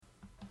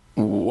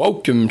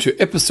Welcome to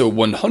episode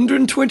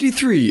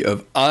 123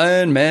 of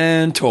Iron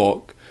Man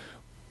Talk,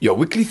 your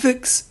weekly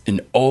fix in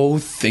all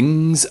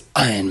things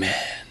Iron Man.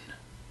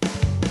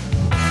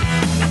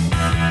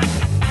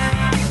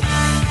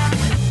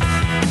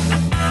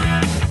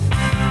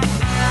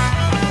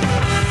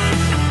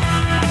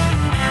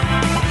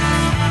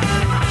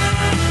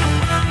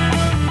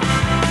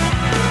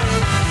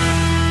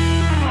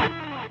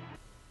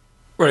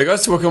 Right,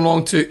 guys, so welcome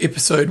along to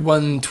episode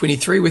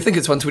 123. We think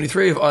it's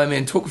 123 of Iron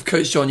Man Talk with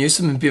Coach John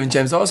Newsom and Bevan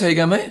James Eyles. How you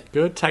going, mate?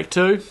 Good. Take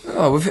two.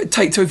 Oh, we've had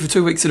take two for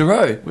 2 weeks in a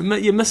row.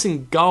 You're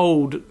missing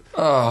gold.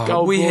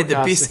 Oh, we had the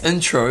best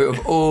intro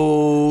of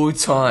all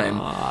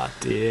time. Oh,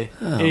 dear.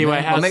 Oh,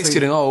 anyway, my mate's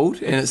getting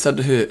old and it's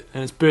starting to hurt.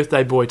 And it's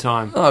birthday boy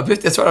time. Oh,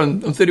 that's right,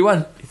 I'm 31.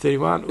 You're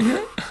 31.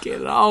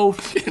 Getting old.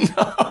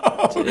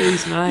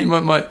 Jeez, mate.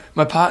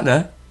 My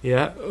partner.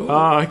 Yeah.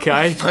 Oh,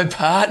 okay. My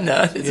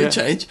partner. It's a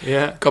change.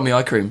 Yeah. Got me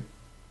eye cream.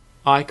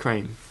 Eye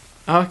cream.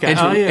 Okay.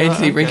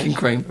 Anti-wrinkling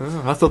cream.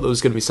 Oh, I thought there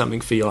was going to be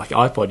something for you, like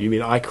iPod. You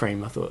mean eye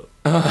cream? I thought.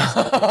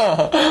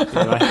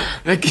 Anyway.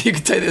 You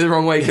could take that the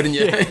wrong way, couldn't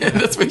you? Yeah.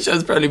 This week's show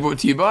is proudly brought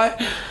to you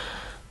by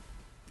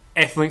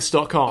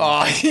Athlinks.com.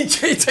 Oh, he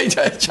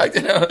chucked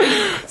it out.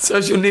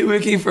 Social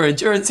networking for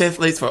endurance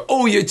athletes for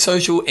all your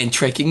social and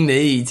tracking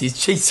needs.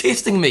 She's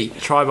testing me.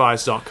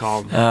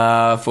 Trybuys.com.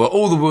 For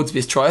all the world's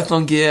best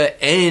triathlon gear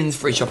and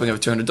free shopping over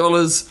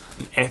 $200.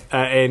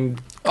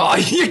 And Oh,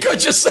 you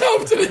got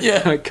yourself, didn't you?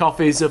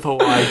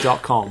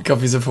 coffeesofhawaii.com.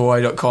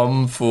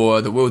 Coffeesofhawaii.com for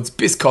the world's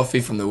best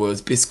coffee from the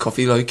world's best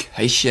coffee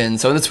location.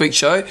 So in this week's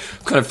show, I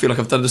kind of feel like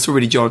I've done this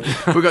already, John.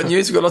 We've got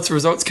news, we've got lots of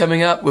results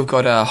coming up. We've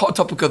got a hot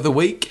topic of the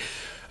week,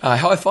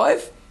 high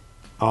five.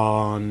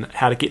 On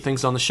how to get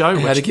things on the show.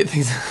 How to get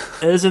things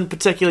isn't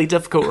particularly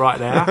difficult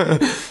right now.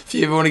 If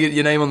you ever want to get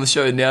your name on the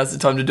show, now's the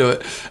time to do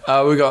it.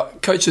 We've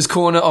got Coach's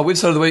Corner, our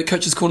website of the week.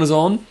 Coach's Corner's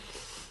on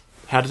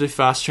how to do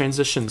fast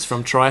transitions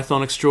from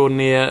triathlon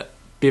extraordinaire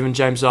Bevan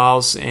James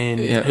Eyles and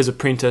his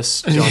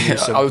apprentice John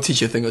Newsom. I'll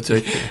teach you a thing or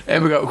two.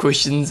 And we've got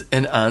questions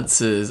and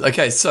answers.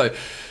 Okay, so what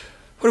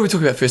did we talk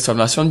about first time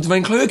last time?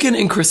 Van Klerken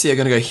and Chrissy are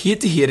going to go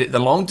head to head at the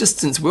long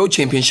distance world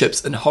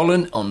championships in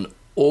Holland on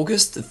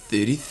August the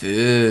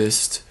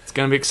 31st. It's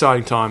going to be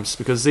exciting times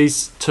because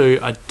these two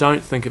I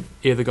don't think have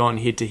ever gone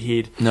head to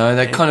head. No,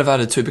 they kind of are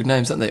the two big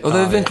names, aren't they?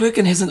 Although Van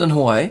Klerken hasn't done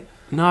Hawaii.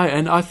 No,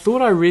 and I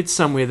thought I read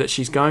somewhere that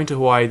she's going to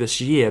Hawaii this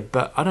year,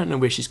 but I don't know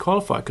where she's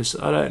qualified because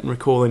I don't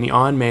recall any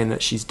Ironman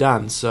that she's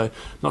done, so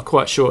not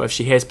quite sure if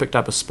she has picked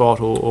up a spot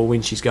or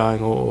when she's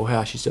going or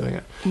how she's doing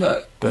it.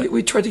 No, but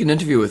we tried to get an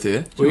interview with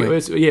her. We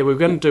were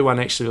going to do one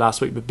actually last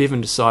week, but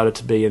Bevan decided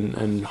to be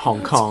in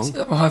Hong Kong.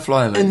 I'm a high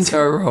flyer, mate.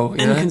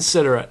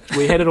 Inconsiderate.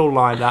 We had it all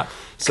lined up.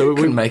 So we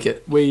couldn't make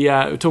it. We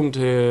were talking to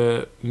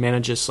her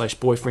manager /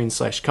 boyfriend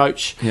 /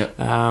 coach,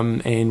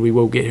 and we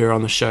will get her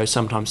on the show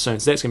sometime soon.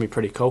 So that's going to be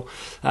pretty cool.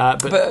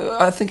 But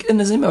I think in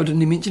his email,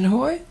 didn't he mention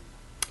Hawaii?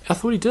 I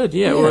thought he did,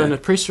 or in a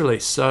press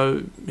release.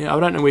 So I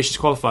don't know where she's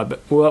qualified, but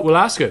we'll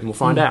ask her and we'll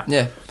find out.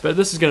 Yeah. But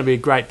this is going to be a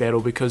great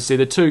battle because they're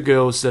the two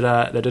girls that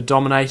are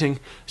dominating.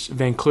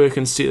 Van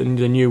Klerken set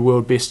the new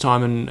world best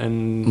time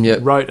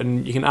and wrote,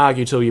 and you can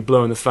argue till you're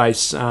blue in the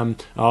face.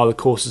 The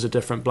courses are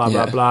different, blah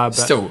blah blah. But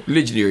still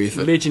legendary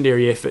effort.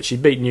 Legendary effort. She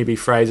beat Newbie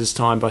Fraser's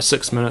time by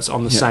 6 minutes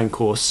on the same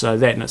course. So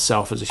that in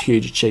itself is a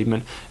huge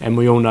achievement. And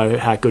we all know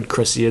how good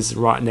Chrissy is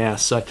right now.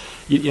 So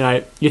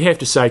you'd have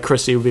to say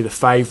Chrissy will be the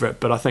favourite,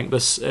 but I think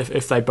this.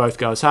 If they both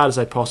go as hard as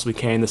they possibly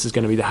can, this is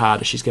going to be the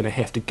hardest she's going to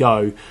have to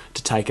go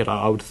to take it,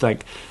 I would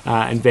think.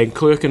 And Van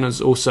Klerken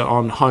is also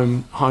on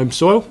home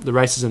soil. The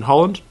race is in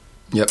Holland.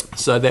 Yep.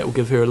 So that will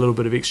give her a little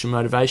bit of extra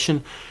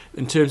motivation.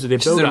 In terms of their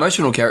build-up. She's an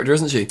emotional character,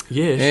 isn't she?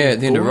 Yeah, at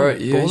the end of the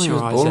road. Yeah, she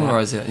was bawling her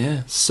eyes out,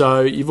 yeah.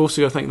 So you've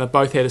also got to think they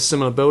both had a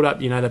similar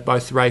build-up. They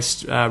both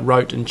raced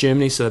Rote in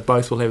Germany, so they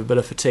both will have a bit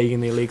of fatigue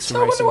in their legs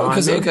from racing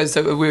Ironman.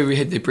 So we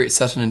had the Brett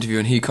Sutton interview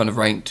and he kind of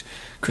ranked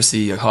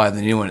Chrissy higher than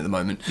anyone at the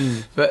moment.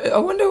 But I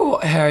wonder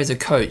what Harry as a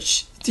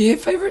coach, do you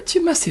have favourites?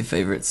 You must have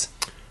favourites.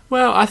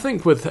 Well, I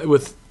think with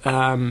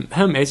him,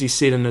 as he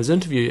said in his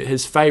interview,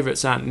 his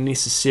favourites aren't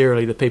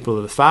necessarily the people who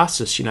are the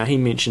fastest. He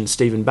mentioned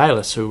Stephen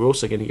Bayliss, who we're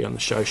also going to get on the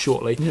show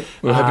shortly. Yeah,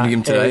 we're hoping to get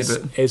him today,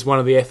 as one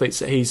of the athletes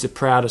that he's the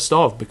proudest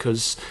of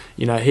because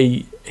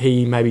he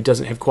maybe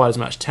doesn't have quite as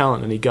much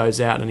talent and he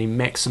goes out and he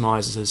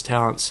maximises his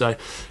talent. So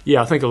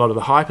I think a lot of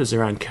the hype is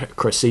around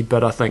Chrissy,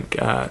 but I think.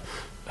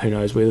 Who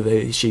knows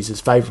whether she's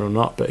his favourite or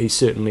not, but he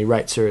certainly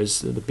rates her as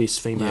the best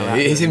female. Yeah,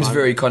 he seems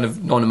very kind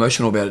of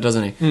non-emotional about it,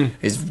 doesn't he?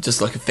 He's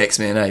just like a facts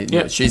man, eh?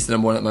 Yeah. She's the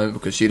number one at the moment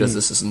because she does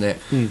this and that.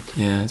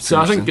 Yeah. So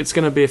I think it's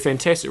going to be a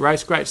fantastic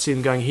race. Great to see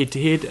them going head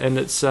to head, and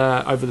it's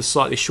over the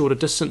slightly shorter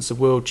distance. The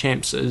World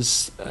Champs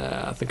is,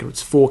 I think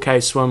it's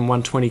 4K swim,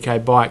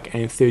 120k bike,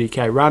 and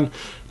 30k run.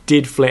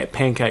 Dead flat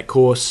pancake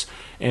course,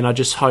 and I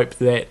just hope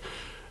that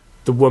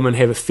the women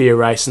have a fair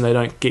race and they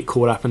don't get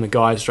caught up in the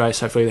guys'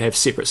 race. Hopefully they have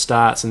separate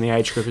starts and the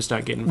age groupers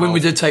don't get involved. When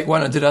we did take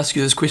one, I did ask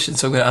you this question,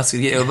 so I'm going to ask it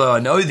again, although I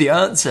know the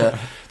answer.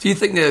 Do you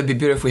think that it would be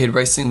better if we had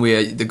racing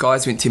where the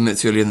guys went 10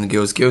 minutes earlier than the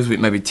girls went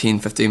maybe 10,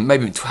 15,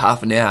 maybe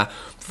half an hour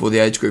for the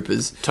age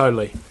groupers.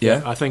 Totally.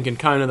 Yeah? I think in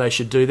Kona they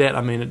should do that.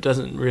 I mean, it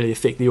doesn't really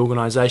affect the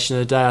organisation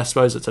of the day. I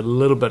suppose it's a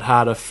little bit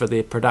harder for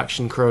their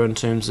production crew in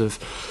terms of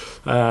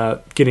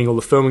getting all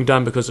the filming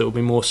done because it will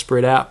be more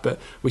spread out. But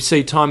we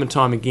see time and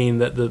time again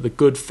that the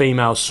good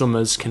female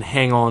swimmers can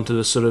hang on to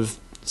the sort of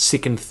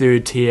second,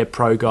 third tier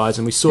pro guys,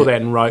 and we saw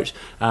that in Rote.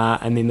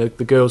 And then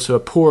the girls who are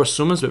poorer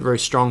swimmers but very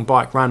strong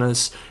bike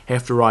runners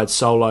have to ride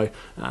solo.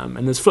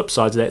 And there's flip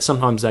sides of that.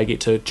 Sometimes they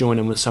get to join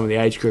in with some of the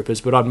age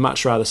groupers, but I'd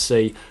much rather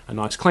see a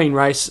nice clean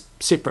race,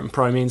 separate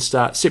pro men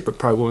start, separate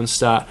pro women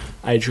start,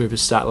 age groupers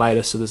start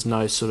later, so there's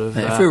no sort of...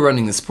 if we were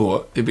running the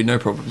sport, there'd be no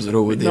problems at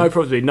all with no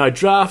problems. There'd be no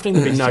drafting,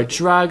 there'd be no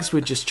drugs,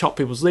 we'd just chop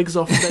people's legs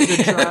off if they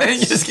did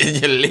drugs. You just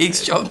get your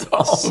legs chopped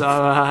off.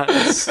 So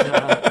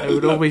it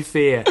would all be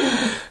fair.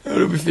 It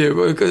would be fair.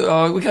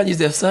 We can't use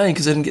that saying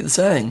because I didn't get the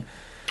saying.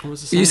 What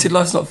was the saying? You said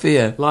life's not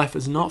fair. Life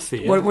is not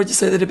fair. What did you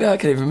say that about? I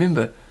can't even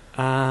remember.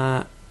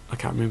 I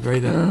can't remember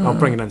either. I'll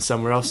bring it in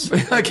somewhere else.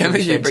 Okay,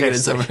 make sure you bring it in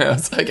somewhere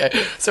else. Okay,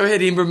 so we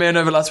had Embra Man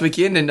over last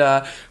weekend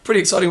and pretty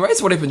exciting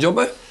race. What happened,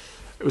 Jumbo?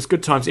 It was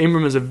good times.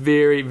 Embra is a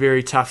very,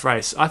 very tough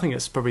race. I think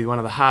it's probably one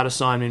of the hardest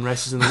Ironman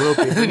races in the world.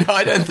 No,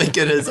 I don't think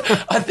it is.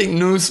 I think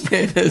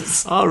Norseman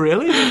is. Oh,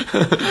 really?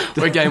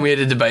 Again, we had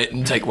a debate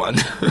and take one.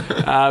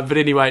 But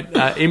anyway,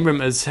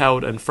 Embra is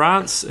held in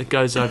France. It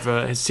goes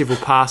over, has several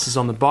passes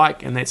on the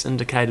bike, and that's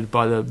indicated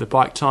by the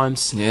bike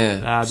times.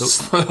 Yeah.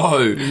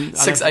 Slow.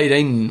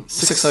 6:18,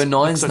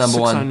 6:09 is number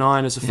one.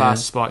 6:09 is the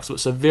fastest bike, so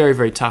it's a very,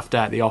 very tough day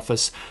at the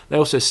office. They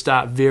also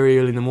start very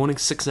early in the morning,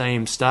 6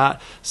 a.m.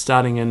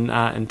 starting in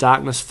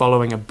darkness,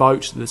 following a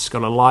boat that's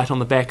got a light on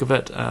the back of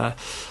it.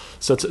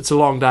 So it's a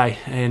long day,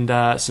 and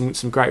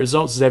some great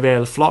results. Xavier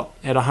Lefloc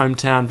had a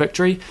hometown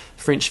victory.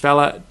 French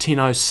fella,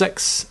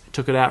 10:06,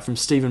 took it out from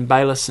Stephen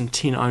Bayliss in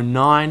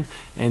 10:09,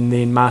 and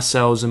then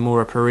Marcel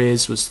Zamora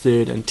Perez was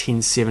third in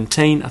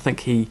 10:17. I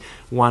think he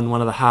won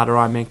one of the harder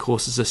Ironman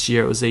courses this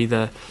year. It was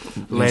either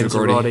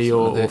Lanzarote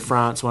or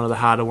France, one of the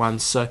harder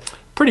ones. So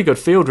pretty good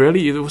field, really.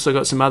 You've also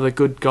got some other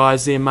good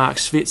guys there. Mark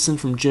Svetsson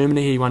from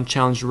Germany, he won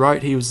Challenge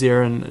Rote. He was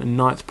there in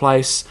 9th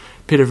place.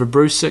 Peter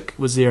Verbrusik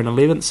was there in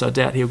 11th, so I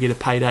doubt he'll get a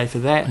payday for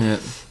that. Yeah.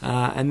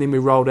 And then we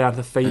rolled out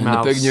the females.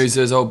 And the big news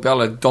is old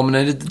Bella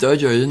dominated the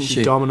dojo, didn't she?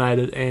 She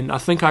dominated, and I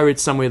think I read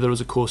somewhere that it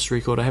was a course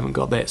record. I haven't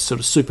got that sort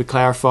of super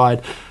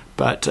clarified,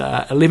 but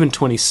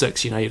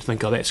 11:26, you'd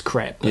think, oh, that's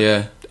crap. But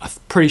yeah. I'm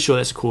pretty sure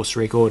that's a course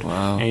record.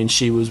 Wow. And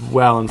she was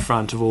well in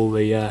front of all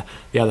the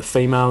other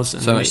females.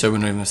 So much so we're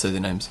not even going to say their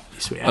names.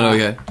 Yes, we are. Oh,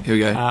 okay. Here we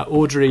go.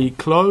 Audrey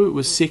Clow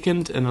was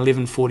second in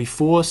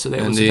 11:44, so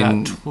that was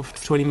about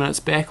 20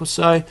 minutes back or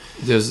so.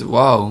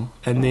 Wow.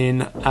 And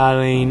then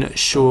Arlene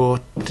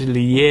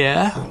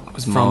Chautelier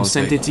from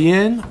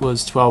Saint-Etienne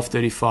was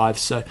 12:35,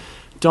 so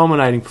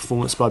dominating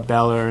performance by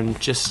Bella,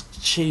 and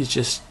she's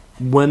just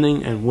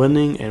winning and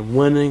winning and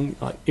winning,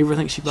 like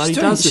everything she bloody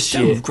does this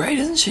year. She's great,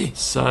 isn't she?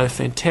 So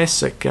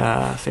fantastic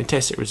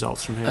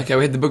results from her. Okay,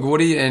 we had the Big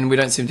Woody, and we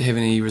don't seem to have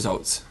any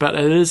results. But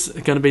it is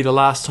going to be the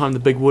last time the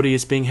Big Woody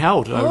is being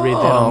held. I read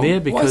that on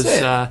there because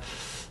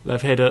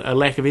they've had a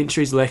lack of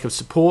entries, lack of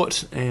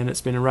support, and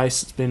it's been a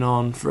race that's been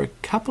on for a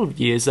couple of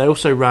years. They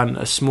also run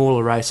a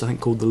smaller race, I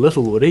think, called the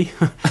Little Woody.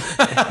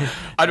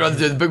 I'd rather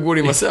do the Big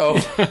Woody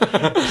myself.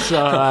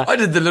 So I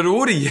did the Little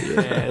Woody.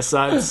 Yeah,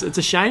 so it's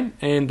a shame,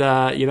 and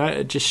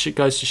it just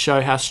goes to show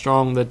how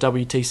strong the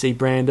WTC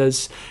brand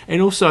is,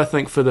 and also I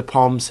think for the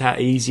Poms how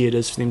easy it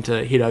is for them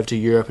to head over to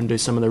Europe and do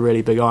some of the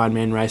really big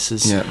Ironman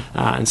races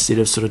instead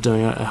of sort of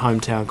doing a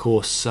hometown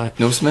course. So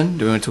Norseman,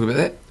 do we want to talk about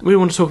that? We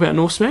want to talk about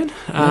Norseman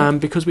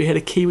because we had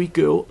a Kiwi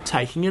girl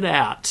taking it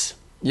out.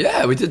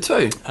 Yeah, we did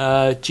too.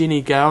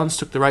 Jenny Gowans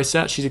took the race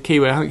out. She's a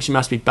Kiwi. I think she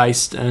must be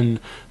based in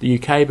the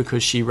UK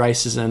because she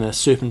races in a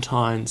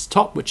Serpentines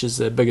Top, which is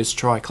the biggest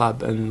tri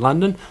club in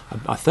London,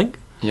 I think.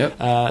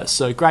 Yep.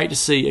 So great to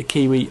see a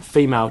Kiwi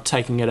female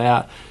taking it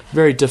out.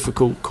 Very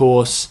difficult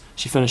course.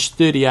 She finished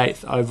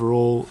 38th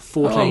overall,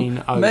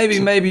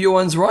 14:02. Maybe your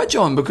one's right,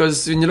 John,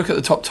 because when you look at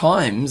the top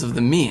times of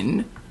the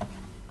men,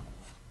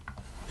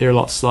 they're a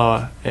lot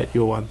slower at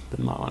your one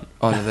than my one.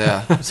 Oh, no, they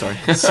are. Sorry.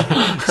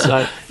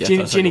 So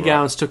Jenny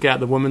Gowans took out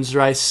the women's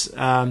race.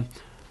 I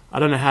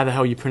don't know how the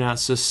hell you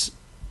pronounce this,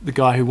 the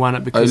guy who won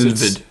it, because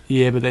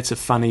but that's a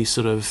funny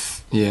sort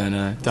of... Yeah,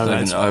 no.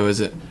 Don't know,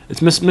 is it?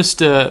 It's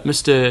Mr.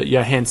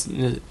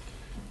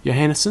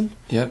 Johannesson.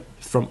 Yep.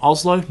 From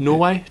Oslo,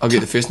 Norway. I'll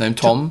get the first name,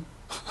 Tom.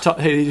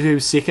 Who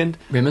was second.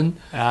 Women.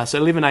 So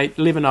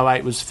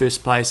 11:08 was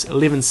first place,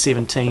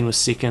 11:17 was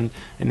second,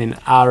 and then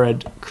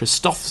Arid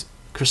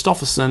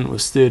Christofferson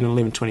was third in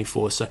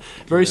 11:24. So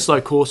very slow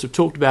course. We've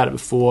talked about it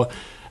before.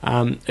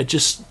 We'll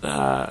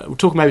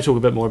talk a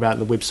bit more about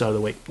it in the website of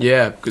the week.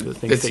 Yeah, good.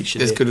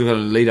 That's good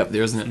lead up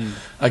there, isn't it?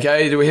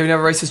 Okay, do we have any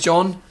other races,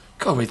 John?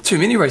 God, we had too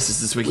many races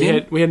this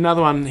weekend. We had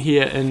another one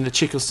here in the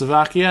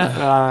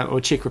Czechoslovakia or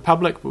Czech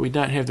Republic, but we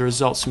don't have the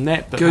results from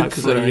that. But good,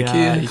 because I don't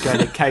care. You go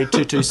to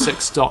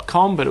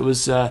k226.com, but it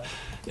was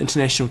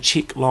International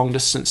Czech Long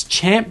Distance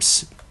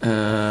Champs.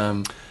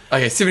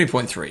 Okay,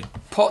 70.3.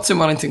 Potts and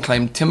Wellington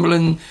claimed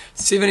Timberland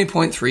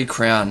 70.3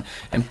 crown,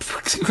 and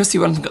Christy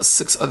Wellington got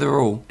 6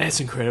 overall.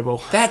 That's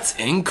incredible. That's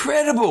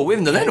incredible. We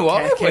haven't done that in a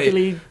while, have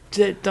we?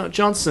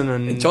 Johnson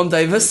and John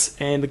Davis.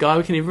 and the guy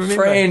we can never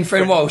remember.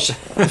 Fran Walsh.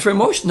 Fran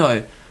Walsh?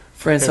 No.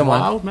 Fran someone.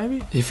 Wild,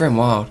 maybe? Yeah, Fran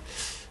Wild.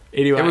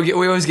 Anyway. Yeah,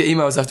 we always get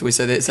emails after we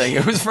say that saying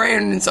it was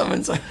Fran and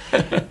someone. So.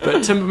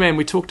 But Timberman,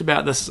 we talked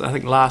about this, I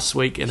think, last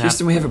week in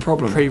Houston, we have a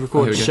problem.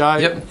 Pre-recorded show.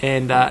 Yep.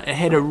 And it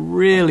had a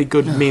really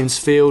good men's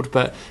field,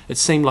 but it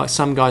seemed like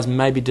some guys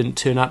maybe didn't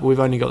turn up. We've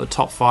only got the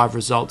top 5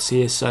 results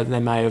here, so they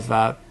may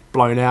have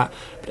blown out.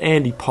 But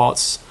Andy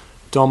Potts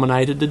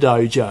dominated the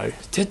dojo.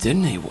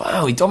 Didn't he?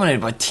 Wow, he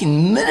dominated by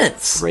 10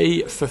 minutes.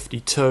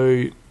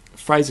 3:52.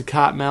 Fraser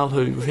Cartmel,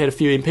 who we've had a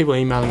few people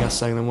emailing us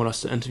saying they want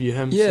us to interview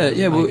him.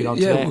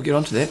 We'll get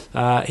onto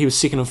that. He was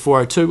second in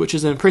 4:02, which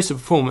is an impressive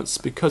performance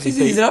because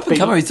he's an up and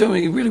comer. He's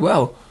doing really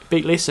well.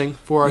 Beat Lessing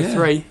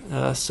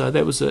 4:03, so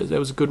that was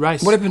a good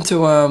race. What happened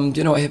to do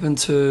you know what happened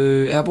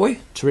to our boy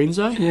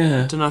Terenzo?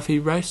 Yeah, don't know if he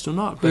raced or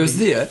not. But he was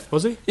there.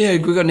 Was he? Yeah, we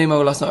got an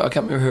email last night. I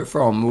can't remember who it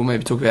from. We'll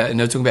maybe talk about it. And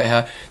they were talking about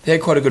how they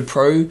had quite a good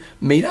pro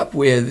meetup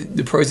where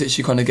the pros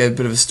actually kind of gave a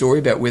bit of a story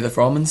about where they're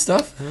from and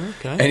stuff.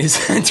 Okay. And his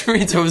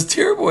Terenzo was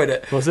terrible at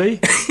it. Was he?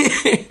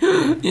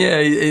 Yeah,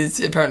 it's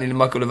apparently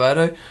Michael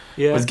Lovato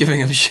was giving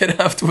him shit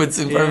afterwards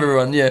in front of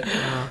everyone. Yeah,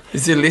 he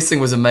said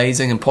Lessing was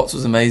amazing and Potts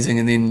was amazing,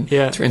 and then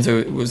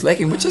Terenzo was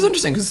lacking, which is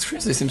interesting because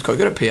Terenzo seems quite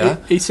good at PR.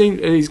 He's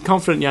a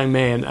confident young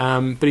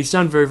man, but he's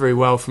done very, very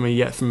well from a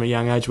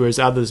young age, whereas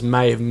others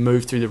may have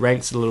moved through the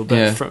ranks a little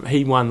bit. Yeah.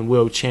 He won the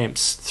world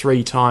champs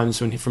 3 times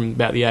from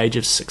about the age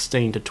of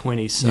 16 to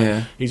 20,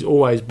 so he's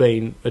always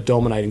been a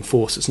dominating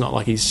force. It's not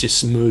like he's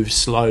just moved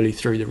slowly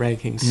through the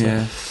rankings.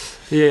 So.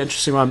 Yeah,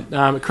 interesting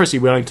one. Chrissy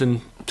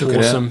Wellington, took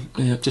awesome.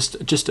 It out.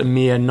 Just a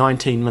mere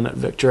 19-minute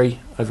victory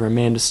over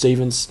Amanda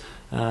Stevens.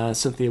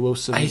 Cynthia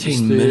Wilson.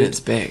 18 minutes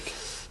back.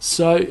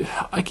 So,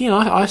 again,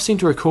 I seem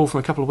to recall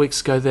from a couple of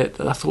weeks ago that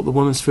I thought the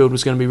women's field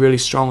was going to be really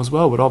strong as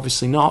well, but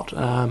obviously not.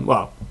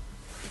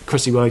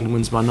 Chrissy Wellington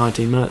wins by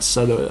 19 minutes,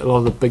 so a lot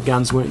of the big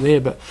guns weren't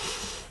there. But,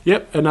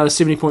 yep, another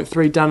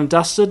 70.3 done and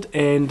dusted,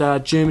 and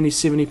Germany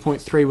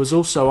 70.3 was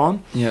also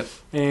on. Yep.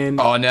 And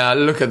now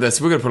look at this.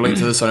 We're going to put a link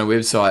to this on our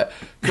website.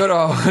 Good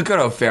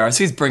old Ferris.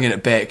 He's bringing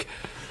it back.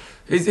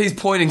 He's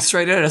pointing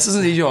straight at us,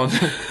 isn't he, John?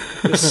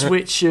 The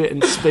sweatshirt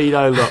and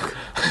Speedo look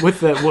with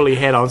the woolly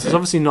hat on. So it's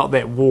obviously not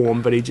that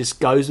warm, but he just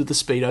goes with the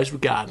Speedos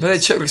regardless. But that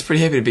chick looks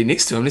pretty happy to be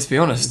next to him, let's be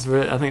honest.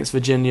 I think it's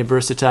Virginia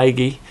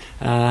Bursatagi.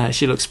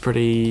 She looks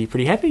pretty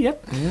happy,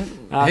 yep. Yeah.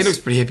 He looks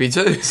pretty happy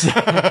too.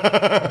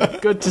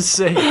 Good to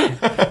see.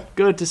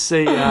 Good to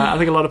see. I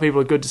think a lot of people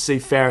are good to see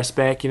Farris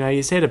back. You know,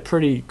 he's had a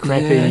pretty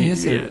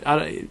crappy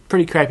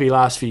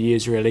last few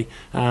years, really.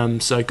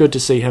 So good to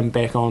see him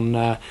back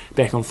on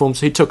form.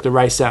 So he took the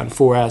race out in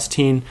 4 hours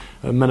 10,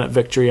 a minute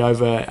victory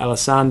over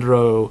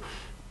Alessandro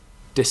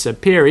De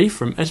Saperi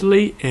from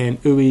Italy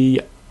and Uwe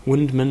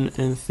Windman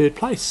in 3rd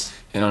place.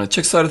 And on the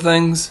chick side of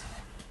things,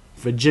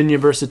 Virginia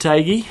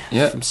Bursatagi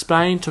from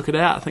Spain took it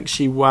out. I think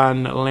she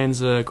won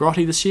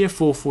Lanzarote this year,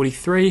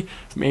 4:43.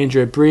 From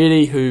Andrea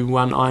Brady, who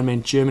won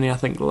Ironman Germany, I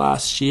think,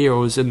 last year, or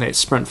was in that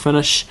sprint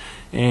finish.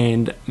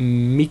 And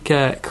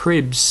Mika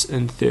Krebs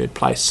in 3rd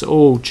place. So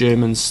all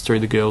Germans through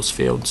the girls'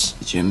 fields.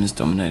 The Germans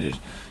dominated.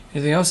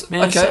 Anything else?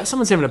 Man, okay.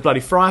 Someone's having a bloody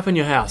fry up in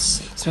your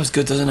house. Smells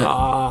good, doesn't it?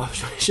 Oh,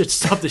 we should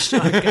stop the show.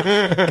 Go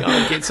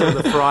and get some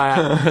of the fry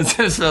out.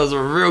 It smells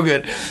real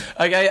good.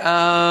 Okay,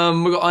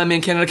 we've got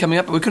Ironman Canada coming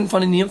up, but we couldn't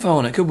find any info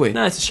on it, could we?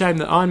 No, it's a shame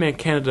that Ironman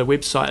Canada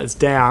website is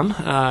down,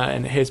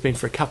 and it has been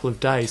for a couple of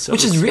days. So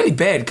which is really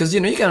bad, because,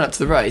 you're going up to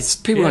the race,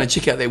 people are going to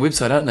check out their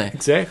website, aren't they?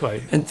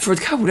 Exactly. And for a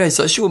couple of days,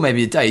 so sure,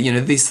 maybe a day,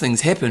 these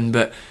things happen,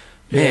 but,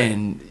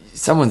 man...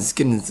 Someone's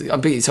getting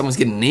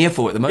an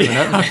earful at the moment,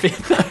 aren't they?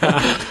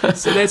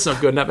 So that's not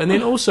good enough. And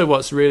then also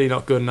what's really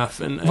not good enough...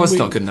 And what's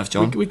not good enough,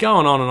 John? We're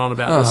going on and on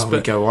about this. But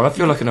we go on. I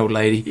feel like an old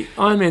lady.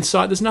 Ironman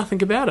site, there's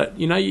nothing about it.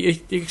 You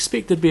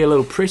expect there to be a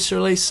little press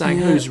release saying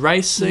who's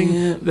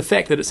racing, the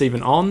fact that it's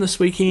even on this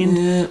weekend.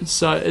 Yeah.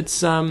 So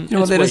it's... you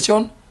know what that is,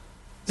 John?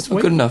 It's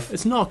not good enough.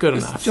 It's not good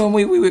enough. John,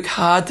 we work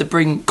hard to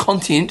bring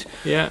content.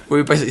 Yeah.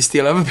 We basically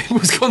steal other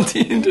people's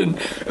content, and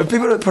if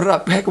people don't put it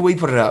up, how can we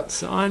put it up?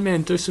 So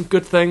Ironman, do some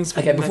good things.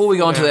 Okay, before we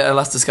go on to that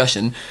last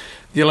discussion,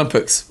 the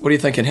Olympics, what are you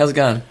thinking? How's it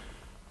going?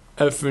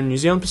 From a New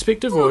Zealand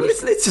perspective? Or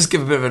let's just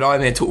give a bit of an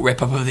Ironman talk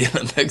wrap-up of the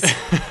Olympics.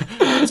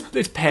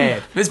 It's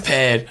pad. It's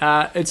pad.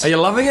 Are you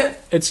loving it?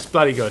 It's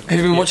bloody good. Have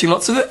you been watching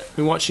lots of it?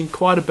 Been watching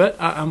quite a bit.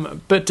 I'm a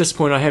bit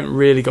disappointed I haven't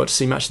really got to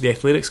see much of the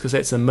athletics because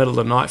that's in the middle of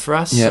the night for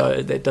us,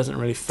 so that doesn't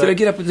really fit. Did I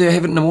get up and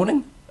have it in the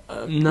morning?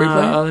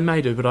 No, they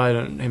may do, but I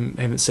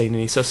haven't seen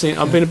any. So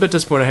I've been a bit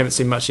disappointed I haven't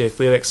seen much of the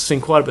athletics. I've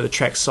seen quite a bit of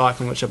track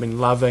cycling, which I've been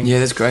loving. Yeah,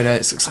 that's great.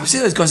 I've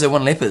seen those guys that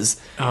won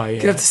lappers. Oh,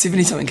 yeah. Get up to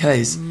 70-something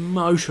Ks.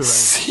 Motoring.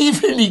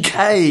 70 Ks?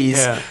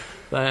 Yeah.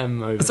 They are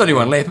moving. It's only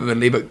one lap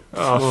admittedly, but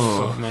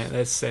man,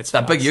 that's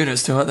they're big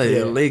units too, aren't they? Yeah.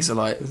 Their legs are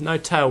like there's no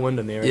tailwind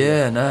in there.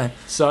 yeah, no.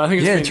 So I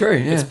think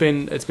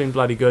it's been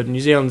bloody good. New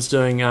Zealand's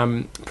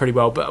doing pretty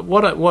well. But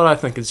what I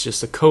think is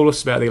just the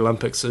coolest about the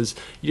Olympics is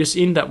you just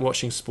end up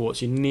watching sports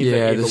you never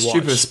ever watch.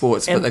 Stupid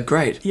sports, but they're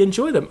great. You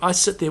enjoy them. I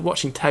sit there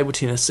watching table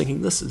tennis,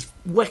 thinking this is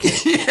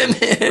wicked. Yeah,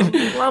 man.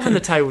 I'm loving the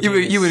table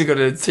tennis. You would have got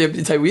a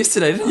table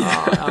yesterday, didn't you?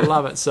 I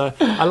love it. So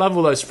I love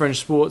all those fringe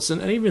sports and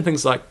even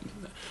things like.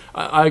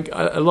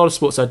 A lot of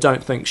sports I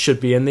don't think should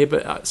be in there,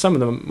 but some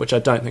of them which I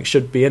don't think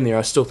should be in there,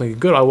 I still think are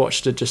good. I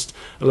watched just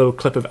a little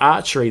clip of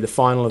archery, the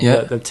final of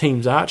the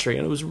team's archery,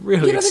 and it was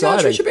really You don't think exciting.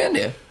 archery should be in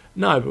there?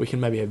 No, but we can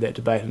maybe have that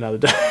debate another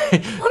day.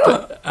 Why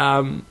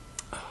not?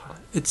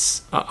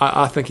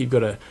 I think you've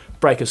got to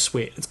break a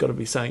sweat. It's got to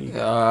be saying.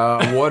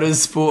 What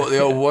is sport? The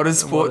old what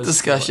is sport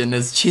discussion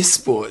is chess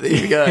sport. There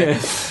you go.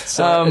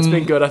 So it's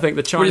been good. I think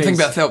the Chinese. What do you think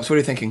about Phelps? What are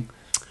you thinking?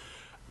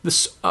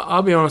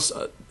 I'll be honest,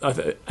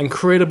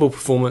 incredible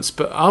performance,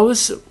 but I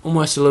was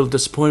almost a little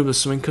disappointed with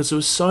swimming because there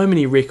was so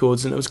many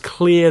records and it was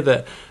clear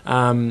that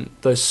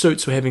those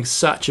suits were having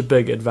such a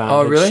big advantage.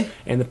 Oh, really?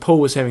 And the pool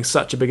was having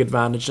such a big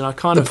advantage, and I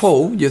The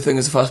pool? You think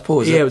it's a fast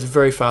pool, is it? Yeah, it was a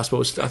very fast pool.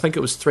 I think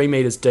it was 3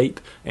 metres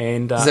deep.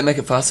 And does that make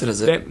it faster,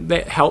 does it?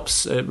 That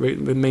helps. It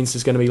means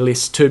there's going to be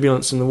less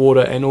turbulence in the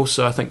water, and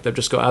also I think they've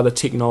just got other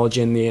technology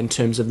in there in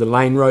terms of the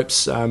lane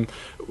ropes.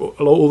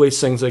 All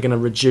these things are going to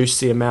reduce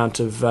the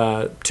amount of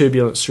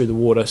turbulence through the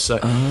water. So,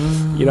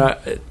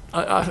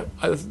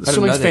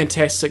 swimming's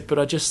fantastic, but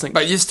I just think...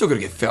 But you're still got to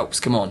get Phelps,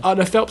 come on. Oh,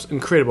 no, Phelps,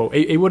 incredible.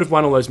 He would have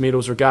won all those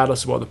medals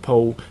regardless of what the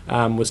pool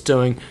was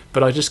doing,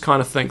 but I just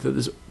kind of think that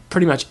there's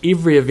pretty much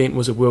every event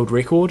was a world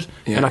record,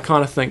 and I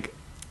kind of think,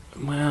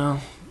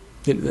 well,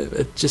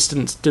 it just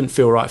didn't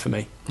feel right for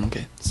me.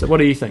 Okay. So what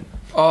do you think?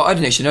 Oh, I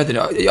didn't actually know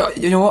that.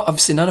 You know what? I've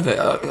seen none of it.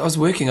 I was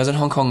working. I was in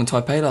Hong Kong and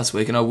Taipei last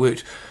week, and I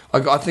worked.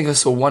 I think I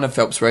saw one of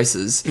Phelps'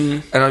 races,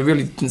 and I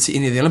really didn't see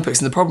any of the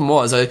Olympics. And the problem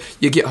was,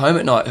 you get home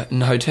at night in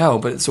the hotel,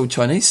 but it's all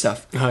Chinese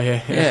stuff. Oh,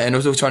 yeah. Yeah, and it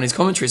was all Chinese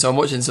commentary, so I'm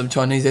watching some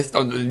Chinese...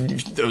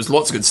 there was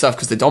lots of good stuff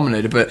because they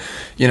dominated, but,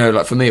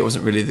 like for me, it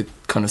wasn't really the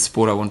kind of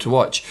sport I wanted to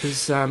watch.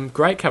 There's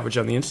great coverage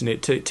on the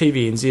internet.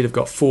 TVNZ have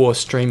got 4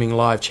 streaming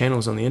live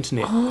channels on the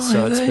internet,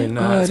 so it's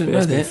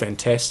been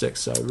fantastic.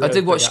 So really I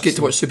did get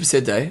to watch Super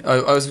Saturday.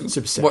 I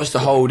watched the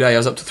whole day. I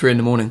was up to 3 in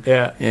the morning.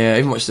 Yeah. I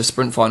even watched the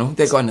sprint final.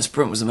 That guy in the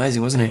sprint was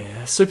amazing, wasn't he?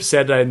 Yeah. Super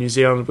Saturday in New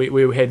Zealand,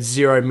 we had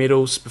 0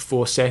 medals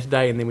before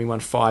Saturday, and then we won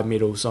 5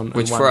 medals on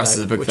which one for us day,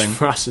 is a big thing. Which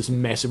for us is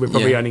massive. We're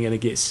probably only going to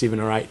get 7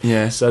 or 8.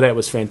 Yeah. So that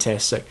was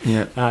fantastic.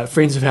 Yeah.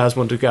 Friends of ours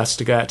wanted us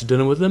to go out to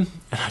dinner with them,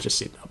 and I just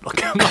said, I'm not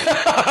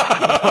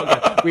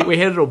going. We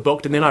had it all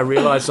booked, and then I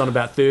realised on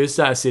about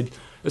Thursday, I said,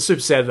 it's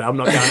Super Saturday, I'm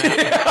not going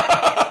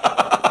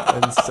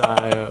out. And so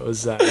it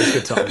was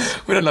good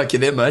times. We don't like you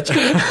that much. You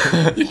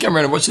can come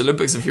around and watch the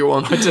Olympics if you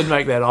want. I did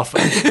make that offer.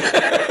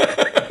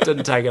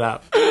 Didn't take it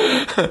up.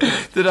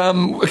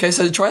 Okay,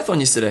 so the triathlon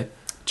yesterday.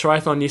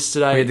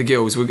 We had the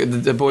girls.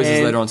 The boys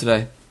is later on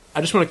today. I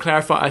just want to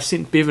clarify, I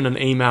sent Bevan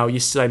an email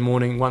yesterday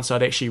morning once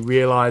I'd actually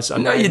realised...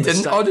 No, you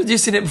didn't. Oh, did you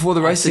send it before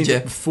the race, did you?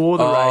 Before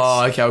the race.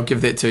 Oh, okay, I'll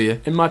give that to you.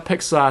 In my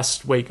picks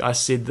last week, I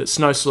said that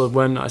Snowsall would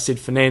win, I said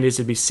Fernandez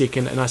would be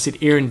second, and I said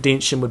Erin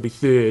Densham would be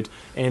third,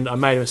 and I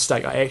made a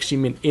mistake. I actually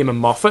meant Emma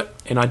Moffat,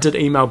 and I did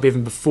email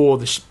Bevan before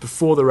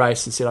the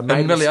race and said I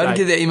made a mistake. I didn't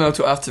get that email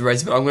till after the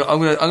race, but I'm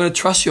going to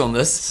trust you on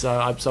this. So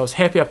I was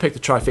happy I picked the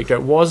trifecta.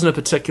 It wasn't a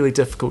particularly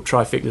difficult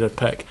trifecta to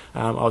pick.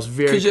 I was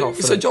very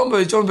confident. So John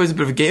Bo's a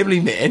bit of a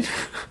gambling man.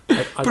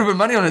 Put a bit of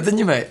money on it, didn't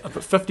you, mate? I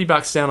put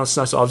 $50 down on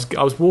Snowsall.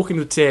 I was walking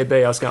to the TAB.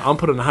 I was going, I'm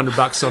putting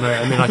 $100 on her,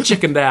 and then I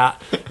chickened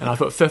out and I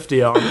put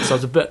 50 on. So I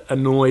was a bit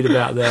annoyed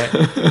about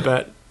that,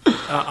 but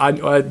I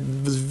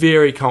was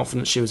very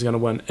confident she was going to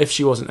win if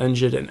she wasn't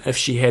injured and if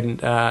she hadn't,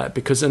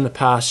 because in the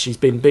past she's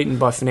been beaten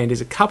by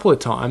Fernandez a couple of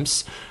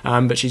times,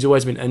 but she's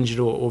always been injured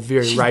or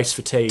very race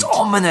fatigued.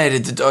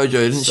 Dominated the dojo,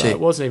 didn't she? It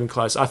wasn't even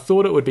close. I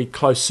thought it would be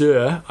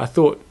closer. I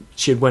thought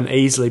she'd win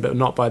easily, but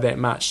not by that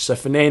much. So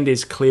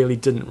Fernandez clearly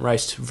didn't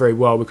race very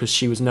well because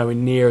she was nowhere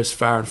near as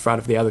far in front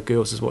of the other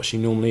girls as what she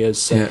normally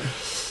is. So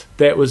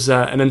that was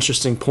an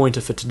interesting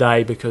pointer for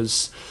today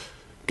because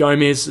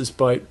Gomez is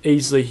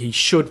easily, he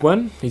should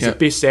win. He's the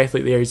best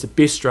athlete there, he's the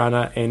best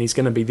runner, and he's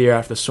going to be there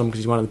after the swim because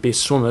he's one of the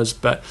best swimmers,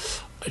 but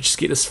I just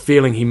get this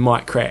feeling he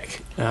might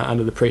crack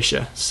under the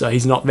pressure. So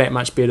he's not that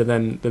much better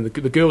than the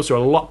girls are a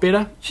lot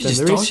better. She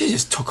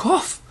just took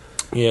off.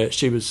 Yeah,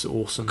 she was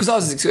awesome. Because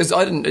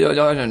I don't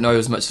know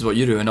as much as what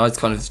you do, and I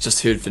kind of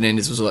just heard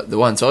Fernandez was like the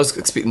one, so I was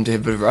expecting to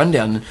have a bit of a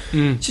rundown.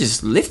 And she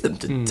just left them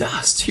to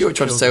dust. Hewitt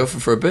tried to stay off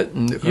her for a bit,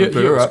 and Hewitt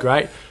was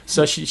great.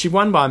 So she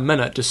won by a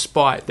minute,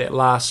 despite that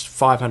last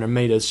 500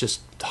 metres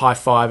just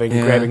high-fiving,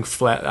 grabbing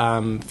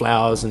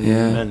flowers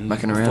and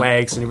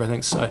flags and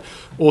everything. So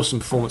awesome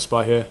performance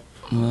by her.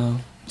 Wow.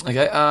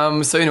 Okay.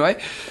 So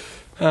anyway.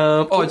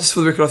 Just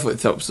for the record, I thought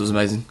Phelps was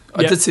amazing.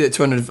 I did see that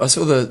 200. I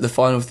saw the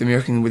final with the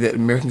American with that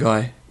American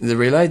guy, the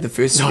relay, the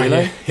first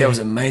relay. Yeah. That was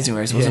an amazing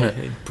race, wasn't it?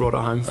 He brought it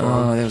home for him.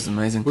 Oh, that was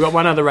amazing. We've got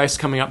one other race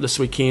coming up this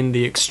weekend,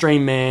 the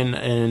Extreme Man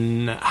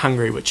in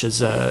Hungary, which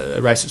is a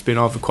race that's been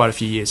on for quite a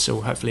few years, so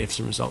we'll hopefully have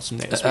some results from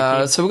that this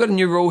weekend. So we've got a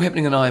new rule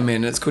happening in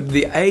Ironman. It's called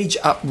the age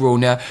up rule.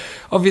 Now,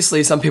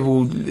 obviously, some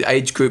people, the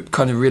age group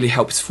kind of really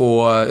helps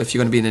for, if you're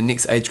going to be in the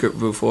next age group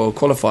rule for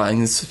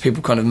qualifying, so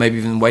people kind of maybe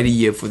even wait a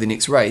year for the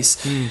next race.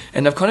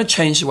 And they've kind of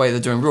changed the way they're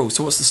doing rules.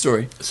 So what's the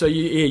story? So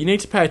you need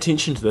to pay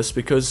attention to this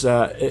because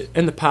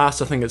in the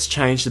past I think it's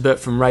changed a bit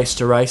from race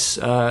to race.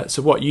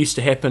 So what used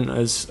to happen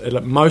is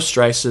most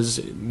races,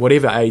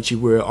 whatever age you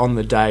were on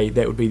the day,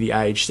 that would be the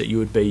age that you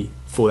would be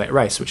for that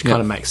race, which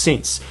kind of makes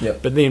sense.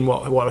 But then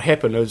what would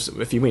happen is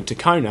if you went to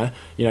Kona,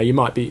 you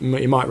might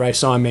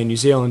race Ironman New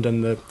Zealand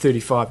in the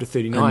 35 to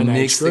 39 and age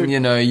next group. thing you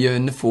know, you're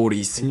in the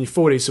 40s. In your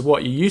 40s. So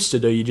what you used to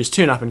do, you just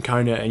turn up in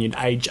Kona and you'd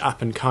age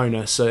up in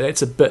Kona. So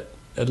that's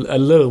a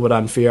little bit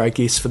unfair, I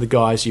guess, for the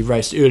guys you've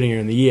raced earlier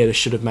in the year. There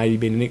should have maybe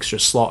been an extra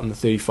slot in the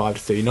 35 to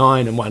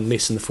 39 and one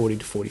less in the 40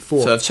 to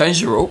 44. So they've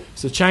changed the rule.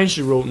 So they've changed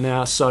the rule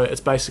now, so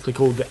it's basically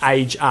called the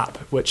age up,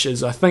 which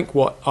is, I think,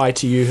 what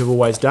ITU have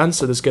always done.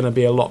 So there's going to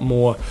be a lot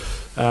more,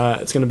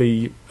 it's going to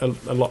be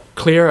a lot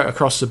clearer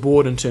across the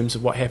board in terms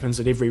of what happens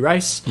at every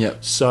race.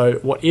 So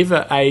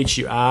whatever age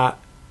you are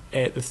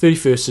at the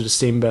 31st of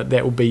December,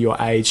 that will be your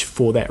age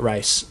for that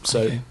race.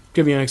 So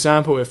give you an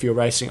example, if you're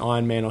racing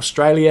Ironman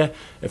Australia,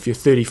 if you're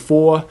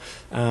 34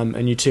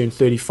 and you turn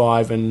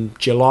 35 in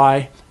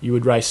July, you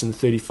would race in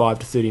 35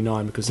 to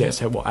 39 because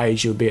that's what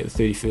age you would be at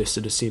the 31st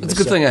of December. It's a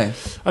good thing, eh?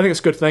 I think it's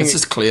a good thing. It's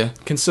just clear.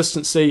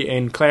 Consistency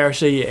and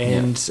clarity,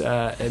 and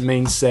it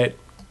means that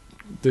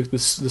the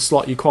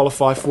slot you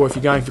qualify for, if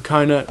you're going for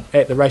Kona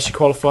at the race you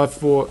qualify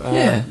for,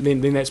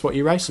 then that's what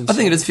you're racing. I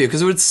think it is fair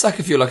because it would suck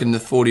if you're like in the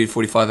 40 to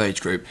 45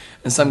 age group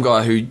and some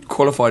guy who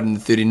qualified in the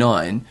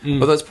 39,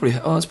 although it's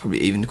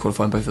probably even to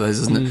qualify in both of those,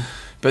 isn't it?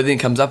 But then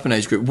comes up in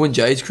age group, wins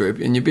your age group,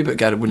 and you'd be a bit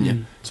gutted, wouldn't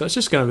you? So it's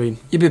just going to be...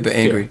 You'd be a bit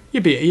angry.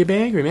 You'd be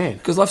angry, man.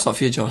 Because life's not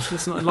fair, John.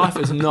 Life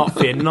is not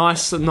fair.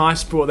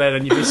 Nice brought that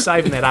in. You've been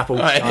saving that up all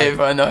the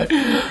time. I know.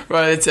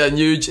 Right, that's our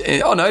new...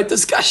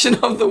 discussion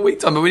of the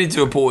week time. But we need to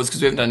do a pause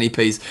because we haven't done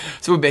EPs.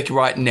 So we're back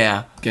right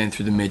now, going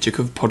through the magic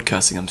of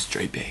podcasting. I'm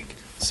straight back.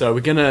 So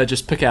we're going to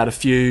just pick out a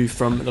few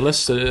from the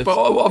list. But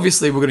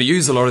obviously we're going to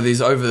use a lot of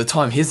these over the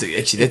time. Actually,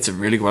 that's a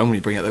really good one when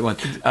you bring out that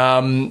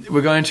one.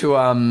 We're going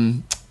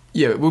to...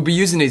 we'll be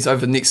using these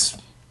over the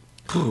next...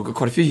 we've got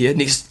quite a few here.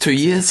 Next 2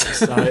 years.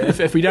 So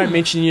if we don't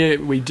mention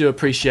you, we do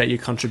appreciate you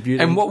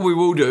contributing. And what we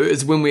will do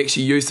is when we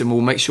actually use them,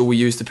 we'll make sure we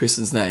use the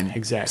person's name.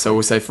 Exactly. So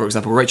we'll say, for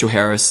example, Rachel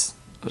Harris.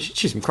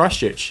 She's from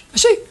Christchurch. Is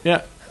she?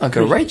 Yeah. I'll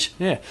go to Rach.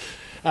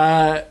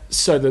 Yeah.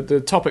 So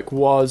the topic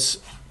was...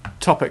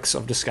 topics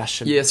of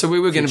discussion. Yeah, so we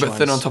were getting a bit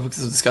thin on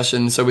topics of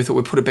discussion, so we thought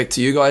we'd put it back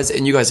to you guys,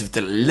 and you guys have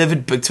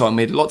delivered big time.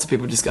 We had lots of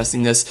people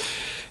discussing this,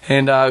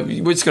 and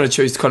we're just going to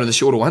choose kind of the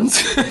shorter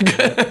ones.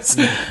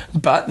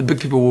 But the big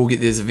people will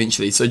get theirs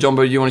eventually. So,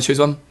 Jumbo, do you want to choose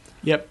one?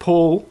 Yep,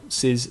 Paul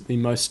says the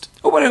most...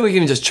 Or why don't we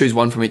even just choose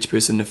one from each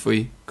person if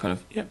we kind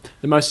of... Yep,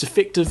 the most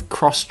effective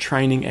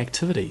cross-training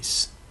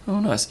activities. Oh,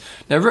 nice.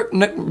 Now,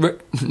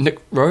 Nick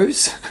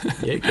Rose.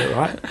 Yeah, get it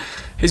right.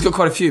 He's got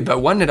quite a few, but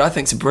one that I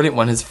think is a brilliant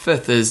one, his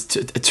fifth, is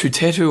to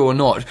tattoo or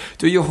not.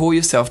 Do you haul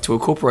yourself to a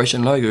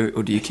corporation logo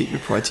or do you keep your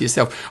pride to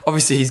yourself?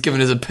 Obviously, he's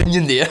given his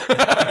opinion there.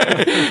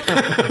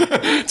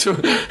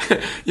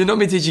 You're not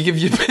meant to give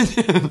your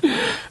opinion.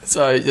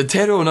 So, the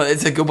tattoo or not,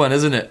 it's a good one,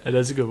 isn't it? It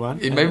is a good one.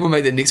 Maybe we'll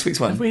make that next week's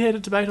one. Have we had a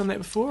debate on that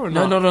before or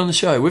not? No, not on the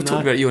show. We've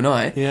talked about it, you and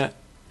I. Yeah.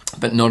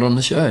 But not on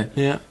the show.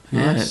 Yeah.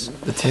 Nice.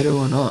 The tattoo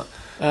or not.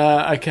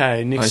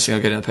 Okay, next. I think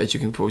I'll go down the page. You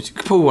can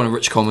pull one of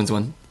Rich Coleman's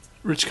one.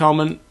 Rich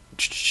Coleman,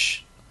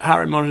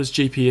 heart rate monitors,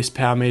 GPS,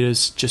 power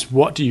meters. Just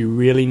what do you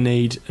really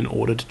need in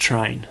order to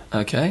train?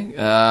 Okay.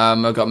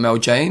 I've got Mel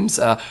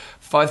James.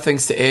 5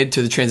 things to add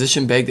to the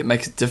transition bag that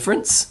makes a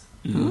difference.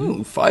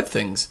 Ooh, 5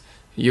 things.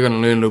 You're going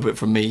to learn a little bit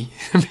from me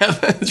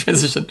about the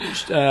transition.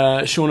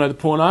 Shauno the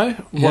Porno.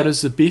 Yeah. What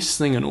is the best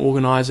thing an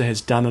organiser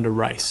has done at a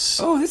race?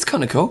 Oh, that's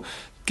kind of cool.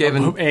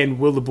 Gavin. And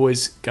will the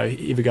boys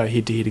ever go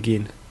head to head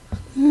again?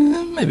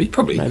 Maybe,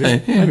 probably.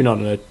 Maybe not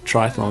in a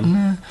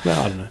triathlon. Well,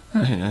 I don't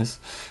know. Who knows?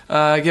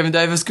 Gavin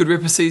Davis, good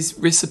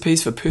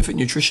recipes for perfect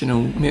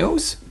nutritional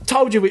meals.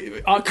 Told you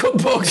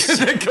cookbooks.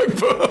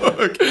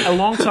 Cookbook. A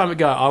long time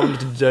ago, I wanted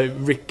to do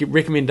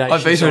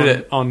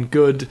recommendations on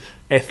good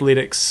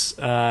athletics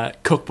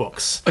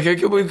cookbooks.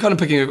 Okay, we're kind of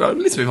picking.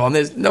 Let's move on.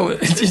 There's no.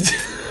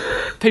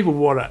 People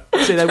want it.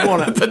 See, they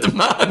want it. The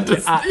demand.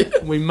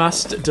 We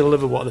must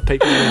deliver what the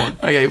people want.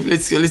 Okay,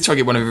 let's try to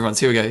get one of everyone's.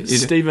 Here we go.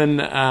 Stephen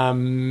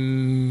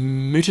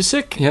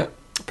Mutasik. Yeah.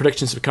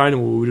 Predictions for Kona.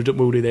 We'll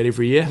do that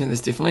every year. Yeah,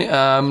 that's definitely.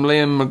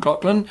 Liam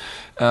McLaughlin.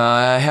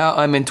 How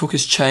Ironman Talk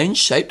has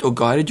changed, shaped, or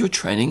guided your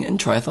training and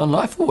triathlon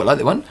life. Oh, I like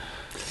that one.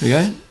 Here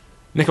we go.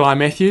 Nikolai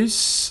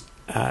Matthews.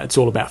 It's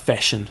all about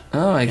fashion.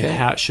 Oh, okay. And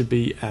how it should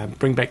be.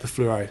 Bring back the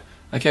fluoro.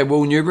 Okay,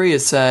 Will Newbury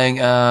is saying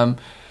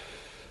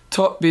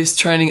top best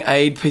training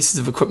aid pieces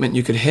of equipment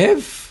you could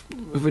have.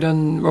 Have we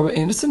done Robert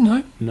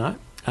Anderson? No.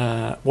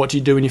 What do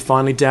you do when you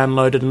finally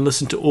download it and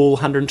listen to all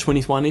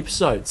 121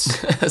 episodes?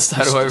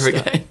 Start all over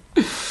again.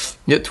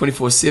 Yep,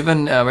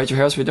 24/7. Rachel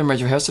Harris, we done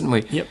Rachel Harris, didn't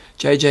we? Yep.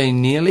 JJ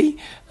Neely.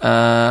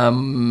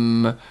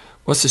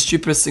 What's the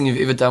stupidest thing you've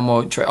ever done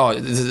while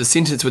the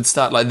sentence would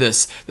start like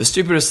this. The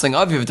stupidest thing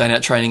I've ever done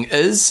out training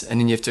is, and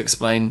then you have to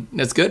explain.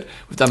 That's good.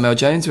 We've done Mel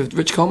James with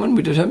Rich Coleman.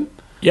 We did him.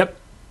 Yep.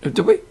 Did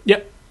we?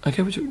 Yep.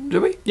 Okay, did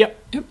we?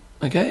 Yep. Yep.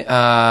 Okay.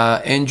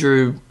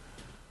 Andrew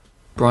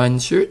Brian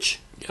Church.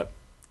 Yep.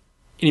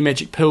 Any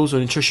magic pills or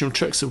nutritional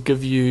tricks that will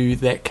give you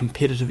that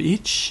competitive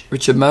edge?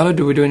 Richard Marlowe,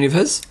 do we do any of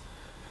his?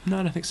 No,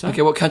 I don't think so.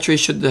 Okay, what country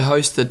should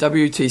host the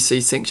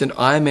WTC sanctioned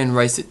Ironman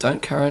race that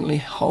don't currently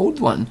hold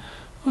one?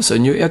 Also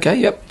new. Okay,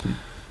 yep.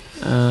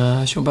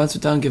 Sean Barnes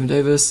with done. Given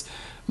Davis.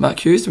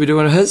 Mark Hughes, do we do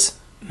one of his?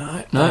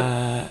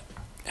 No.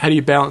 How do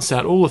you balance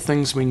out all the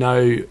things we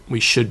know we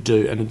should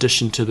do in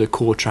addition to the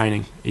core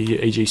training,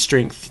 e.g.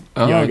 strength,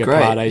 yoga,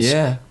 great.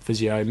 Pilates,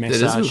 physio, massage?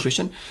 That is a good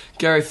question.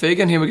 Gary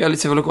Fegan, here we go.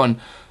 Let's have a look one.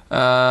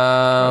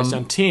 He's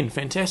done 10.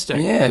 Fantastic.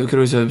 Yeah, we could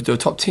also do a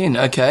top 10.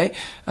 Okay.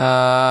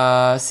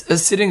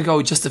 Is setting a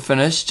goal just to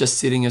finish, just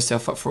setting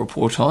yourself up for a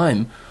poor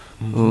time?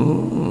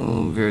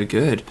 Ooh, very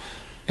good.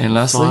 And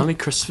lastly? Finally,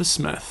 Christopher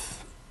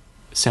Smith.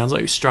 Sounds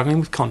like you're struggling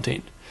with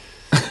content.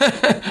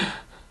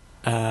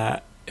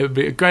 It would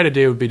be a great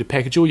idea would be to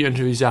package all your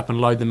interviews up and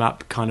load them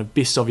up kind of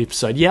best of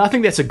episode. Yeah, I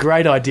think that's a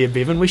great idea,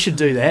 Bevan. We should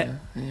do that.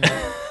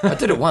 Yeah. I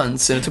did it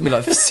once and it took me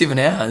like 7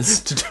 hours.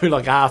 To do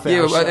like a half hour.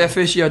 Yeah, well, our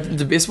first year I did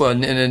the best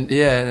one and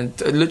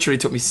it literally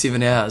took me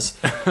 7 hours.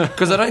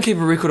 Because I don't keep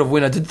a record of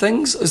when I did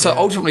things. So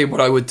ultimately what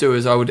I would do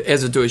is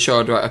as I do a show,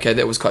 I'd write, okay,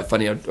 that was quite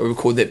funny. I'd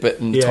record that bit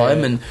in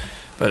time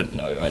But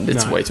no,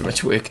 it's way too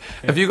much work.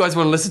 Yeah. If you guys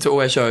want to listen to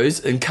all our shows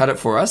and cut it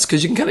for us,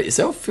 because you can cut it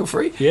yourself, feel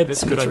free. Yeah,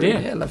 that's a good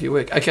idea. Yeah, I love your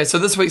work. Okay, so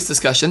this week's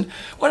discussion,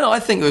 what I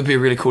think would be a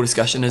really cool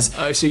discussion is...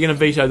 Oh, so you're going to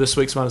veto this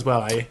week's one as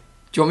well, are you?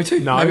 Do you want me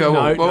to? No, Maybe I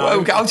will. no.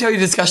 Okay, I'll tell you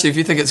the discussion if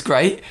you think it's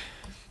great.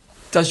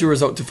 Does your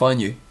result define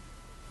you?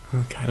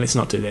 Okay, let's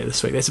not do that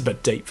this week. That's a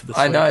bit deep for this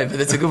week. I know, but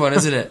that's a good one,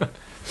 isn't it?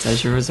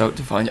 Does your result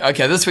define you?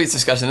 Okay, this week's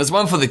discussion is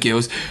one for the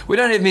girls. We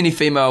don't have many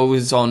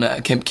females on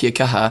Camp Kia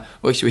Kaha.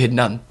 Well, actually, we had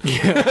none.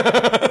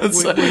 Yeah.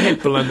 we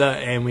had Belinda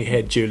and we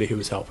had Julie who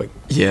was helping.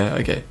 Yeah,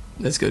 okay.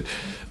 That's good.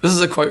 This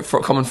is a quote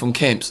common from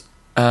camps.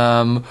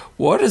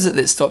 What is it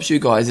that stops you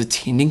guys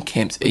attending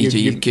camps,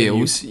 e.g.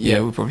 girls?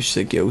 Yeah, we probably should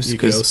say girls.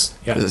 Because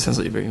it sounds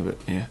like you're bringing it,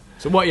 yeah.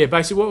 So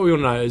basically what we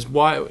want to know is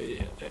why,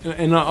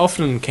 and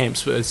often in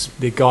camps,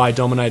 they're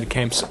guy-dominated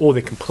camps, or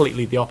they're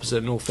completely the opposite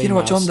and all females. You know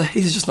what, John? The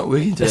heater's just not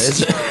working today,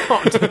 is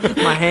it?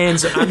 My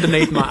hands are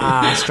underneath my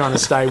ass trying to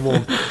stay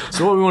warm.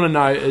 So what we want to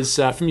know is,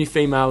 from you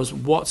females,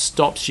 what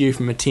stops you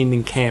from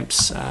attending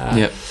camps?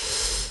 Yep.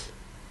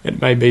 It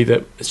may be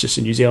that it's just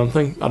a New Zealand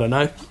thing, I don't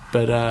know,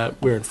 but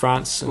we're in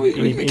France. And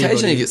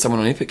occasionally you get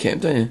someone on Epic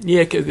Camp, don't you?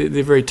 Yeah,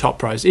 they're very top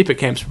pros. Epic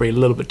Camps will be a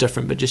little bit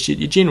different, but just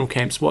your general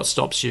camps, what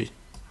stops you?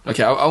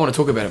 Okay, I want to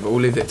talk about it, but we'll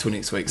leave that till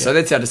next week. Yeah. So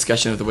that's our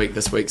discussion of the week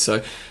this week.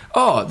 So,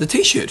 the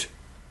T-shirt.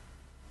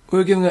 We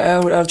were giving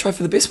our try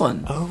for the best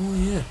one. Oh,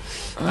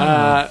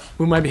 yeah.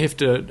 We'll maybe have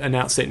to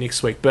announce that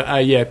next week. But,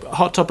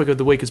 hot topic of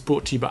the week is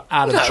brought to you by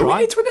Art of Try. No,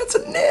 we need to announce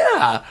it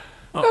now.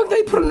 Look,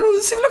 they put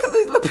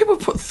look, people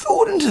put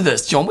thought into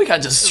this, John. We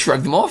can't just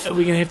shrug them off. Are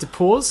we going to have to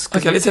pause?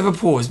 Okay, let's have a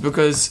pause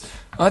because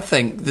I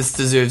think this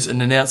deserves an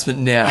announcement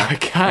now.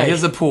 Okay.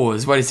 Here's the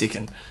pause. Wait a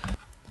second.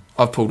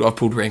 I've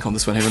pulled rank on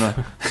this one,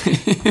 haven't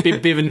I?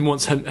 Bevan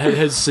wants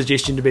his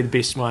suggestion to be the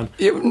best one.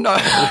 Yeah, no,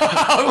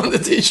 I want the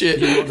T-shirt.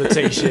 You want the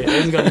T-shirt? He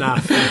hasn't got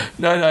enough.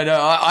 No.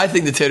 I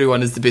think the tattoo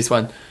one is the best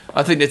one.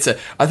 I think that's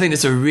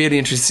a really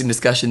interesting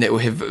discussion that will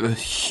have a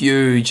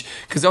huge,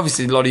 because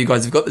obviously a lot of you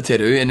guys have got the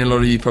tattoo and a lot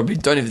of you probably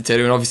don't have the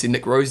tattoo, and obviously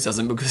Nick Rose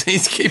doesn't because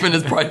he's keeping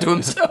his pride to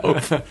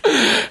himself.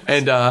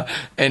 and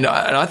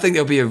I think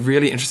there'll be a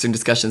really interesting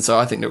discussion. So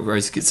I think Nick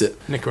Rose gets it.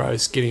 Nick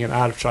Rose getting an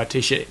Art of Try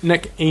T-shirt.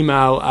 Nick,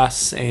 email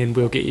us and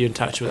we'll get you in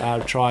touch with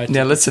Art of Try.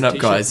 Now listen up,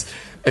 guys.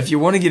 If you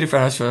want to get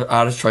a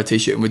Art of Try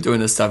T-shirt and we're doing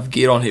this stuff,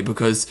 get on here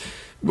because.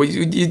 Well,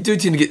 you do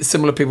tend to get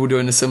similar people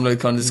doing a similar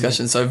kind of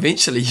discussion, so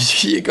eventually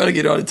you're going to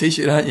get on a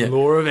T-shirt, aren't you?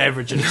 Law of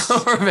averages.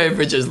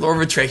 Law of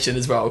attraction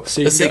as well.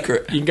 So a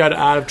secret. You can go to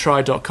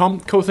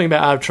artoftry.com. Cool thing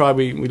about Art of Try,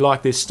 we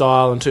like their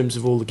style in terms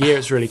of all the gear.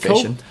 It's really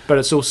cool. But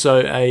it's also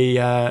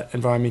a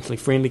environmentally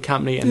friendly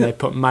company, and they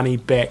put money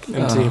back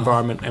into the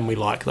environment, and we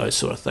like those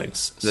sort of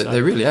things.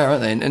 They really are,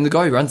 aren't they? And the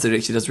guy who runs it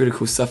actually does really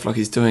cool stuff, like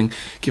he's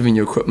giving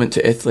you equipment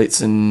to athletes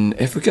in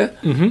Africa.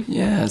 Mm-hmm.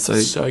 Yeah.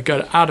 So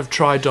go to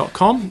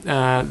artoftry.com.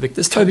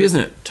 It's Toby,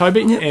 isn't it?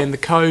 Toby, and the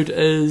code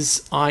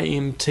is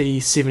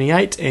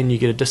IMT78, and you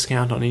get a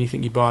discount on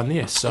anything you buy in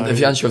there. So if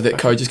you're unsure of that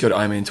code, just go to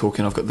IMN Talk,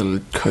 and I've got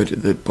the code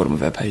at the bottom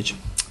of our page.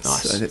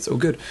 Nice. So that's all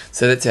good.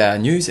 So that's our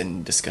news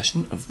and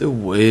discussion of the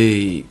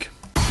week.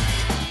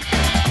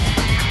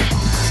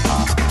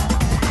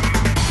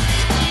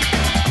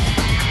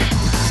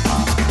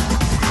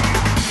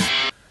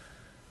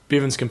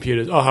 Bevan's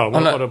computers. Oh, hold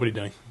on. What are we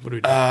doing?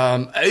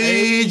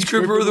 Age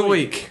Grouper of the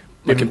Week.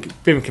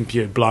 Bevan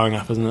computer blowing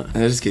up, isn't it?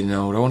 It is getting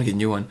old. I want to get a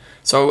new one.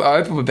 So I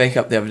opened my bank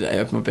up the other day. I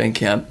opened my bank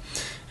account,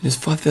 there's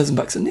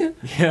 $5,000 in there.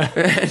 Yeah.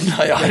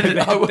 And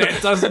That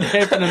doesn't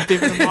happen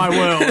in my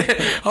world.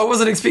 I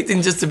wasn't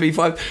expecting just to be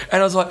 $5,000,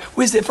 and I was like,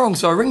 "Where's that from?"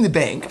 So I ring the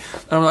bank,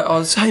 and I'm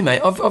like, "Hey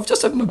mate, I've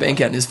just opened my bank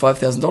account, and there's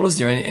 $5,000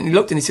 there." And he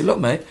looked and he said, "Look,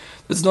 mate,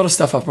 it's not a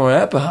stuff up on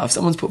our behalf.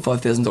 Someone's put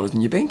 $5,000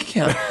 in your bank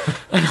account."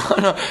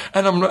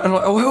 and I'm like,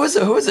 "Oh, who is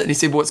it? Who is it?" And he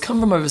said, "Well, it's come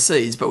from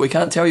overseas, but we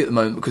can't tell you at the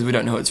moment because we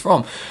don't know who it's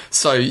from."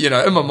 So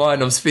in my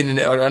mind, I'm spending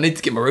it. I need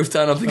to get my roof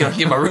done. I'm thinking I can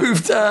get my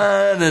roof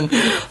done, and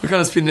I'm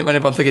kind of spending it money.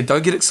 But I'm thinking,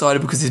 don't get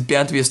excited because there's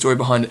bound to be a story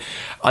behind it.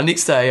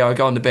 Next day, I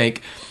go on the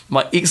bank.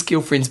 My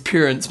ex-girlfriend's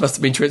parents must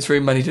have been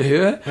transferring money to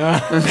her,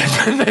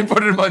 and they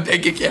put it in my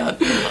bank account.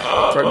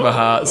 Broke my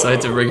heart, so I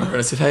had to ring her and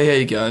I said, "Hey, how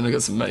you going? I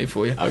got some money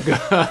for you."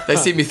 They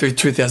sent me through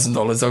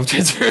 $2,000. I'll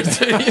transfer it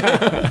to you.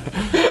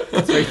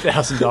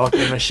 $3,000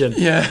 commission.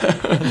 Yeah.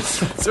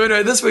 So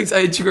anyway, this week's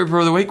Age Grouper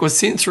of the Week was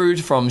sent through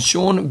from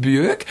Sean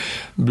Burke.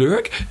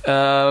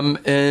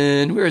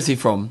 And where is he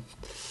from?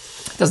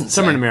 Doesn't say.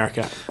 Somewhere in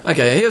America.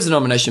 Okay, here's a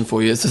nomination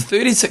for you. It's a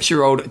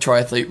 36-year-old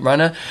triathlete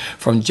runner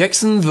from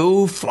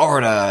Jacksonville,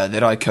 Florida,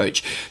 that I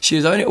coach. She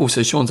is only...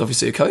 Also, Sean's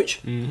obviously a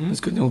coach. Mm-hmm. That's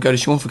good. We'll go to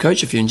Sean for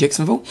coach if you're in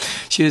Jacksonville.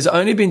 She has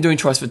only been doing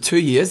tries for 2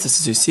 years. This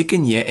is her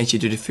second year, and she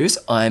did her first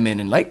Ironman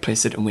in Lake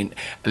Placid and went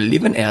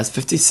 11 hours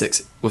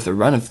 56 with a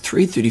run of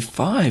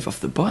 3:35 off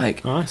the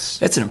bike. Nice.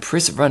 That's an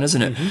impressive run,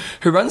 isn't it? Mm-hmm.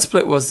 Her run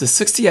split was the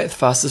 68th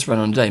fastest run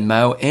on the day,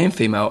 male and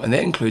female, and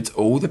that includes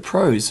all the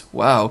pros.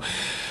 Wow.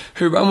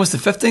 Her run was the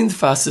 15th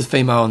fastest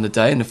female on the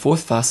day and the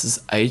 4th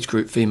fastest age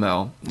group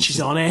female. She's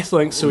on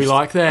Athlinks, so we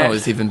like that. Oh,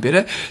 it's even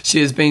better.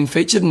 She has been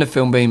featured in a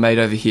film being made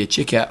over here.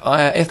 Check out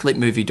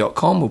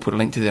athletemovie.com. We'll put a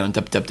link to that on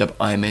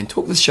www.Ironman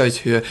Talk. This shows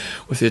her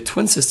with her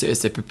twin sister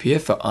as they prepare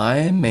for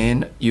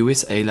Ironman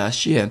USA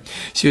last year.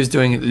 She was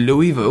doing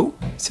Louisville.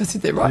 So I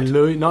said that right?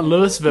 Not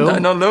Louisville. No,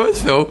 not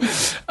Louisville.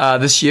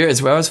 This year,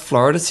 as well as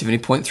Florida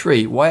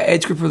 70.3. Why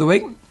Age Group of the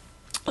Week?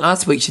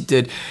 Last week she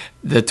did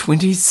the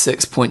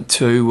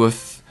 26.2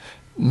 with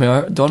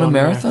Donna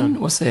Marathon?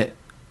 What's that?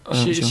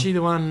 Is she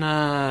the one,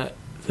 the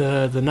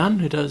nun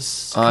who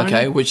does...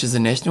 Okay, which is a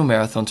national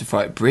marathon to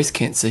fight breast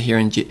cancer here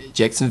in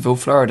Jacksonville,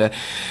 Florida.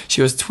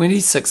 She was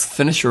 26th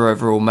finisher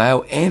overall,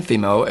 male and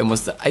female, and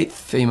was the 8th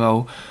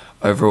female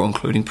overall,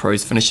 including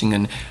pros, finishing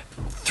in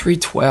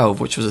 3:12,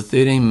 which was a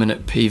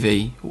 13-minute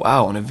PV.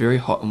 Wow, on a very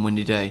hot and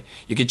windy day.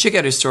 You can check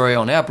out her story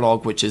on our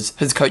blog, which is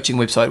his coaching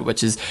website,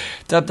 which is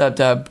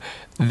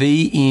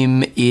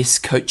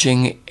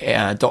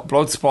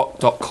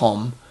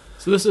www.vmscoaching.blogspot.com.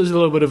 So this is a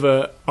little bit of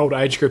a old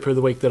age group of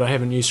the week that I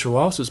haven't used for a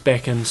while, so it's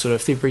back in sort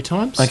of February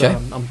time, so okay.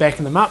 I'm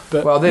backing them up.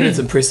 But well, that is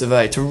impressive,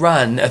 eh? To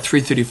run a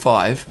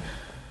 3:35...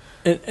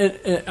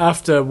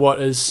 after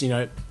what is,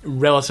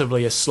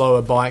 relatively a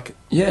slower bike,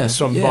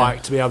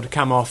 bike, to be able to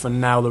come off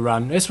and nail the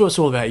run. That's what it's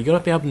all about. You've got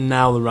to be able to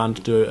nail the run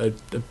to do a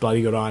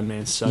bloody good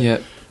Ironman. So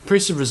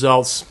impressive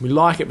results. We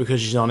like it because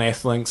she's on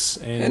Athlinks.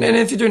 And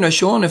if you do know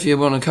Sean, if you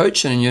want to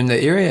coach and you're in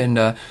the area,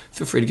 and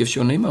feel free to give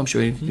Sean an email. I'm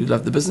sure you'd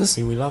love the business.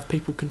 We love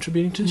people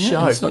contributing to the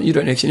show. It's not, you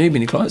don't actually need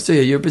many clients, do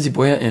you? You're a busy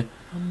boy, aren't you?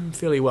 I'm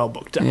fairly well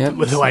booked up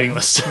with the waiting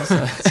list.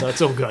 So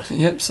it's all good.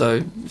 Yep,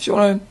 so if you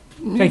want to...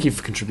 Thank you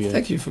for contributing.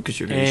 Thank you for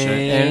contributing.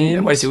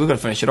 And wait a second, we've got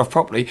to finish it off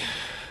properly.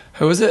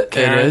 Who is it?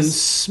 Karen it is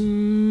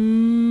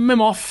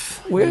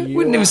Smimoff. We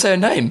didn't even say her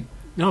name.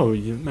 No,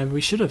 maybe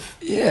we should have.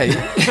 Yeah.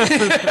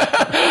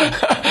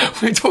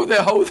 We talked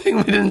that whole thing,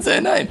 we didn't say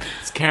her name.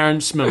 It's Karen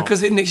Smimoff.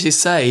 Because he didn't actually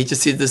say, he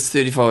just said this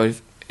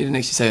 35, he didn't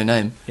actually say her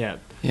name. Yeah.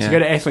 So go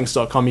to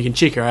athlinks.com, you can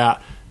check her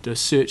out, do a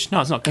search. No,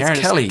 it's not Karen,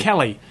 it's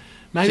Kelly.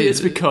 Maybe it's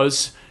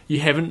because you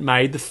haven't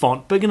made the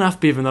font big enough,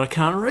 Bevan, that I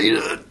can't read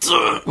it.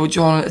 Well,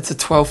 John, it's a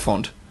 12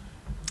 font.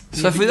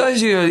 So for those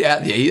of you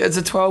out there, it's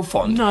a 12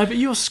 font. No, but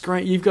your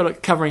screen, you've got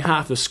it covering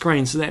half the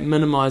screen, so that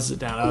minimises it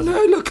down.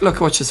 No, look,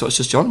 watch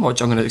this, John.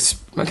 Watch, I'm going to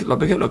make it a lot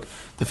bigger. Look,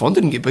 the font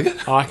didn't get bigger.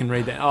 Oh, I can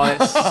read that. Oh,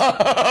 it's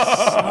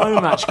so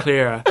much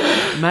clearer.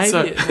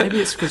 Maybe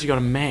it's because you've got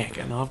a Mac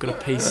and I've got a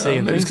PC.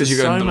 And it's because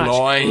you're going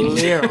blind. Much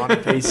clearer on a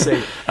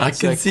PC. I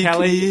can see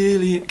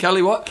clearly.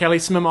 Kelly what? Kelly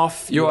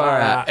Smimoff. You are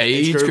our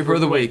Age Grouper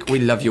of the Week. We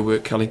love your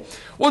work, Kelly.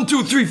 1,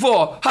 2, 3,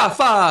 4, high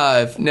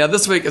five. Now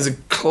this week is a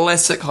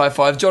classic high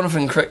five.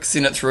 Jonathan Crick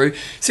sent it through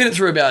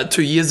about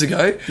 2 years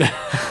ago.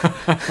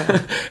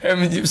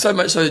 And so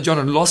much so that John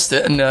had lost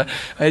it, and I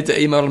had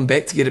to email him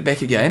back to get it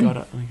back again. I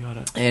got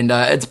it. And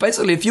it's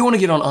basically, if you want to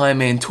get on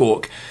Ironman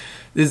Talk,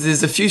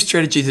 there's a few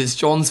strategies that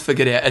John's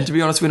figured out. And to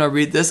be honest, when I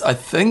read this, I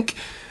think,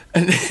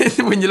 and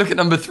then when you look at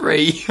number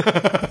 3,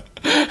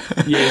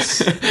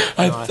 yes,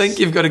 I think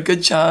you've got a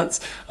good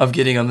chance of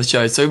getting on the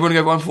show. So we want to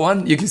go one for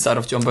one. You can start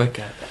off, Jumbo.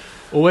 Okay.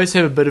 Always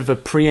have a bit of a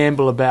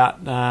preamble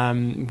about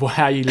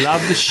how you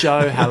love the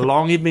show, how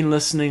long you've been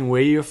listening,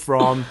 where you're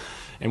from,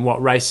 and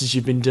what races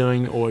you've been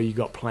doing or you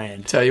got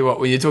planned. Tell you what,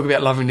 when you talk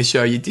about loving the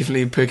show, you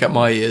definitely perk up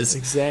my ears.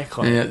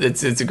 Exactly. Yeah,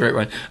 it's a great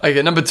one.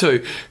 Okay, number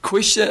 2.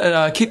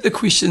 Keep the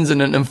questions in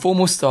an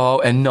informal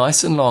style and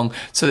nice and long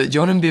so that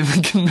John and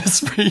Bevan can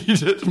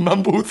misread it,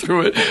 mumble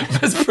through it,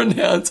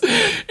 mispronounce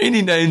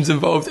any names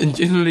involved, and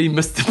generally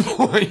miss the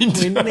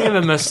point. We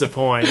never miss the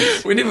point.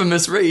 We never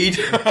misread.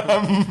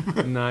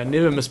 No,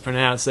 never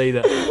mispronounce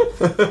either.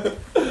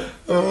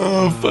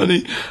 Oh,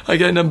 funny.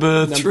 Okay,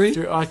 number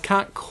 3. I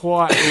can't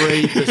quite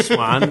read this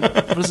one.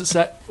 What does it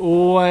say?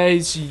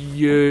 Always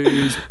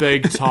use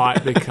big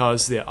type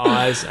because their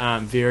eyes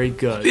aren't very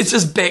good. Let's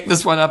just back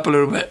this one up a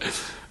little bit.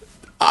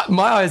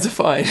 My eyes are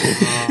fine.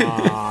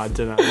 I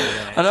don't know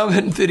that. I know I'm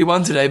hitting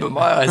 31 today, but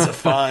my eyes are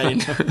fine.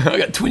 I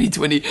got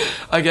 20/20.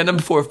 Okay,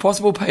 number 4. If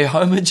possible, pay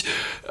homage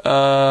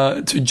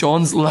to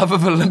John's love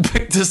of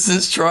Olympic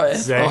distance triathlon.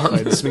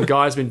 Exactly. There's some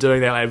guys been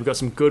doing that. We've got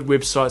some good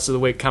websites of the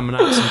week coming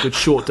up, some good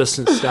short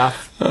distance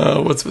stuff.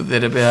 What's with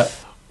that about?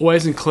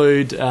 Always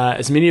include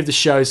as many of the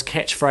show's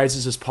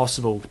catchphrases as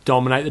possible.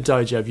 Dominate the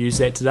dojo. I've used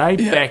that today.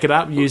 Yeah. Back it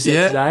up. Use that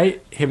Yeah. today.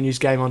 Haven't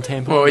used Game On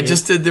Tampon. Well, we yet.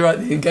 just did the right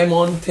thing. Game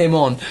on, Tam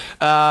on.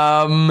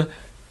 I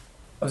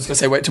was going to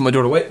say wait till my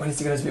daughter. Wait,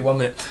 it's going to be 1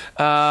 minute.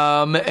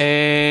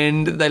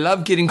 And they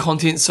love getting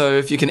content, so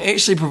if you can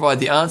actually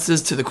provide the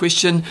answers to the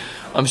question,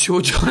 I'm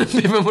sure John and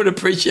Bevan would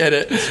appreciate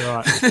it. That's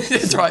right.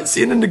 That's right.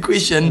 Send in the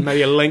question.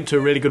 Maybe a link to a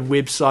really good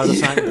website or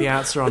something with the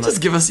answer on Just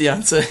it. give us the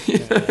answer.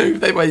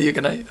 That way you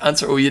can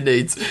answer all your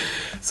needs.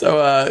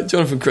 So,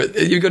 Jonathan,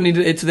 Chris, you got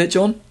anything to add to that,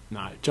 John?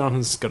 No,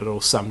 Jonathan's got it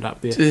all summed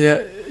up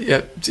there.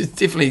 Yeah. Just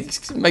definitely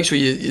make sure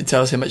you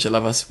tell us how much you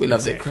love us. We love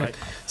Exactly. that. Great.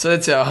 So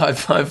that's our high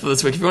five for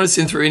this week. If you want to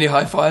send through any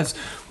high fives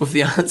with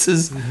the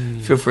answers,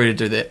 feel free to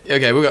do that.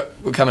 Okay, we're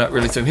coming up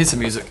really soon. Here's some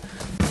music.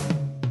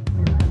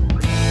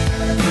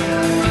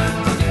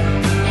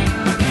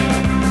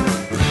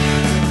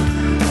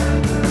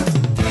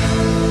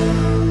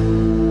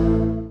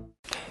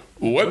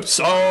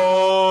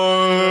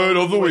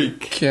 Website of the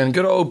week. And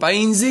good old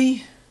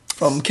Bainesy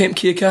from Camp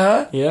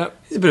Kiakaha. Yeah.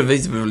 He's a bit of a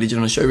legend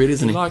on the show, really,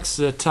 isn't He he?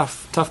 likes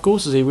tough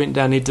courses. He went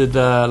down, he did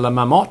La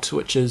Marmotte,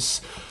 which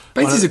is...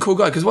 Bainesy's a cool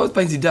guy, because what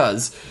Bainesy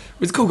does,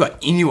 he's a cool guy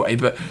anyway,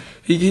 but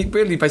he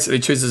really basically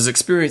chooses his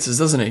experiences,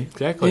 doesn't he?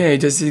 Exactly. Yeah,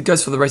 he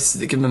goes for the races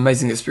that give him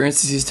amazing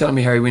experiences. He's telling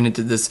me how he went and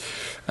did this,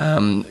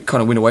 kind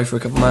of went away for a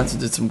couple of months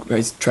and did some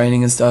great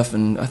training and stuff,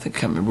 and I think I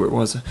can't remember where it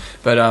was.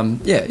 But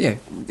yeah,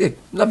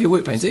 love your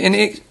work, Bainesy.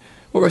 And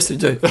what race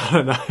did he do? I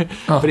don't know.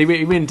 Oh. But he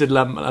went and did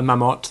La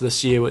Marmotte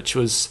this year, which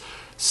was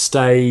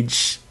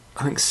stage,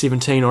 I think,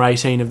 17 or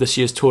 18 of this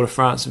year's Tour de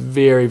France.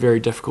 Very, very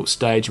difficult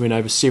stage. Went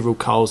over several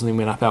cols and then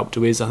went up Alpe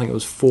d'Huez. I think it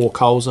was 4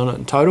 cols on it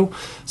in total.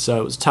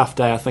 So it was a tough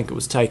day. I think it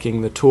was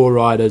taking the tour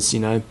riders,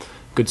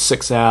 good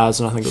 6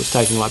 hours, and I think it was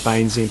taking like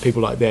Bainesy and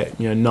people like that,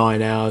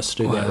 9 hours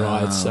to do that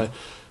ride. So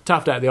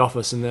tough day at the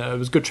office, and it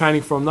was good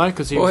training for him though,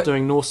 because he was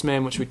doing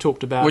Norseman, which we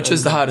talked about, Which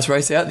is the hardest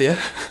race out there.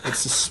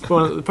 It's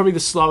probably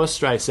the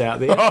slowest race out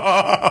there.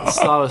 The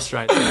slowest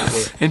race out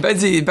there. And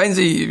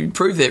Bainesy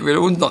proved that, really.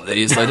 Well, not that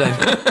he slowed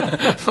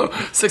down.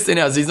 16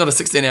 hours. He's not a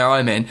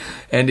 16-hour Ironman.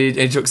 And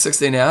he took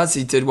 16 hours.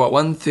 He did,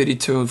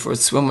 1:32 for a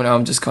swim, and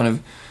I'm just kind of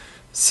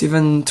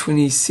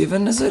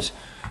 7:27, is it?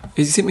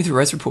 He sent me the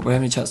race report, but I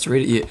haven't had a chance to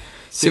read it yet.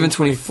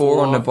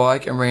 7:24 on the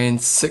bike and ran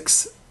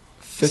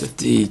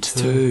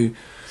 6:52.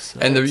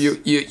 And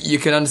you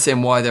can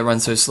understand why they run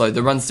so slow.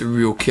 The run's the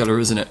real killer,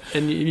 isn't it?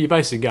 And you're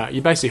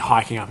basically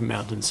hiking up a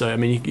mountain. So I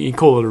mean, you can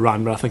call it a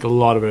run, but I think a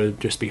lot of it would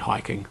just be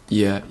hiking.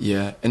 Yeah.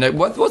 And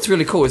what's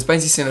really cool is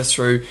Bainesy sent us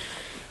through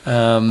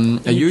a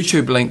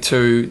YouTube link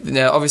to.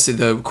 Now, obviously,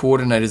 the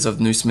coordinators of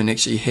Norseman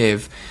actually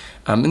have.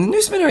 And the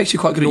Norsemen are actually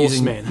quite good at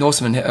using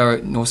Norsemen.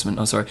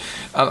 I'm sorry,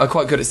 are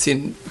quite good at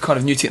seeing kind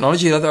of new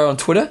technology. They're on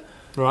Twitter,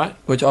 right?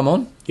 Which I'm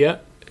on. Yeah.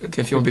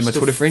 Okay, if you want to be my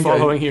Twitter friend,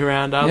 following you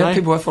around, aren't they?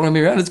 People are following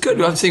me around. It's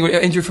good. I'm seeing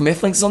Andrew from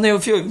Athlinks is on there. A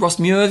few Ross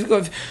Muir.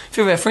 A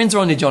few of our friends are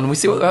on there, John, and we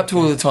see what they're up to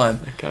all the time.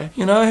 Okay.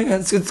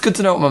 It's good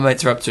to know what my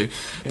mates are up to. Yeah.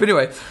 But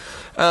anyway,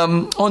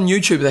 on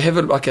YouTube they have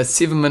like a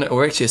 7-minute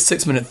or actually a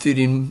 6-minute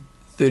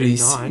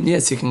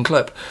 30-second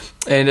clip,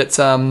 and it's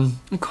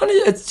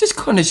just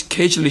kind of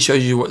casually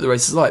shows you what the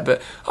race is like.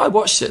 But I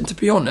watched it, and to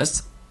be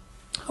honest,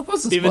 I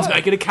wasn't. Bevan's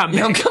making a comeback.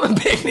 Yeah, I'm coming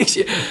back next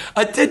year.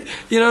 I did,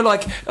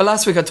 like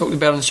last week I talked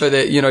about on the show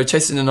that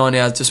chasing the 9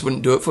 hours just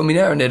wouldn't do it for me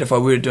now, and that if I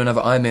were to do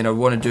another Ironman, I'd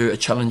want to do a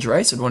challenge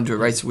race. I'd want to do a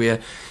race where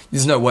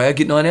there's no way I'd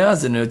get 9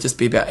 hours, and it would just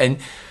be about. And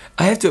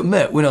I have to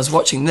admit, when I was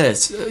watching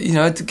this, I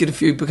had to get a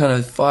few kind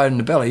of fire in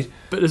the belly.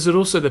 But is it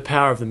also the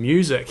power of the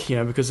music?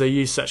 Because they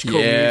use such cool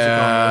music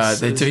on this.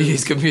 They do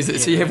use good music.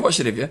 So you have watched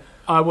it, have you?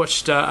 I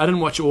watched. I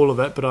didn't watch all of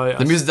it, but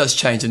the music does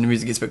change, and the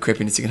music gets a bit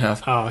crappy in the second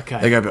half. Oh, okay.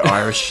 They go a bit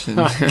Irish,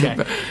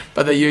 okay.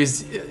 but they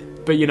use.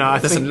 But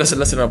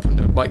listen. I'll put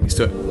the mic next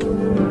to it.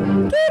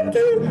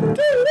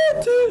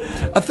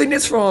 I think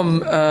that's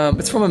from.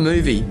 It's from a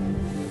movie.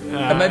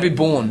 Maybe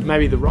Born.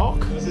 Maybe The Rock.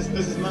 This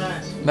is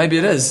Matt. Maybe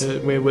it is.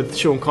 We're with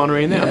Sean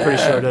Connery in there. I'm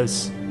pretty sure it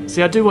is.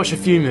 See, I do watch a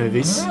few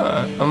movies. So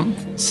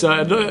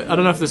I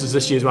don't know if this is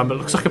this year's one, but it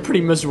looks like a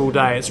pretty miserable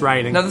day. It's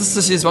raining. No, this is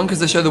this year's one because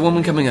they show the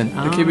woman coming in,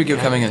 the Kiwi girl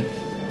coming in.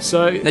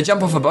 So They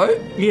jump off a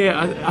boat?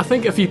 yeah, I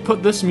think if you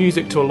put this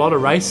music to a lot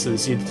of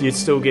races, you'd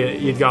still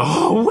you'd go,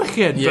 oh,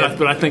 wicked. Yeah.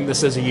 But I think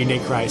this is a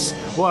unique race.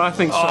 Well, I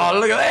think so. Oh,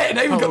 look at that!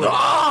 They even got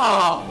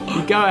the...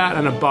 You go out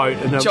in a boat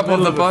in the Jump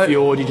middle off of the a boat.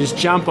 fjord, you just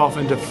jump off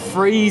into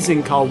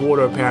freezing cold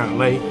water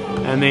apparently,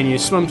 and then you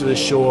swim to the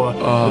shore.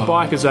 The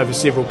bike is over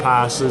several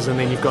passes, and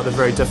then you've got the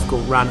very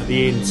difficult run at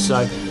the end.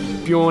 So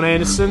Bjorn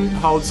Anderson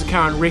holds the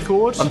current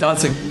record. I'm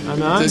dancing. I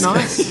know,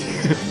 nice.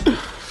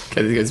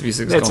 Okay, there goes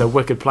music. That's a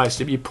wicked place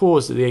to be. You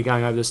paused it there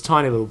going over this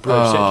tiny little bridge.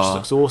 That just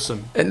looks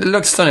awesome. It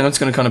looks stunning. I'm just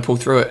going to kind of pull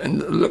through it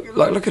and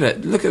look at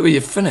it. Look at where you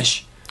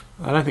finish.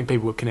 I don't think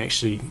people can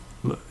actually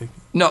look.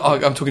 No,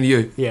 I'm talking to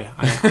you. Yeah,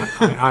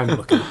 I'm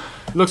looking.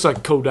 It looks like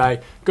a cool day.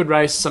 Good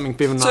race, something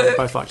Bevan and I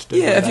both like to do.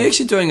 Yeah, if you're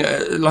actually doing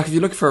if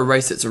you're looking for a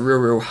race that's a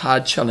real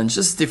hard challenge,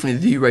 this is definitely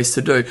the race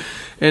to do.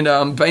 And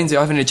Bainesy, I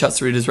haven't had a chance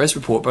to read his race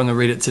report, but I'm going to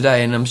read it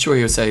today, and I'm sure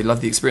he'll say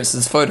love the experience.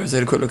 His photos, I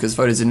had a quick look at his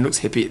photos, and he looks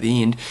happy at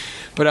the end.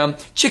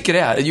 But check it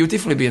out; you'll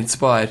definitely be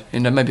inspired,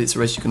 and maybe it's a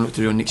race you can look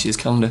to do on next year's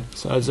calendar.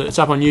 So it's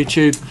up on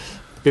YouTube.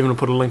 Bevan will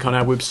put a link on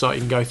our website. You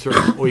can go through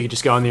it, or you can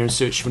just go on there and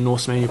search for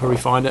Norseman. You'll probably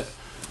find it.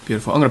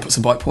 Beautiful. I'm going to put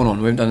some bike porn on.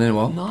 We haven't done it in a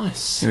while.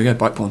 Nice. Here we go,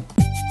 bike porn.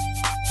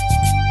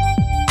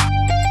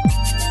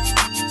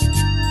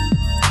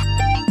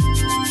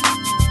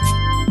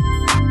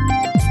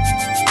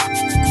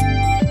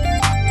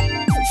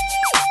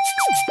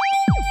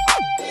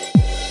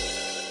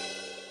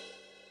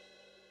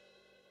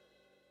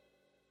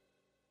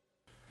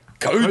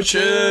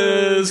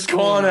 Coach's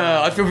Corner.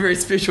 I feel very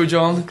special,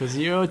 John. Because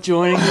you're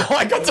joining.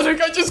 I got to do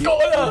Coach's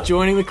Corner.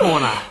 Joining the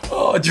corner.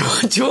 Oh,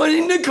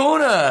 joining the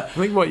corner. I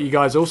think what you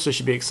guys also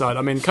should be excited.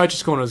 I mean,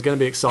 Coach's Corner is going to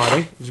be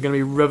exciting. It's going to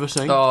be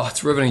riveting. Oh,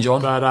 it's riveting,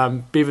 John. But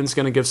Bevan's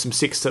going to give some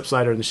sex tips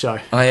later in the show.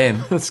 I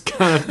am. It's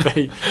going to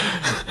be.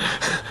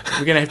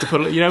 We're going to have to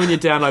put it. You know when you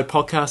download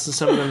podcasts and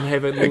some of them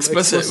have it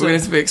Explicit. We're going to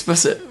have to be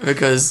explicit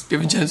because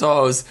Bevan James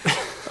Isles.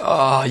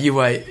 Oh, you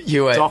wait.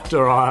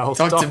 Dr. Isles.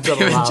 Dr.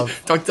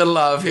 Love. Dr.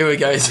 Love. Here we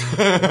go.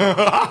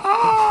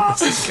 Stop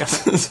the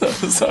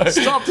show.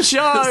 Stop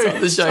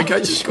the show.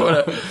 Coach's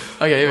Corner.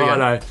 Okay, here we go. I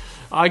know.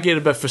 I get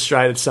a bit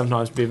frustrated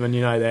sometimes, Bevan.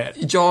 You know that.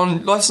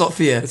 John, life's not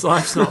fair.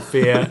 Life's not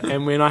fair.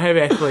 And when I have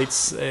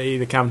athletes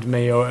either come to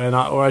me or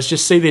I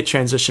just see their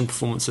transition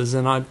performances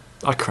and I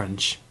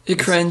cringe. You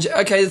cringe.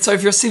 Okay, so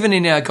if you're 70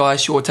 now, guy,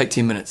 sure, take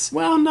 10 minutes.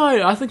 Well,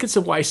 no, I think it's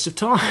a waste of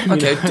time.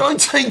 Okay, don't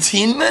take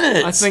 10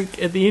 minutes. I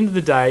think at the end of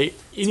the day,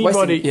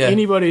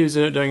 anybody who's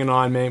doing an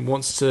Ironman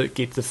wants to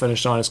get to the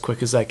finish line as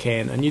quick as they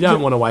can, and you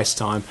don't want to waste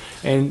time.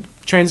 And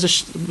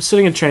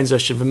sitting in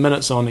transition for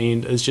minutes on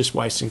end is just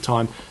wasting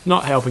time,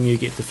 not helping you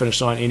get to the finish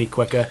line any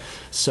quicker.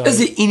 So, is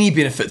there any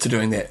benefit to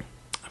doing that?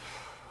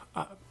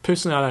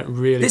 Personally, I don't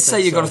really. Let's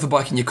say you got off the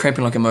bike and you're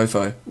cramping like a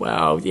mofo.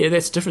 Well, yeah,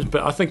 that's different.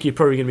 But I think you're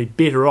probably going to be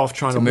better off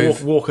trying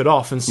to walk it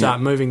off and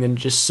start moving than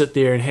just sit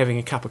there and having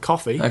a cup of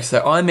coffee. Okay, so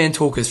Ironman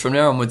talkers, from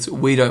now onwards,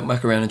 we don't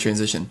muck around in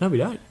transition. No, we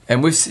don't.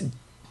 And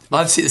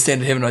I've set the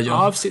standard, haven't I,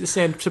 John? I've set the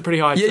standard to pretty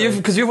high. Yeah,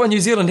 because you've won New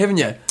Zealand, haven't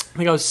you? I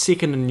think I was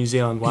second in New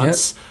Zealand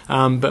once,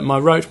 but my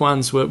rote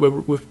ones were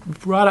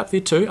right up there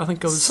too. I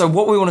think I was. So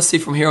what we want to see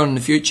from here on in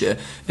the future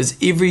is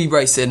every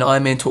race that an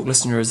Ironman Talk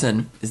listener is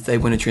in, is they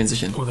win a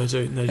transition. Well, they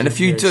do. And if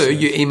you do,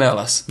 you email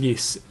us.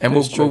 Yes, and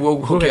we'll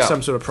hook you have up.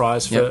 some sort of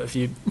prize for if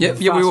you. Yeah,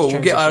 we will.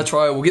 We'll get out of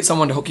trial. We'll get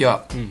someone to hook you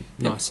up.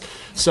 Nice.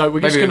 So we're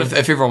just maybe going to.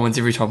 If everyone wins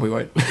every time, we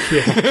won't.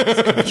 Yeah,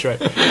 that's true.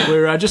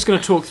 We're just going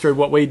to talk through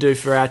what we do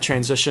for our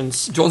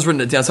transitions. John's written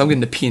it down, so I'm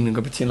getting a pen and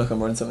going to pretend like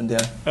I'm writing something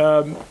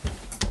down.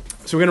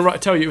 So we're going to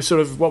tell you sort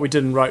of what we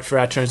did and wrote for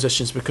our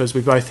transitions because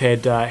we both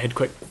had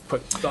quick.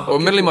 Well,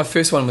 admittedly, my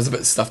first one was a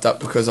bit stuffed up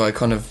because I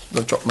kind of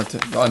dropped my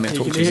Ironman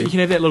Talk. You can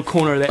have that little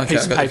corner of that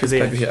piece of paper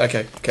there.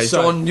 Okay.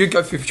 So, John, you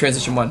go through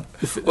transition one.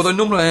 Although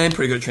normally I am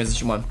pretty good at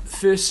transition one.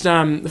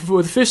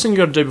 The first thing you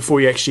got to do before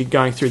you're actually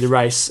going through the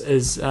race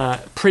is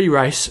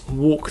pre-race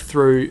walk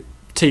through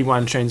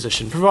T1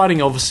 transition,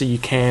 providing obviously you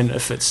can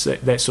if it's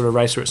that sort of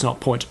race where it's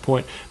not point to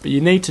point, but you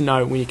need to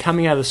know when you're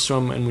coming out of the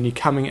swim and when you're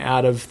coming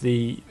out of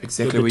the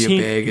exactly where tent,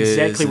 your bag is,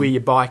 exactly where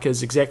your bike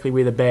is, exactly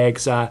where the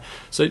bags are.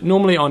 So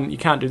normally you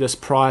can't do this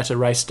prior to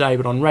race day,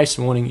 but on race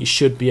morning you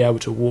should be able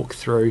to walk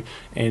through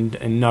and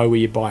know where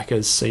your bike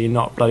is, so you're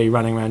not bloody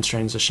running around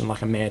transition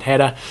like a mad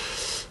hatter.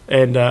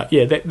 And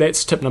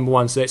that's tip number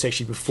one. So that's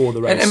actually before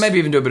the race, and maybe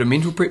even do a bit of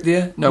mental prep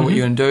there. Know what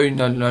you're going to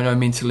do. Know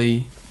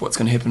mentally what's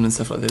going to happen and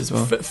stuff like that as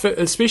well.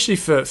 Especially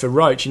for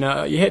Roach, you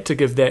had to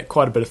give that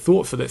quite a bit of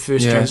thought for that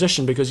first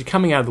transition because you're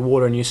coming out of the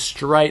water and you're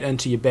straight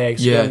into your bag,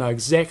 so you don't know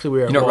exactly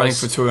where it was. You're not running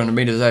for 200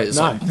 metres, It's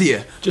like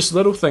there. Just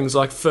little things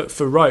like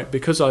for Roach,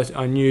 because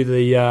I knew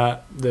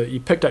the you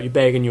picked up your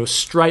bag and you were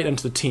straight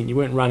into the tent. You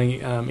weren't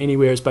running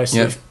anywhere. It's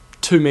basically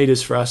 2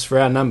 metres for us, for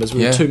our numbers.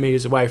 We Yeah. were 2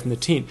 metres away from the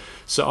tent.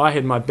 So I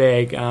had my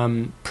bag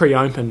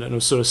pre-opened and it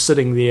was sort of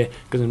sitting there,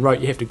 because in Rote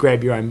you have to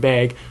grab your own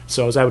bag,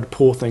 so I was able to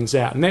pour things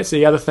out. And that's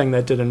the other thing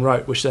they did in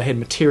Rote, which they had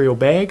material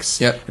bags,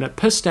 Yep. and it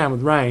pissed down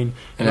with rain,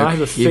 and And I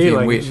have a heavy and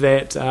feeling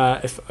wet.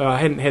 that if I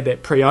hadn't had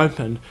that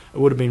pre-opened, it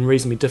would have been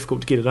reasonably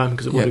difficult to get it open,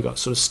 because it would Yep. have got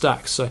sort of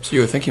stuck. So So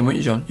you were thinking, weren't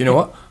you, John? You know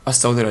what? I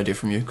stole that idea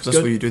from you because I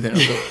saw Good. you do that.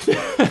 And I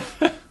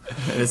thought,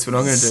 that's what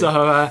I'm going to do.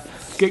 So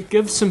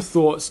give some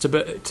thoughts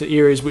to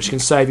areas which can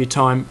save you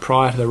time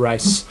prior to the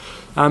race.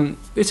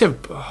 Let's have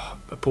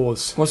a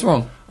pause. What's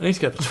wrong? I need to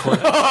go to the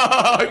toilet.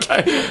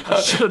 Okay.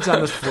 I should have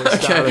done this before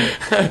it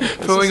started.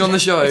 Pulling on the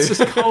show. It's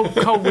just cold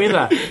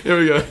weather. Here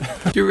we go.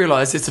 Do you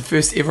realise it's the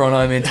first ever on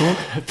Ironman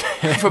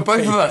talk? For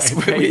both of us.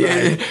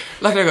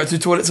 Luckily I got 2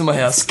 toilets in my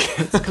house.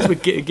 Because we're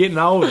getting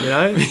old, you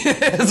know.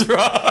 That's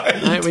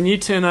right. Mate, when you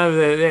turn over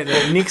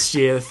that next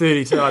year, the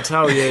 32, I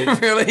tell you,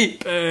 Really?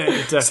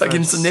 Suck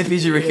in some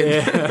nappies, you reckon?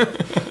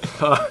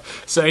 Yeah.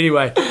 So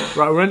anyway,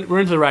 right, we're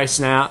into the race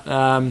now.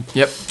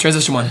 Yep.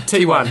 Transition 1.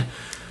 T1.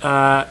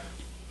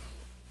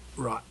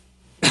 Right.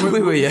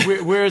 Where were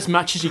you? Wear as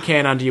much as you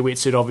can under your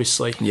wetsuit,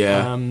 obviously.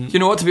 Yeah. You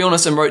know what? To be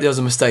honest, I wrote there was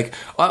a mistake.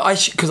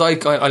 Because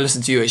I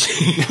listened to you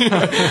actually.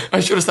 I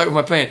should have stuck with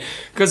my plan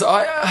because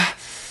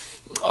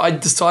I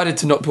decided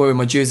to not wear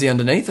my jersey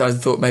underneath. I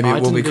thought maybe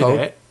it will be cold.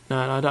 That. No,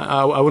 I don't.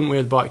 I wouldn't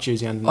wear the bike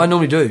jersey underneath. I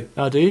normally do.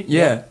 Oh, do you?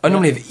 Yeah. I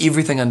normally have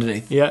everything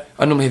underneath. Yeah.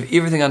 I normally have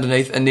everything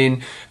underneath, and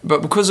then,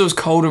 but because it was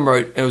cold and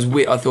road, it was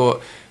wet. I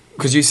thought,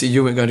 because you said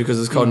you weren't going to because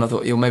it was cold, and I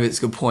thought, yeah, maybe it's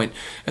a good point.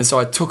 And so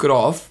I took it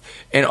off,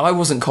 and I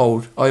wasn't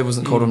cold. I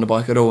wasn't cold on the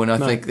bike at all, and I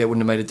think that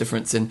wouldn't have made a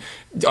difference. And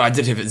I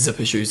did have zip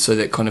issues, so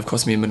that kind of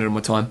cost me a minute of my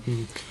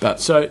time.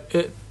 But So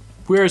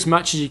wear as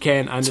much as you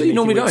can underneath. so you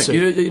normally your don't.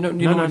 wetsuit. You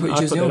normally put your I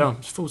jersey put that on. on.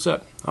 It's full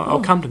zip.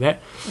 I'll come to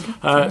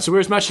that. So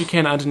wear as much as you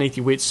can underneath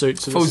your wetsuit.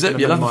 So Full this is zip,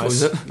 gonna you love the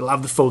minimise- full zip.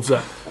 Love the full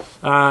zip.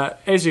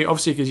 As you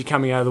obviously, because you're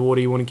coming out of the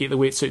water, you want to get the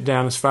wetsuit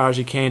down as far as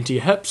you can to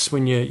your hips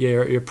when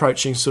you're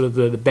approaching sort of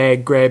the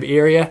bag grab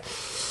area.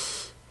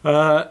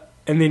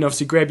 And then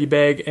obviously grab your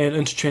bag and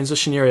into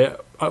transition area.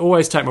 I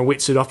always take my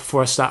wetsuit off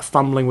before I start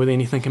fumbling with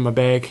anything in my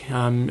bag.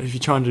 If you're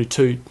trying to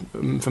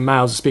do for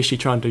males especially,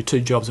 trying to do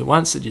 2 jobs at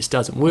once, it just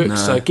doesn't work. No.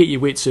 So get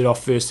your wetsuit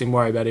off first and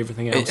worry about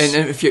everything else.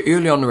 And if you're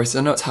early on the race, I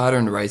know it's harder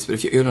in the race, but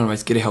if you're early on the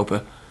race, get a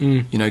helper.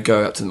 You know,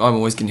 go up to them. I'm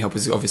always getting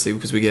helpers, obviously,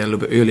 because we get a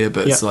little bit earlier,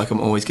 but it's like I'm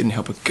always getting a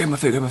helper. Grab my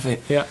feet.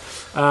 Yeah,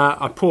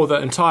 I pour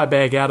the entire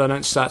bag out. I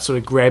don't start sort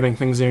of grabbing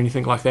things or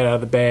anything like that out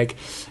of the bag.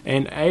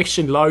 And I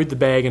actually load the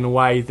bag in a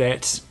way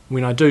that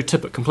when I do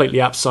tip it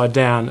completely upside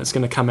down, it's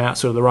going to come out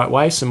sort of the right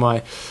way. So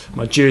my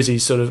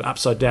jersey's sort of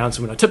upside down,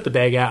 so when I tip the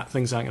bag out,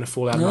 things aren't going to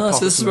fall out of my No, pockets.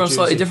 so this is of where my I'm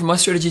slightly jersey. different. My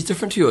strategy is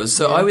different to yours.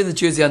 So I wear the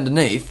jersey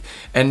underneath,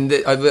 and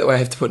that way I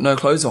have to put no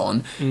clothes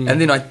on,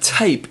 and then I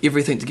tape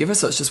everything together,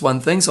 so it's just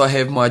one thing. So I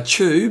have my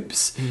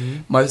tubes,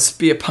 my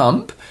spare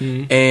pump,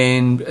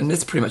 and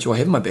that's pretty much all I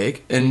have in my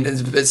bag. And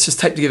it's just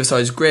taped together, so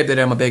I just grab that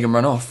out of my bag and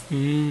run off.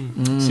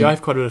 See, I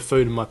have quite a bit of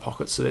food in my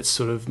pockets, so that's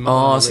sort of.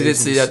 Oh, so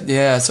that's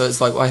yeah. So it's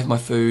like I have my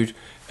food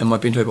and my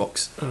bento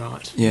box.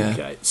 Right. Yeah.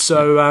 Okay.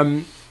 So,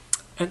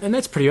 and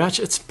that's pretty much.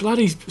 It's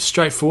bloody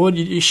straightforward.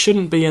 You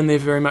shouldn't be in there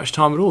very much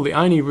time at all. The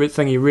only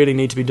thing you really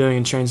need to be doing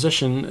in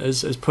transition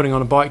is putting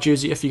on a bike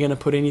jersey if you're going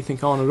to put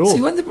anything on at all.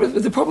 See,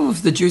 the problem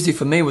with the jersey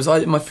for me was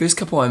my first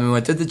couple of when I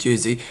did the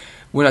jersey,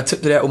 when I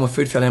tipped it out, all my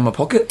food fell out of my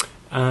pocket.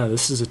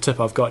 This is a tip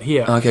I've got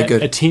here. Okay,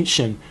 good.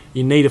 Attention,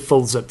 you need a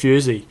full zip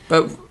jersey.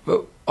 But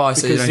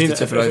so you don't have to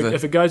tip it over.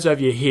 If it goes over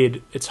your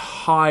head, it's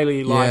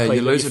highly likely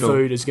you that lose your it all.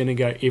 food is going to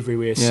go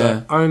everywhere.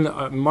 Yeah.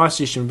 So my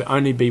suggestion would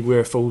only be wear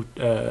a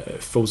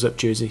full zip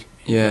jersey.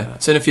 Yeah.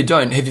 So if you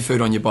don't, have your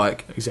food on your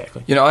bike.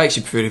 Exactly. You know, I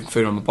actually prefer to have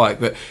food on my bike,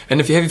 and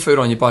if you have your food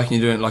on your bike and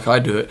you're doing it like I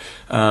do it,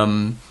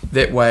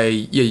 that way,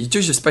 you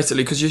do just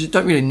basically, because you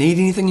don't really need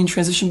anything in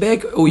transition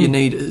bag. All you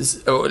need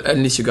is,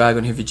 unless you are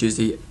going to have your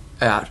jersey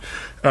out,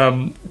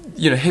 have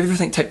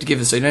everything taped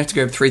together, so you don't have to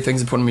grab 3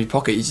 things and put them in your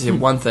pocket. You just have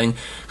one thing,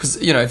 because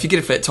if you get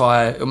a flat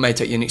tire, it may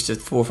take you an extra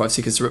 4 or 5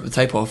 seconds to rip the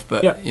tape off.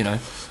 But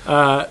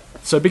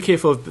so be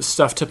careful of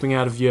stuff tipping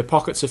out of your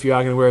pockets if you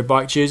are going to wear a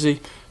bike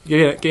jersey.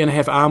 You're going to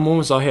have arm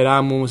warmers. I had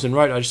arm warmers in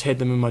Rote. I just had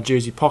them in my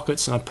jersey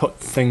pockets, and I put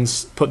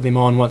them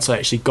on once I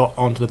actually got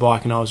onto the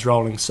bike and I was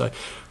rolling. So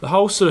the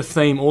whole sort of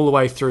theme all the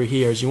way through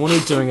here is you want to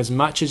be doing as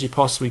much as you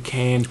possibly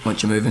can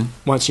once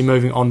you're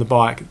moving on the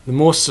bike. The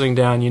more sitting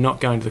down, you're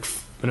not going to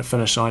the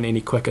finish line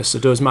any quicker. So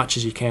do as much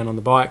as you can on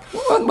the bike.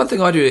 One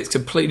thing I do that's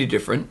completely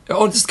different.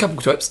 Just a couple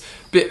of tips,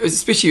 but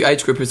especially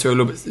age groupers who are a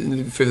little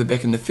bit further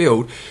back in the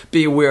field.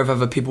 Be aware of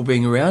other people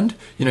being around.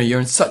 You're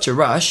in such a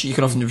rush, you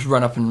can often just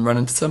run up and run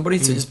into somebody.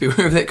 So just be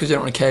aware of that, because you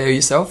don't want to KO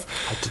yourself.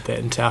 I did that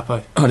in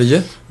Taupo. Oh, did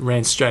you?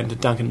 Ran straight into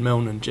Duncan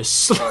Milne and just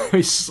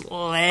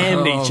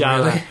slammed each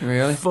other.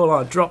 Really? Full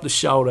on, dropped the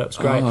shoulder. It was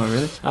great. Oh,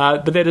 really?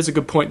 But that is a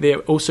good point there.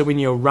 Also, when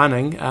you're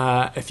running,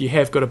 if you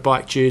have got a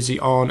bike jersey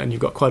on and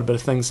you've got quite a bit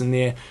of things in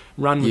there,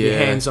 run with your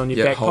hands on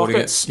your back holding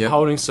pockets, it. Yep.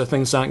 holding, so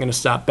things aren't going to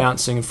start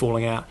bouncing and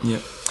falling out. Yeah.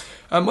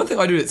 One thing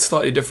I do that's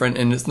slightly different,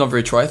 and it's not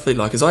very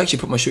triathlete-like, is I actually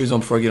put my shoes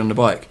on before I get on the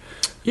bike.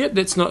 Yeah,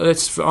 that's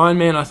for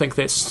Ironman. I think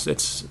that's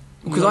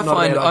because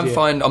I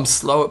find I'm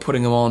slow at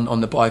putting them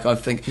on the bike. I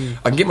think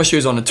I can get my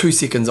shoes on in 2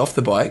 seconds off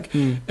the bike,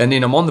 and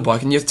then I'm on the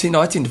bike. And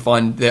I tend to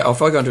find that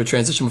if I go into a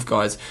transition with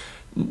guys,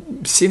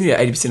 70 to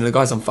 80% of the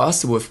guys I'm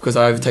faster with because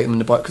I overtake them on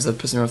the bike because they're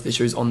pissing off their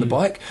shoes on the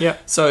bike. Yeah.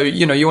 So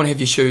you want to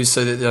have your shoes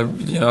so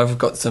that I've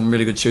got some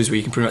really good shoes where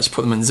you can pretty much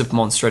put them and zip them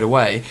on straight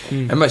away.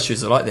 And most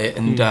shoes are like that,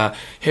 and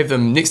have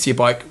them next to your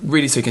bike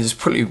ready so you can just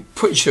put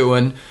your shoe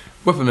in,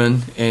 whip them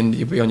in, and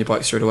you'll be on your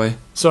bike straight away.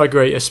 So I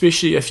agree,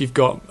 especially if you've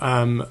got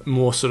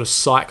more sort of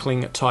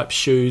cycling type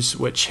shoes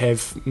which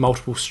have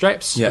multiple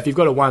straps. Yeah. If you've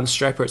got a one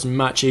strapper, it's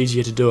much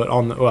easier to do it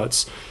on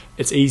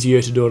it's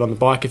easier to do it on the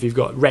bike. If you've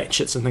got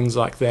ratchets and things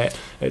like that,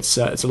 it's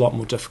a lot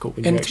more difficult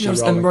when you're actually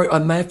rolling. I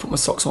may have put my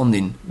socks on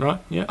then. Right,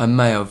 yeah. I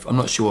may have. I'm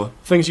not sure.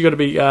 Things you've got to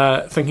be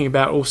thinking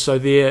about also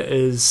there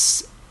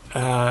is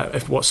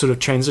what sort of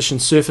transition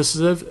surface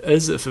it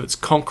is. If it's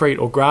concrete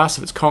or grass.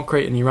 If it's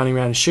concrete and you're running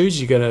around in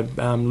shoes, you're going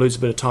to lose a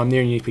bit of time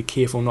there, and you need to be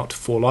careful not to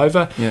fall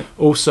over. Yeah.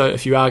 Also,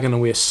 if you are going to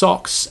wear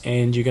socks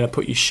and you're going to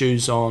put your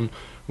shoes on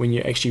when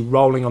you're actually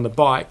rolling on the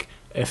bike,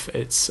 if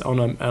it's on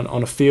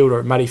a field or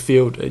a muddy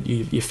field,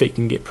 your feet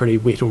can get pretty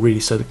wet already,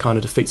 so that kind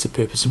of defeats the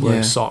purpose of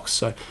wearing socks.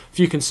 So a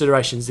few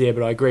considerations there,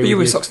 but I agree with you. But you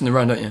wear socks in the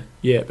run, don't you?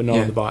 Yeah, but not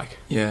on the bike.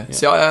 Yeah.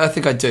 See, I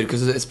think I did,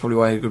 because it's probably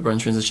why I had a good run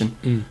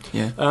transition.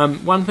 Yeah.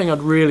 One thing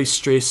I'd really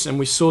stress, and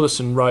we saw this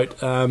in Rote,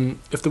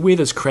 if the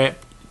weather's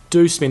crap,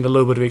 do spend a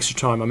little bit of extra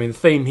time. I mean, the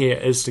theme here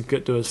is to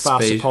do as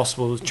fast as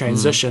possible as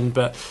transition,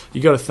 but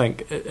you got to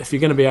think, if you're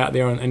going to be out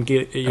there and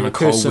get a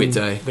cold, wet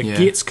day that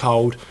gets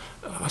cold.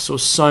 I saw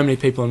so many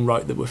people in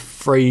Rote that were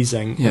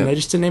freezing and they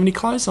just didn't have any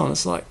clothes on.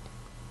 It's like,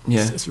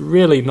 it's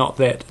really not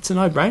that. It's a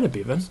no-brainer,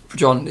 Bevan.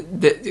 John,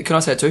 can I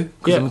say it too?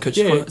 Because I'm a coach.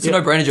 It's a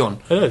no-brainer, John.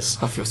 It is.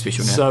 I feel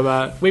special now.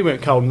 So we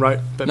weren't cold in Rote.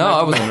 But no,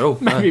 I wasn't at all.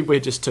 Maybe we're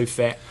just too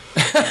fat.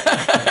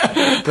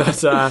 But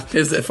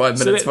here's that 5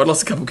 minutes. I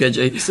lost a couple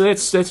kg. So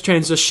that's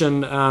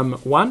transition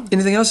 1.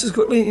 Anything else, just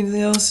quickly?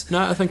 Anything else? No,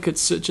 I think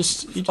it's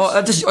just.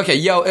 Okay.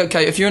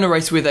 If you're in a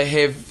race where they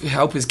have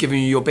helpers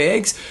giving you your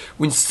bags,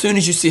 as soon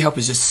as you see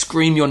helpers, just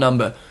scream your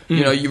number.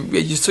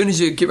 As soon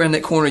as you get around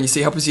that corner and you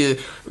see helpers here,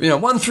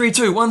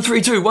 132,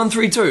 132,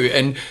 132,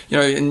 and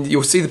and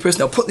you'll see the person.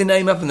 They'll put their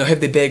name up and they'll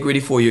have their bag ready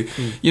for you.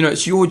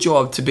 It's your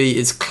job to be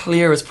as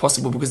clear as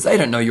possible, because they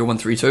don't know you're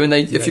 132, and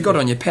if you got it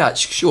on your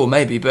pouch, sure,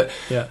 maybe, but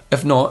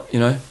if not,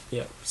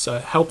 Yeah, so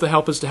help the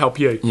helpers to help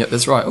you. Yeah,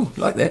 that's right. Oh,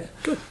 like that.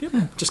 Good.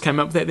 Yep. Just came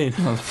up with that then.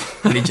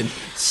 Legend.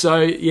 So,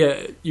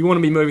 you want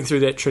to be moving through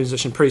that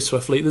transition pretty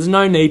swiftly. There's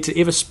no need to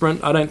ever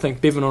sprint. I don't think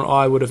Bevan or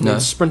I would have been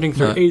sprinting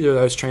through either of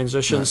those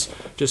transitions.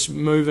 Just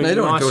moving. They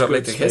don't want to build up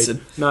good lactic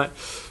acid. No.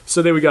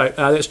 So there we go.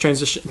 That's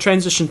transition.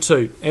 Transition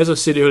 2. As I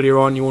said earlier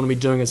on, you want to be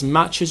doing as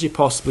much as you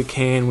possibly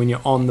can when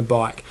you're on the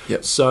bike.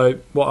 Yep. So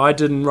what I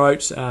did in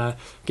Rote,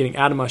 getting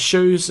out of my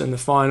shoes in the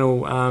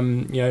final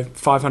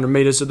 500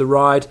 metres of the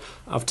ride.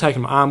 I've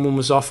taken my arm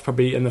warmers off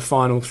probably in the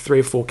final 3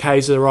 or 4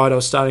 Ks of the ride. I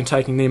was starting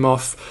taking them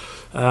off.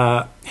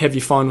 Have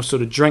your final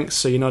sort of drinks,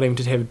 so you're not even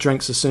to have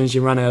drinks as soon as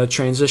you run out of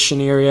transition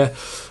area.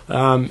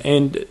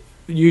 And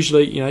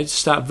usually,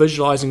 start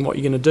visualising what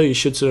you're going to do. You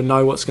should sort of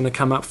know what's going to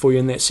come up for you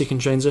in that second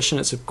transition.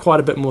 It's quite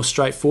a bit more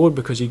straightforward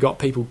because you've got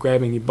people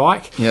grabbing your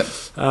bike. Yep.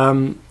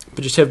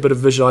 But just have a bit of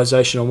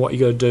visualisation on what you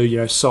got to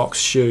do. Socks,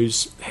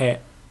 shoes,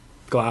 hat,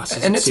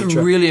 glasses, and it's a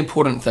really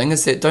important thing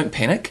is that don't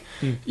panic.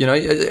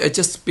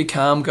 Just be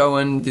calm, go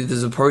in.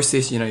 There's a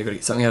process. You've got to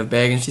get something out of the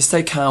bag, and if you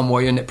stay calm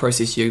while you're in that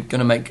process, you're going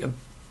to make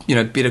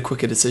better,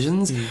 quicker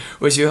decisions.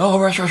 Whereas you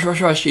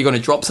rush, you're going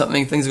to drop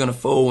something, things are going to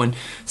fall, and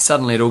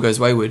suddenly it all goes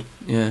wayward.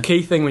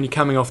 Key thing when you're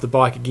coming off the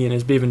bike, again,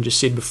 as Bevan just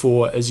said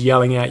before, is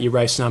yelling out your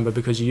race number,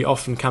 because you're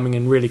often coming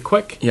in really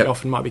quick. Yep. You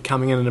often might be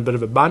coming in a bit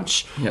of a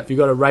bunch. Yep. If you've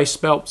got a race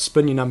belt,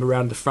 spin your number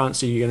around the front,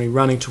 so you're going to be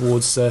running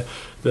towards the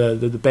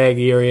bag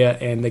area,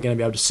 and they're going to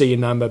be able to see your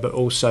number, but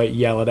also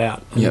yell it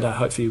out, and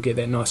hopefully you'll get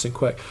that nice and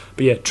quick.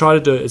 But try to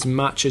do it as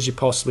much as you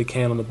possibly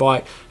can on the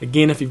bike.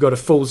 Again, if you've got a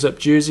full zip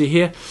jersey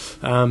here,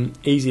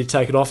 easy to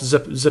take it off,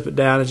 zip it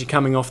down as you're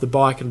coming off the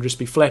bike. It'll just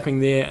be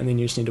flapping there, and then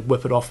you just need to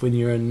whip it off when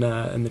you're in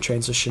the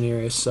transition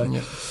area.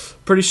 So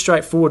pretty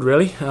straightforward,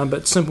 really,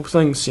 but simple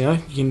things. You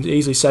can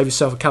easily save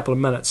yourself a couple of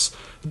minutes.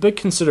 The big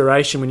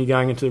consideration when you're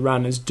going into the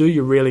run is, do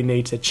you really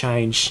need to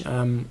change?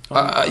 I'm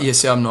not.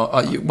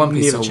 One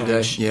piece all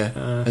day.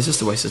 Yeah, it's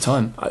just a waste of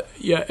time.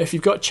 If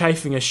you've got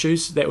chafing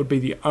issues, that would be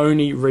the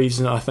only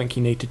reason I think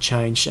you need to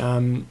change.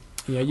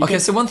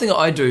 So one thing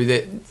I do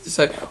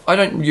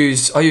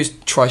I use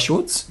tri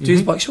shorts. Do you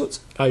use bike shorts?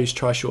 I use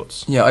tri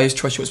shorts. Yeah, I use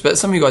tri shorts, but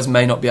some of you guys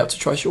may not be up to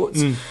tri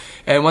shorts.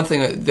 And one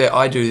thing that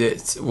I do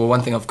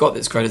one thing I've got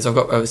that's great is I've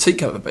got a seat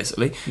cover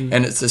basically,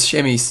 and it's a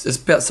chamois. It's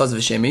about the size of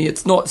a chamois.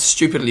 It's not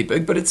stupidly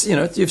big, but it's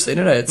you've seen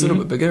it. It's a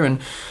little bit bigger,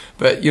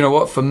 but you know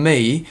what? For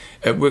me,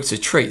 it works a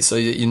treat. So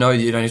you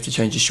don't have to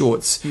change your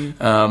shorts.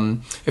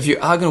 If you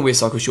are going to wear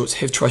cycle shorts,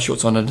 have tri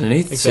shorts on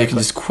underneath, so you can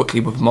just quickly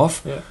whip them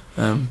off.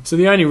 Yeah. So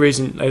the only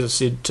reason, as I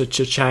said, to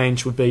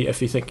change would be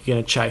if you think you're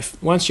going to chafe.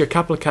 Once you're a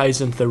couple of Ks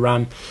into the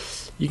run,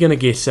 you're going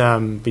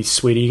to be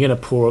sweaty. You're going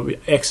to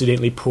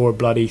accidentally pour a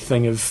bloody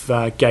thing of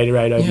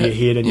Gatorade over your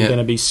head, and you're going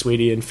to be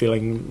sweaty and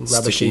feeling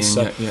rubbishy.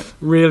 So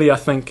really, I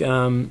think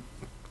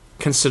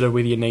consider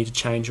whether you need to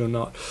change or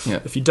not.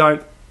 Yeah. If you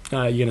don't,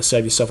 you're going to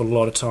save yourself a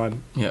lot of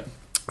time. Yeah.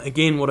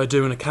 Again, what I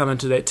do when I come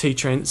into that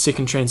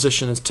second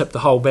transition is tip the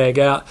whole bag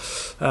out,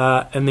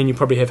 and then you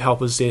probably have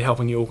helpers there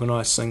helping you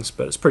organise things.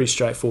 But it's pretty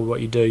straightforward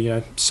what you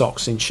do.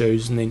 Socks and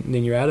shoes, and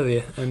then you're out of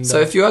there. And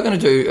so if you are going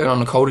to do it on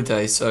a colder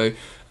day, so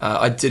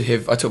I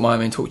took my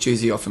Ironman Talk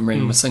jersey off and ran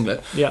in my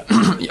singlet. Yeah.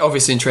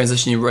 Obviously in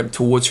transition,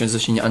 towards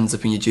transition, you're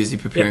unzipping your jersey,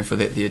 preparing for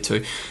that there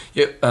too.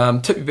 Yep.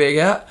 Tip your bag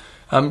out.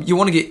 You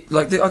want to get,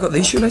 I got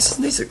these shoelaces,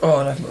 and these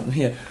are,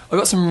 here. I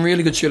got some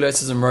really good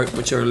shoelaces and rope,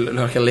 which are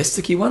like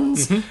elasticy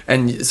ones,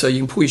 and so you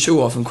can pull your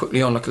shoe off and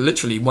quickly on, like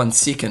literally 1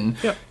 second.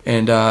 Yep.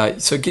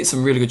 And so get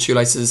some really good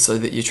shoelaces so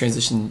that your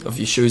transition of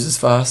your shoes is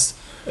fast.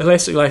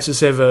 Elastic laces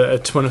have a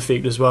twin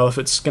effect as well. If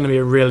it's going to be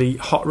a really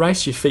hot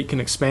race, your feet can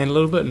expand a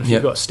little bit, and if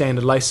you've got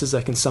standard laces,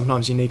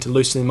 sometimes you need to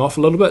loosen them off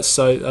a little bit.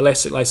 So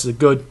elastic laces are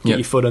good. Get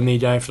your foot in there, you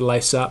don't have to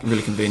lace up.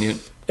 Really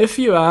convenient. If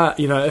you are,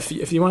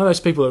 if you're one of those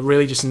people that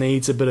really just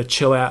needs a bit of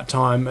chill out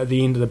time at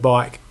the end of the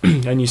bike,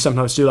 and you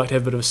sometimes do like to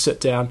have a bit of a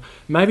sit down,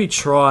 maybe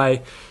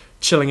try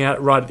chilling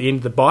out right at the end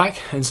of the bike,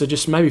 and so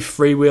just maybe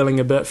freewheeling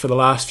a bit for the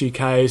last few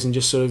Ks, and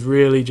just sort of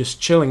really just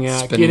chilling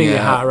out, getting your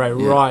heart rate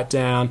right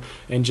down,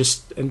 and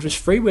just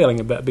freewheeling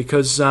a bit,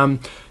 because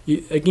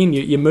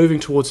you're moving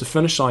towards the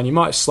finish line. You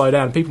might slow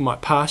down, people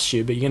might pass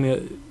you, but you're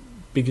going to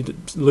be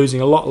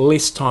losing a lot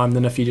less time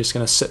than if you're just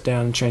going to sit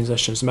down and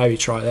transition. So maybe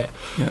try that.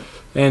 Yeah.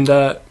 And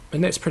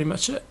that's pretty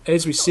much it.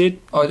 As we said,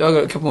 I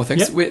got a couple more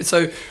things. Yep.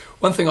 So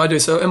one thing I do,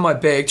 so in my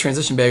bag,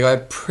 transition bag, I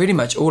pretty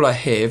much all I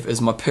have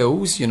is my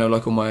pills,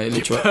 like all my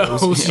electrolyte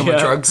pills, my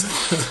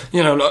drugs,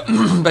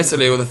 like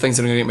basically all the things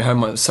that are going to get me home,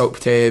 my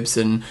salt tabs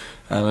and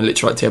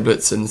electrolyte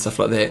tablets and stuff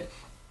like that.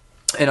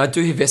 And I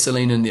do have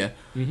Vaseline in there,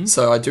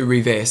 so I do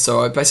Revas. So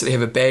I basically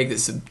have a bag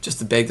that's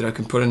just a bag that I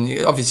can put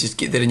in. Obviously, just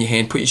get that in your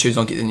hand, put your shoes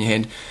on, get that in your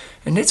hand.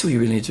 And that's all you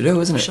really need to do,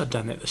 isn't it? I should have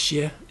done that this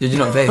year. Did you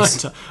not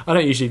Vas? I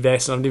don't usually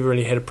Vas, and I've never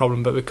really had a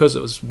problem, but because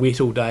it was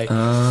wet all day,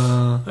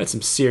 I had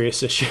some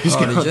serious issues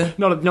going on. Did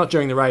you? Not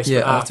during the race,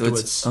 but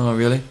afterwards. Oh,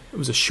 really? It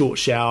was a short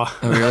shower.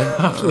 Oh,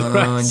 really?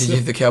 And did you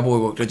have the cowboy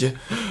walk, did you?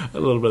 A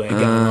little bit of that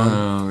going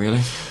on. Oh,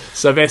 really?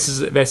 So Vas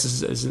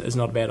is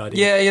not a bad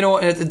idea. Yeah, you know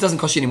what? It doesn't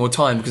cost you any more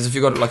time, because if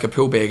you've got like a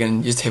pill bag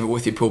and you just have it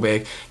with your pill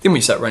bag, then when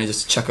you start running,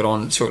 just chuck it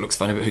on. Sure, it looks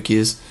funny, but who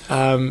cares?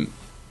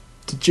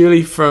 Did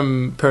Julie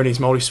from Pyrenees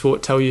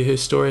Multisport tell you her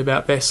story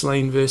about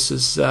Vaseline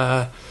versus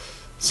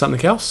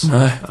something else?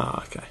 No.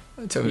 Oh, okay.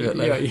 Tell me about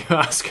that later. You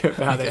ask her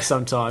about that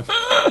sometime.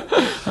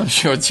 I'm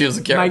sure she was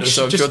a character,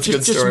 so I'm sure it's a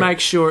good story. Just make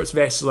sure it's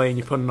Vaseline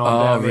you're putting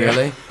on down there. Oh,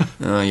 really?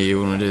 Oh, yeah,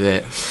 you want to do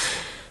that.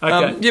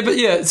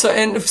 Okay. So,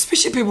 and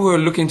especially people who are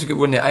looking to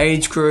win their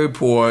age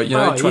group or,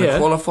 trying to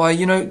qualify,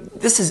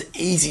 this is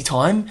easy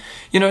time.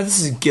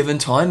 This is given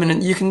time,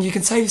 and you can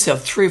save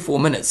yourself 3 or 4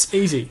 minutes.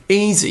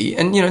 Easy.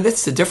 And,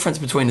 that's the difference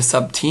between a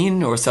sub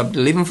 10 or a sub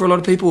 11 for a lot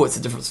of people. It's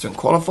the difference between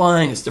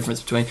qualifying. It's the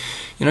difference between,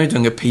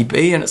 doing a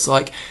PB, and it's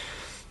like...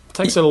 It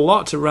takes a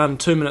lot to run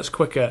 2 minutes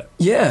quicker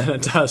than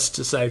it does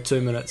to save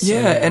 2 minutes.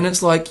 Yeah, and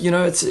it's like,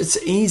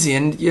 it's easy,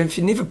 and if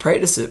you never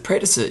practice it,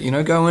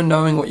 go in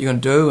knowing what you're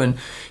going to do, and,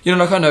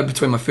 like I know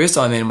between my first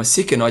Ironman and my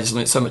second, I just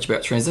learned so much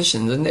about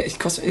transitions, and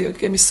it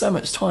gave me so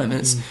much time,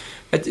 and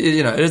it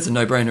is a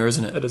no-brainer,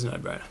 isn't it? It is a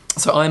no-brainer.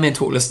 So Ironman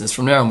Talk listeners,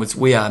 from now onwards,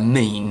 we are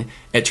mean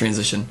at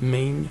transition.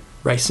 Mean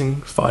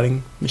racing,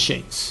 fighting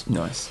machines.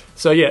 Nice.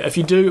 So yeah, if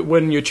you do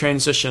win your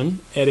transition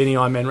at any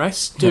Ironman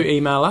race, do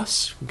email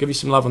us. We'll give you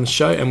some love on the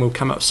show, and we'll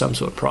come up with some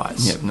sort of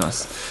prize. Yep,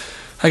 nice.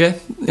 Okay,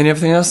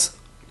 anything else?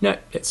 No,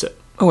 that's it.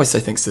 Always say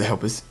thanks to the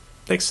helpers.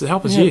 Thanks to the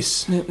helpers,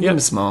 yes. Give them a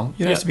smile.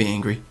 You don't have to be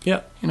angry.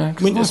 Yeah.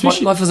 Because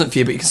life isn't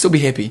fair, but you can still be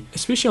happy.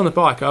 Especially on the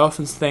bike. I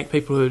often thank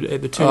people who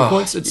at the turning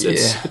points.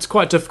 It's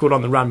quite difficult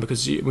on the run,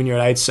 because when you're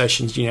at aid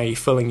stations, you're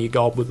filling your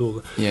gob with all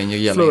the and you're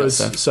yelling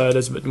fluids, so it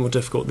is a bit more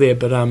difficult there.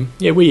 But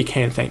where you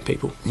can, thank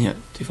people. Yeah,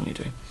 definitely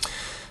do.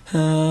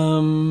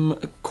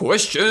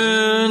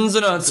 Questions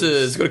and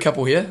answers. Got a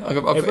couple here. I've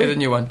added a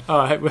new one.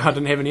 Oh, I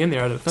didn't have any in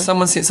there, I don't think.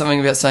 Someone sent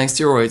something about saying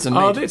steroids and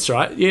meat. Oh, that's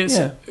right. Yes.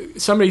 Yeah.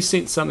 Somebody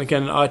sent something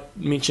in, I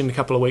mentioned a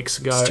couple of weeks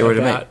ago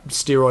about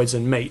steroids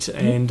and meat,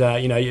 and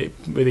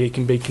whether it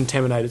can be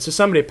contaminated. So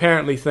somebody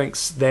apparently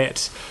thinks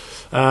that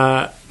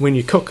when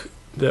you cook,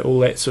 that all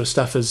that sort of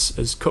stuff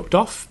is cooked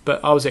off, but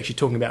I was actually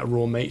talking about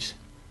raw meat.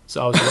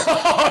 So I was right.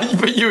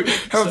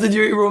 How often did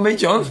you eat raw meat,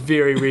 John?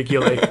 Very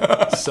regularly.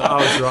 So I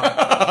was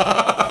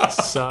right.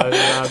 So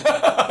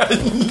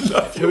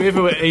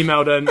whoever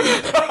emailed in,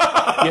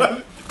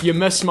 you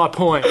missed my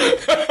point.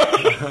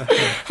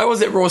 How was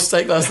that raw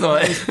steak last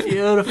night?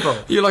 Beautiful.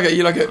 You like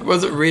it?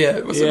 Was it rare?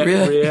 It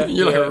rare?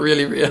 You like it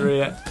really rare?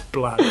 Rare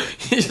blood.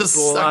 You just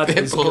suck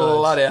that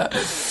blood out.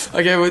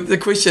 Okay, well, the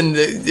question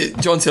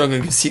John said I'm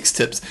going to give 6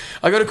 tips.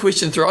 I got a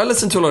question through. I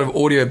listen to a lot of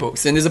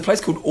audiobooks, and there's a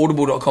place called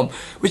audible.com,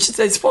 which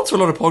they sponsor a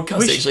lot of podcasts,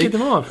 We should actually. get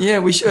them on. Yeah,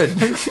 we should.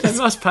 They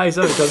must pay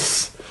something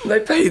because They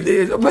pay.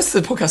 Most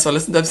of the podcasts I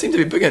listen to seem to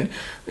be big in.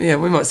 Yeah,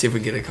 we might see if we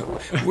can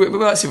get we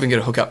might see if we can get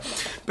a hookup.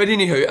 But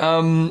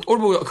anywho,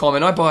 audible.com,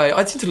 and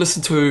I tend to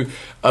listen to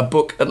a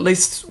book at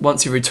least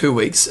once every 2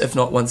 weeks, if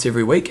not once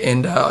every week,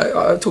 and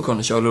I talk on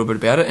the show a little bit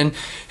about it. And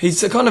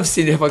he's kind of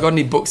said, have I got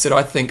any books that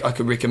I think I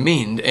could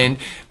recommend? And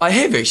I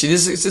have actually.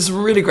 There's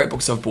some really great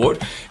books I've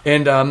bought,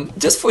 and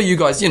just for you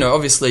guys,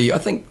 obviously, I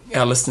think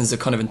our listeners are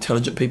kind of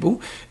intelligent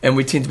people, and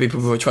we tend to be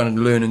people who are trying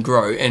to learn and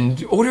grow. And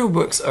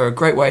audiobooks are a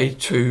great way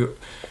to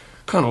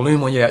kind of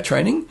learn while you're out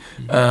training.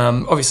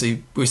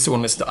 Obviously, we still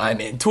want to listen to Iron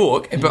Man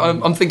talk, but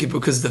I'm thinking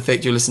because the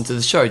fact you listen to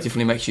the show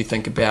definitely makes you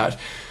think about,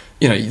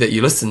 that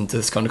you listen to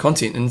this kind of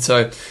content. And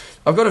so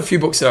I've got a few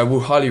books that I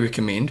will highly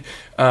recommend.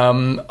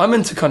 I'm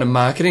into kind of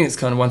marketing. It's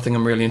kind of one thing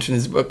I'm really interested in.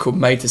 There's a book called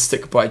Made to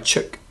Stick by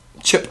Chip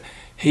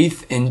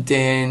Heath and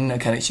Dan, I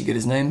can't actually get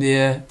his name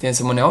there, Dan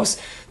someone else.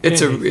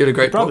 It's a really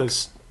great book.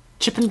 brothers.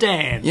 Chip and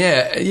Dan.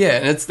 Yeah,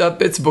 and it's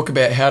a book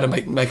about how to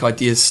make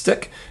ideas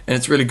stick, and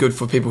it's really good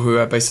for people who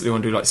are basically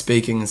want to do like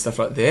speaking and stuff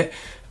like that.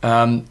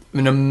 An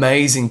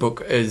amazing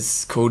book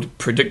is called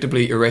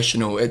Predictably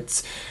Irrational.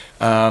 It's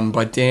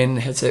by Dan,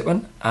 how's that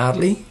one?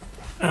 Arley?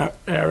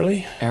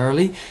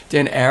 Arley.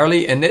 Dan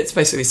Arley, and that's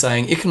basically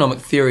saying economic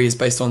theory is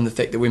based on the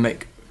fact that we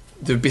make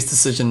the best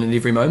decision in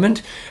every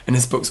moment, and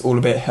this book's all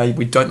about how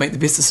we don't make the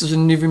best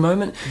decision in every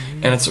moment,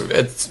 and it's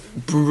a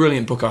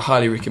brilliant book. I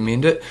highly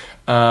recommend it.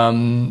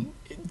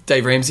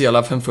 Dave Ramsey, I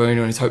love him for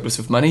anyone who's hopeless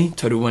with money.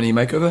 Total Money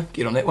Makeover,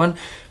 get on that one.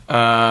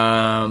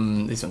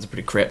 These ones are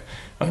pretty crap.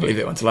 I'm going to leave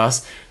that one to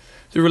last.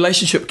 The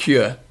Relationship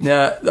Cure.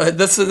 Now,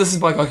 this is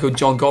by a guy called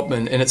John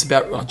Gottman, and it's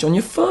about... John,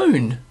 your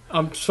phone.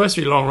 I'm supposed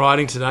to be long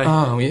riding today.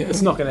 Oh, yeah.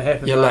 It's not going to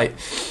happen. You're late.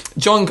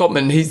 John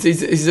Gottman, he's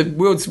the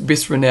world's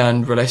best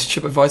renowned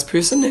relationship advice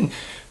person, and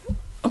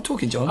I'm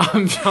talking, John.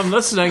 I'm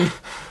listening.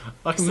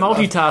 Like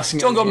multitasking.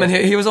 John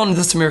Gottman, he was on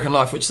This American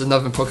Life, which is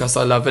another podcast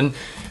I love, and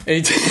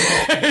he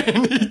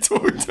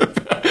talked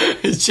about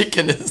his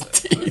chicken his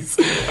teeth.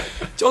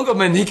 John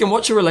Gottman, he can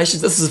watch a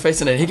relationship. This is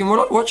fascinating. He can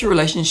watch a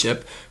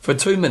relationship for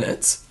 2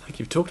 minutes. I think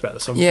you've talked about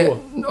this on Yeah,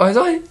 before. has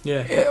I? Yeah.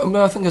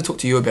 I think I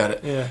talked to you about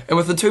it. Yeah. And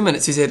within 2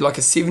 minutes, he's had like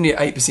a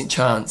 78%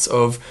 chance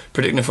of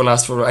predicting if it'll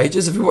last for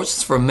ages. If you watch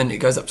this for a minute, it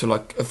goes up to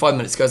like 5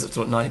 minutes, goes up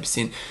to like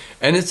 90%.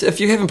 And if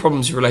you're having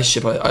problems with your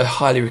relationship, I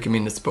highly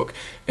recommend this book.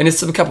 And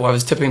it's a couple of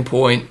others. Tipping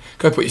Point,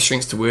 Go Put Your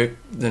Strengths to Work,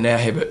 The Now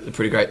Habit, they're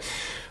pretty great.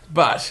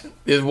 But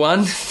there's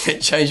one that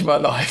changed my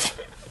life.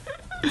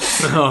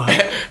 Oh.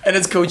 And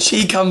it's called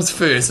She Comes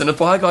First, and it's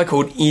by a guy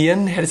called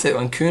Ian. How to say that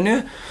one?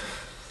 Kerner.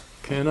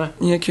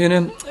 Yeah,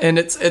 Kerner. And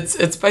it's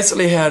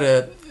basically how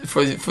to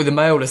for the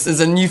male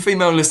listeners and you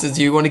female listeners.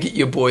 You want to get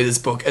your boy this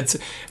book.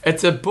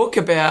 It's a book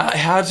about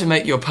how to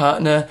make your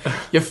partner,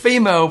 your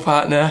female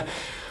partner,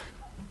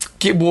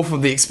 get more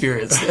from the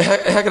experience.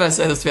 How can I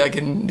say this without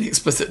getting the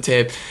explicit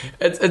tab?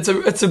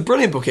 It's a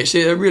brilliant book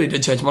actually. It really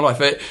did change my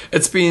life.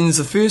 It spends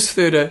the first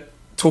third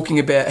talking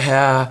about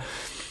how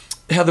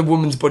the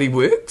woman's body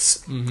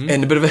works,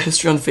 and a bit of a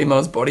history on the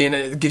female's body, and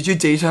it gives you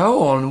detail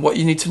on what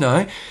you need to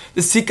know.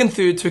 The second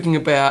third talking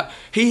about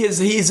he has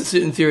a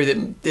certain theory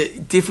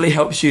that definitely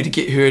helps you to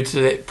get her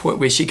to that point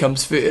where she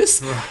comes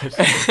first. Right.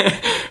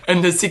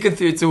 And the second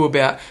third's all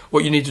about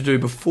what you need to do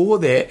before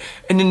that,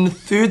 and then the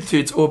third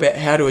third's all about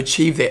how to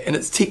achieve that, and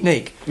it's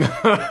technique.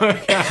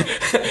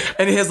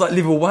 And it has like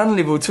level 1,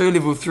 level 2,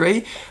 level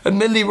 3.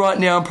 Admittedly, right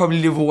now I'm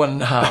probably level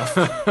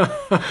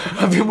 1.5.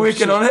 I've been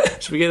working on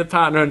it. Should we get the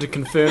partner in to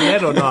confirm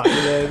that or not?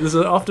 There's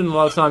often a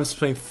lot of times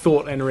between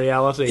thought and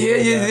reality.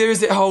 Yeah, there is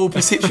that whole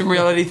perception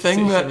reality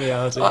thing.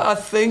 Reality. I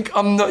think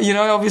I'm not,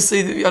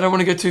 obviously I don't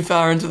want to go too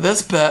far into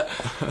this, but,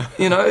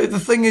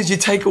 the thing is you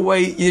take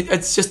away,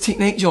 it's just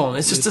technique, John.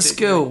 It's just a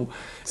skill.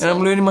 And I'm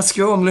learning my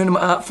skill, I'm learning my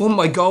art form.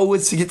 My goal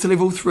is to get to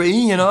level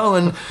 3, and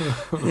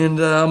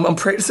I'm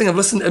practicing.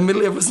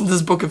 Admittedly, I've listened to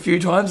this book a few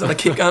times, and I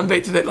keep going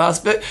back to that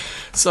last bit.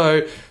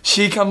 So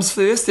she comes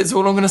first, that's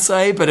all I'm going to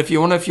say. But if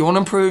you want to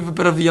improve a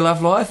bit of your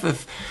love life,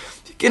 if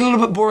you get a little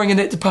bit boring in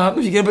that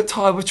department, if you get a bit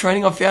tired with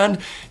training, I've found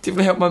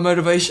definitely helped my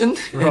motivation.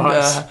 Right.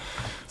 And,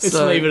 let's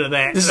leave it at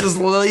that. Let's just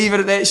leave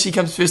it at that. She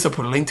comes first. I'll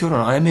put a link to it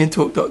on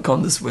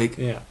ironmantalk.com this week.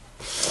 Yeah.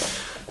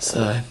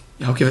 So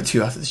I'll give it to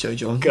you after the show,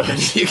 John. Good.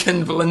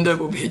 Belinda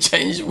will be a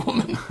changed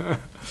woman.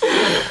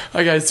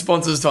 Okay,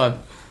 sponsors time.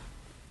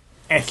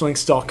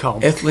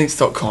 Athlinks.com.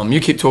 Athlinks.com. You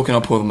keep talking,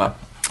 I'll pull them up.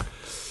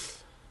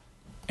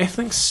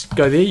 Athlinks,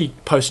 go there, you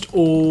post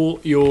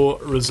all your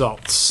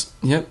results.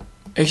 Yep.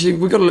 Actually,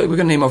 we got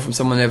an email from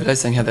someone the other day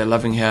saying how they're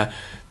loving how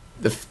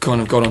they've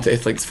kind of got onto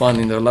athletes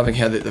finally, and they're loving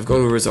how they've got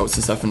all the results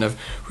and stuff, and they're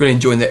really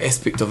enjoying that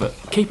aspect of it.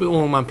 Keep it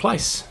all in one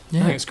place. Yeah.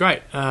 I think it's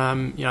great.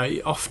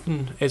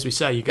 Often, as we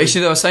say, you go.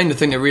 Actually, they were saying the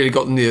thing that really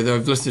got them there,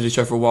 they've listened to the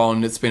show for a while,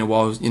 and it's been a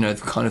while,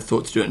 they've kind of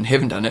thought to do it and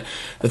haven't done it.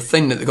 The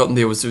thing that got them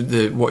there was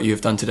the what you've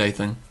done today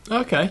thing.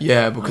 Okay.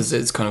 Yeah, because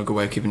it's kind of a good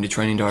way of keeping your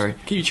training diary.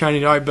 Keep your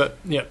training diary, but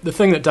the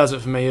thing that does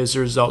it for me is the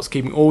results,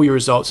 keeping all your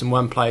results in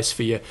one place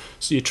for your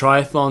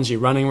triathlons, your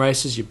running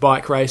races, your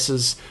bike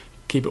races.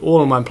 Keep it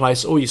all in one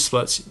place, all your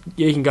splits.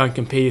 You can go and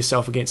compare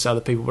yourself against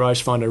other people, but I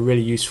just find it a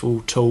really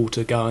useful tool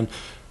to go and,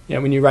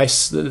 when you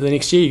race the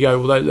next year, you go,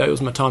 well, that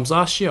was my times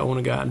last year, I want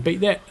to go out and beat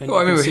that. And I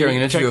remember hearing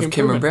an track interview of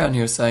Cameron improvement. Brown.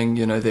 He was saying,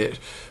 that,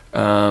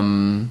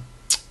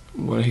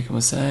 what the heck am I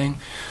saying?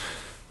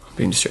 I'm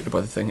being distracted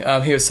by the thing.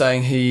 He was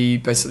saying he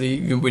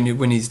basically, when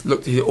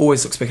he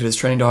always looks back at his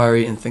training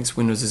diary and thinks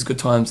when was his good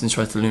times and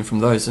tries to learn from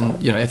those.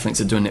 And, athletes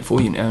are doing that for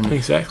you now. And,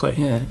 Exactly.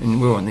 yeah, and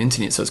we're on the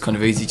internet, so it's kind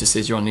of easy just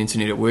as you're on the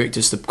internet at work,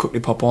 just to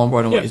quickly pop on,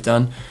 write on what you've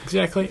done.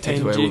 Exactly.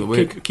 Takes And away all the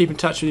work. keep in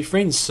touch with your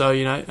friends. So,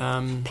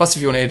 Plus,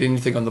 if you want to add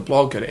anything on the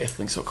blog, go to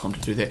athlinks.com to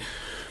do that.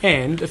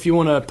 and if you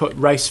want to put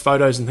race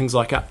photos and things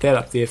like that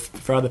up there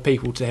for other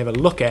people to have a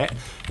look at,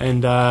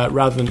 and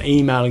rather than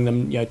emailing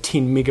them, 10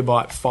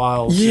 megabyte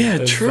files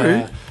of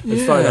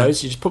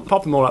photos, you just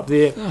pop them all up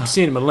there,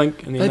 send them a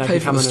link, and then They they pay can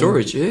for come the in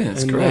storage,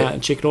 it's great.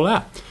 and check it all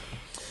out.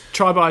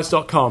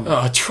 Trybuys.com.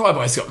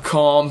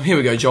 Trybuys.com. Here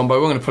we go, Jumbo.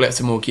 We're going to pull out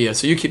some more gear.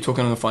 So you keep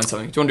talking, I'm going to find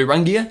something. Do you want to do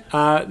run gear?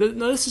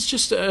 No, this is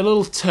just a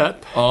little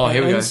tip. Oh,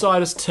 here we go.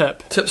 Insider's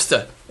tip.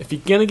 Tipster. If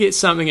you're going to get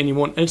something and you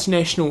want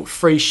international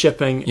free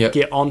shipping,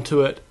 get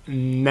onto it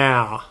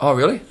now. Oh,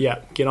 really? Yeah,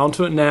 get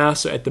onto it now.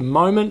 So at the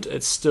moment,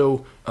 it's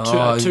still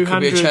could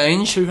be a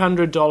change.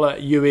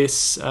 $200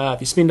 US. If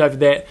you spend over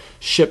that,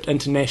 shipped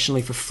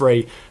internationally for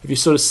free. If you're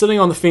sort of sitting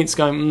on the fence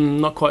going,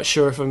 not quite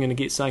sure if I'm going to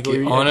get something.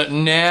 Get on it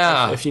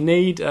now. If you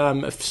need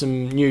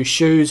some new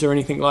shoes or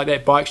anything like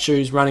that, bike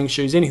shoes, running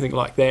shoes, anything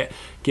like that,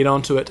 get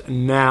onto it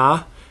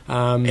now.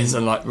 As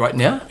in, like, right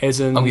now? As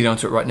in, I'm getting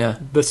onto it right now.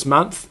 This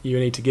month, you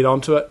need to get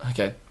onto it.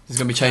 Okay. There's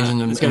going to be changes in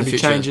the future. There's going to be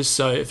changes.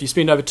 So if you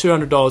spend over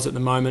 $200 at the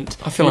moment,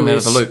 I feel I'm out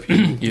of the loop.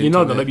 You're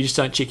not in the loop. You just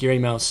don't check your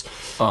emails.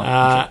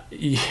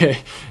 Okay.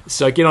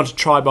 So get onto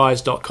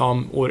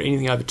trybuys.com, order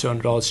anything over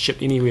 $200,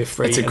 shipped anywhere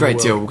free. It's a great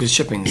deal because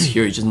shipping is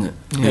huge, isn't it?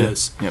 Yeah. It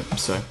is. Yep.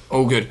 So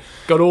all good.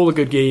 Got all the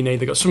good gear you need.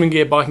 They've got swimming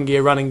gear, biking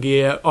gear, running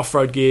gear,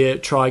 off-road gear,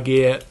 tri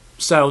gear.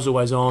 Sales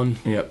always on.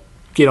 Yep.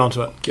 Get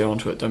onto it. Get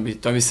onto it. Don't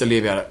be silly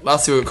about it.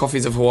 Lastly, we've got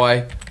Coffees of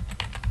Hawaii.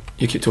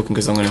 You keep talking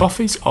because I'm going to...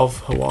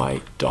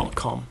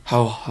 Coffeesofhawaii.com.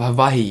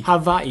 Hawaii.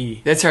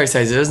 Hawaii. That's how he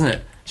says it, isn't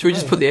it? Should we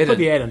just put the ad in? Put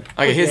the ad in.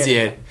 Okay, here's the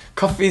ad.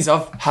 Coffees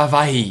of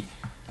Hawaii.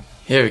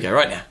 Here we go,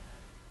 right now.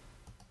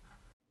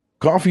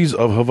 Coffees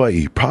of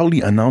Hawaii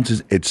proudly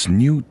announces its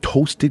new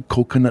toasted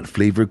coconut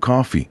flavored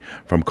coffee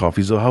from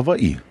Coffees of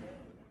Hawaii.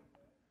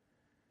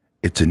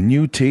 It's a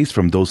new taste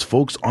from those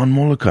folks on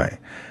Molokai.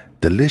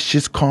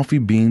 Delicious coffee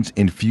beans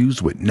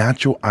infused with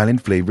natural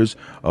island flavors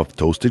of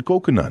toasted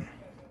coconut.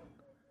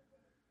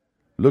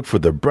 Look for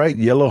the bright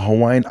yellow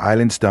Hawaiian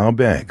Island style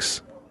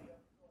bags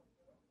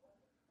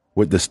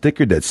with the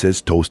sticker that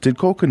says toasted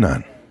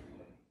coconut.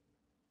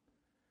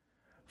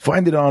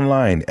 Find it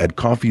online at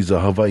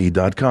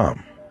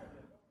coffeesofhawaii.com.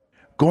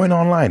 Going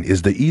online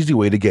is the easy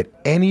way to get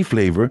any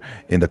flavor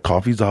in the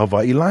Coffees of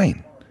Hawaii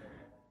line,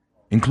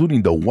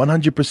 including the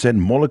 100%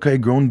 Molokai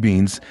grown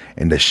beans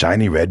in the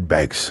shiny red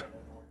bags.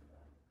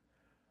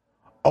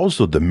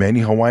 Also, the many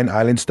Hawaiian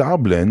Island style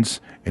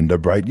blends in the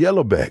bright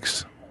yellow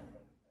bags.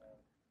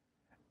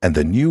 And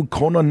the new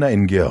Kona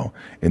Nightingale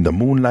in the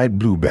moonlight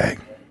blue bag.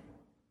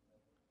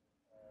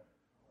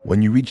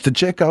 When you reach the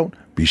checkout,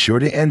 be sure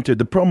to enter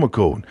the promo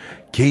code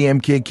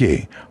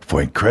KMKK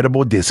for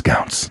incredible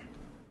discounts.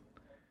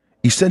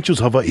 Essentials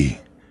Hawaii.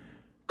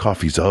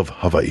 Coffees of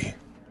Hawaii.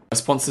 Our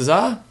sponsors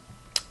are...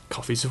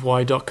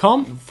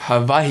 Coffeesofhawaii.com.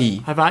 Hawaii.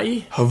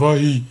 Hawaii.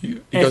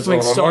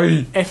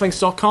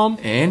 Athlinks.com.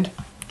 And...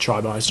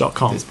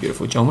 Trybuys.com. That's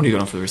beautiful. John, what are you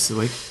going on for the rest of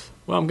the week?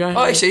 Well, I'm going...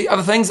 Oh, actually,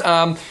 other things.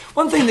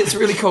 One thing that's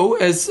really cool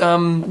is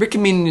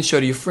recommending the show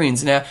to your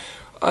friends. Now,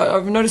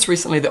 I've noticed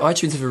recently that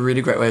iTunes have a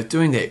really great way of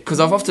doing that, because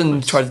I've often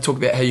tried to talk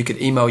about how you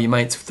could email your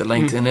mates with the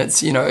link, and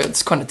it's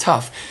it's kind of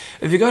tough.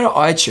 If you go to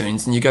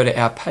iTunes and you go to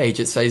our page,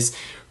 it says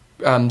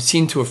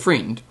send to a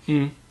friend,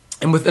 and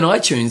within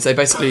iTunes they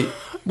basically...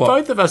 What?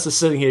 Both of us are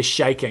sitting here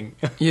shaking.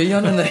 Yeah,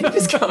 I know, the heat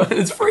is going,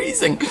 it's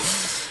freezing.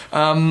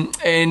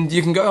 And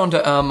you can go onto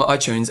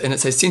iTunes and it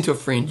says send to a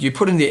friend. You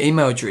put in their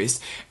email address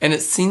and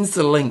it sends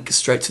the link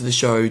straight to the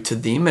show to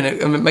them, and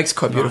it makes it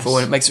quite beautiful,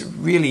 and it makes it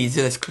really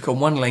easy. Let's click on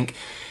one link.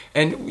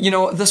 And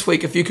this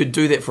week, if you could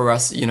do that for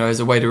us, as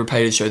a way to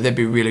repay the show, that'd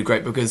be really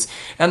great, because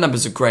our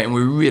numbers are great and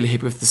we're really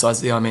happy with the size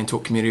of the Ironman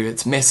Talk community.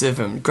 It's massive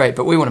and great,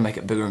 but we want to make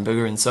it bigger and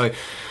bigger. And so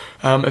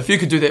If you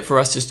could do that for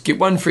us, just get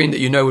one friend that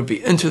you know would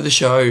be into the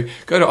show,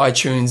 go to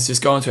iTunes,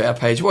 just go onto our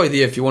page. While you're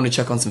there, if you want to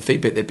check on some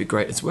feedback, that'd be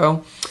great as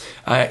well.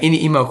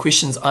 Any email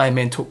questions,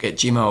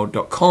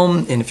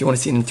 ironmantalk@gmail.com. And if you want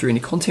to send them through any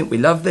content, we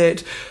love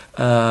that.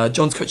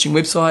 John's coaching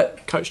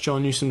website,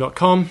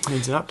 CoachJohnNewsom.com,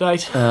 needs an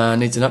update.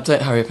 Needs an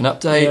update, hurry up and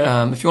update.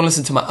 Yeah. If you want to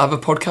listen to my other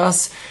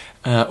podcasts,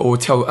 or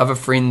tell other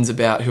friends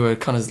about who are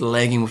kind of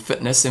lagging with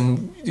fitness,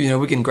 and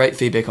we're getting great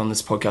feedback on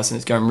this podcast and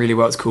it's going really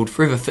well. It's called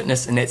Forever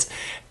Fitness, and that's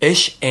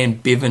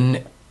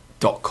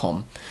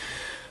ishandbevan.com.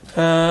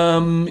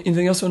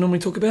 Anything else I normally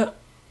talk about?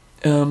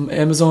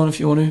 Amazon, if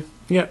you want to.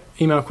 Yeah,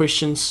 email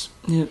questions.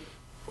 Yeah.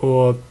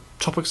 Or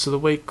topics of the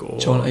week. Or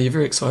John, are you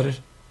very excited?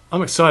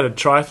 I'm excited.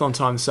 Triathlon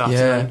time this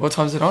afternoon. Yeah. What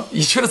time is it on?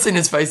 You should have seen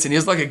his face, and he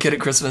was like a kid at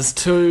Christmas.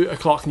 2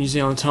 o'clock New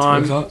Zealand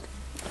time. 2 o'clock.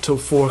 Till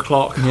 4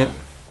 o'clock. Yeah.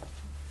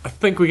 I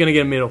think we're going to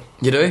get a medal.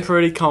 You do? I'm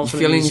pretty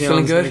confident You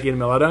feeling going good? to get a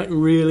medal. I don't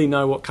really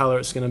know what colour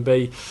it's going to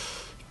be.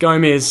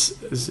 Gomez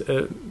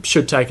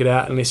should take it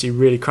out unless he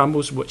really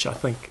crumbles, which I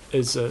think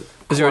is a...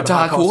 Is there a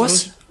dark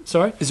horse?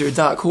 Sorry? Is there a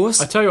dark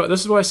horse? I tell you what, this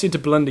is what I said to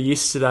Belinda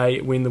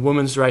yesterday when the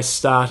women's race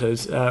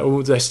started,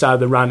 or they started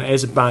the run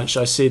as a bunch.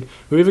 I said,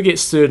 whoever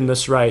gets third in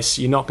this race,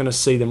 you're not going to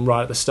see them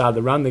right at the start of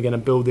the run. They're going to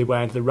build their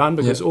way into the run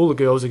because all the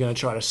girls are going to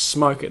try to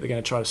smoke it. They're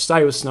going to try to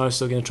stay with Snow,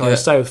 so they're going to try to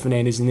stay with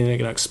Fernandez, and then they're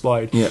going to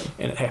explode. Yeah.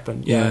 And it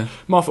happened. Yeah.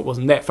 Moffat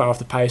wasn't that far off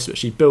the pace, but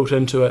she built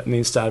into it and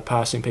then started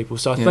passing people.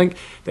 So I think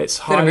that's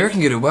high. That American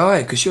did it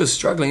well, because she was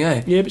struggling,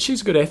 eh? Yeah, but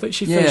she's a good athlete.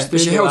 She finished but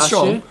third she held last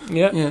strong.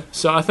 year. Yeah.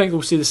 So I think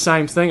we'll see the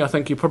same thing. I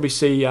think you'll probably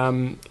see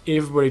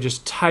everybody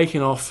just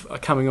taking off,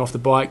 coming off the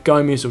bike.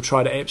 Gomez will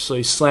try to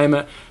absolutely slam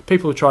it.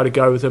 People will try to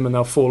go with him and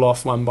they'll fall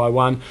off one by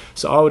one.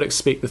 So I would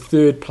expect the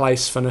third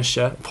place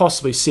finisher,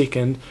 possibly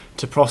second,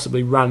 to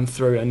possibly run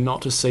through and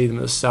not to see them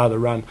at the start of the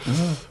run.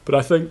 But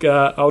I think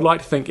I would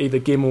like to think either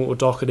Gemmell or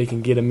Doherty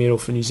can get a medal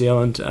for New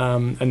Zealand,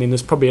 and then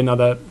there's probably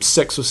another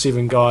 6 or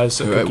 7 guys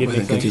that could get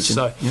anything.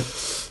 So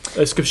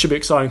it should be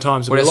exciting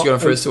times. What else you got on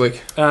for us this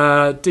week?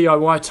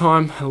 DIY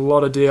time, a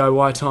lot of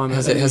DIY time.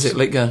 How's that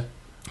leg going?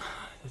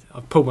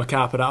 I've pulled my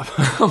carpet up.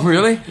 Oh,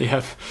 really? Yeah.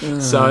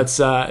 So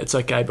it's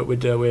okay, but we're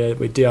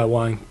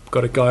DIYing.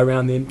 Got a guy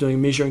around there doing a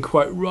measuring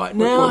quote right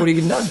now. What are you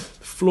getting done?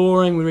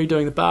 Flooring. We're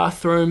redoing the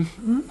bathroom.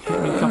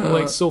 Happening a couple of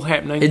weeks. It's all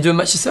happening. Are you doing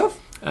much yourself?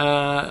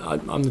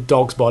 I'm the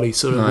dog's body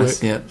sort of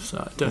work. Yeah.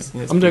 So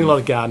I'm doing a lot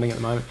of gardening at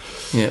the moment.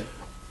 Yeah.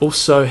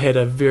 Also had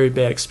a very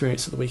bad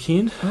experience at the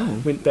weekend.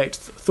 Went back.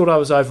 Thought I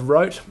was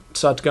overwrote.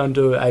 Decided to go and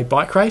do a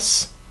bike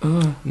race.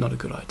 Not a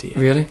good idea.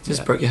 Really?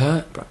 Just broke your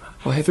heart? Broke my heart.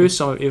 What happened? First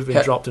time I've ever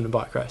been dropped in a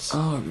bike race.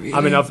 Oh, really? I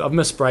mean, I've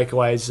missed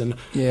breakaways and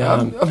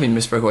I've been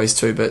missed breakaways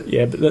too, but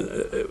but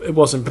it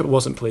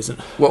wasn't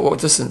pleasant. What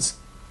distance?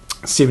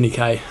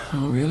 70k.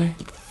 Oh, really?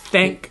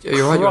 Thank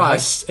You're right,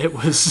 Christ, it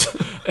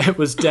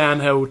was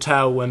downhill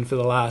tailwind for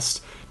the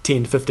last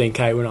 10 to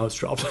 15k when I was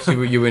dropped.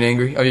 You weren't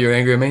angry? Oh, you were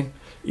angry, I mean?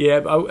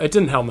 Yeah, but I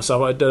didn't help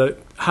myself. I did a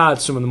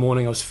hard swim in the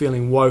morning. I was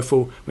feeling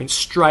woeful. Went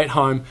straight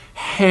home,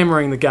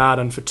 hammering the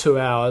garden for 2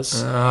 hours.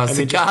 It's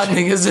the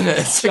gardening, isn't it?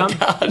 It's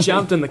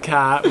jumped in the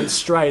car, went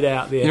straight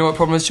out there. You know what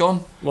problem is,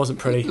 John? Wasn't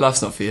pretty.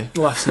 Life's not fair.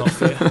 Life's not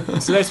fair.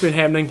 So that's been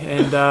happening,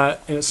 and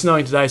it's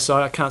snowing today,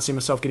 so I can't see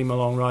myself getting my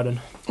long ride in.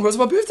 Well, it's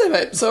my birthday,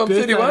 mate. So I'm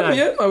 31.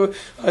 Yeah,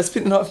 I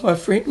spent the night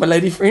with my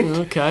lady friend.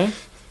 Okay.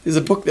 There's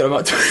a book that I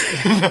might do.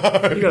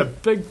 You got a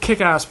big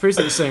kick-ass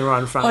present sitting right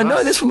in front of us. I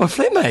know, that's from my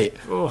flatmate.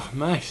 Oh,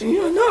 mate.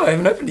 Yeah, I know. I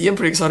haven't opened it yet. I'm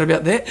pretty excited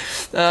about that.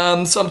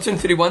 So I'm turning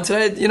 31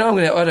 today. I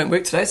don't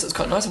work today, so it's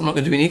quite nice. I'm not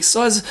going to do any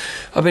exercise.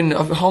 I've been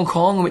Hong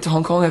Kong. I went to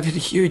Hong Kong. I've had a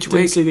huge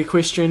Didn't week. see the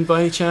equestrian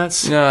by any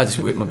chance? No, I just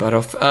worked my butt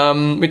off.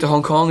 Went to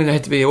Hong Kong and I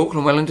had to be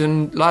Auckland,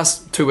 Wellington.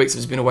 Last 2 weeks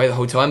I've been away the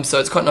whole time, so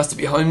it's quite nice to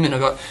be home and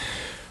I've got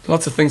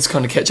lots of things to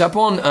kind of catch up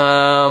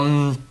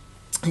on.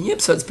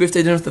 Yep, so it's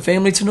birthday dinner with the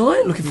family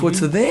tonight. Looking forward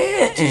to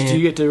that. Did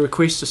you get to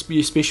request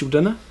your special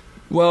dinner?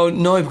 Well,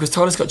 no, because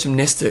Tyler's got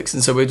gymnastics,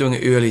 and so we're doing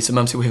it early, so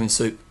Mum said we're having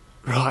soup.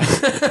 Right.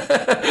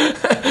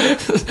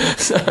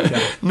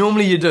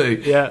 Normally you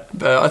do. Yeah.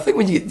 But I think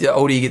when you get the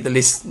older you get, the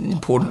less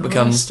important it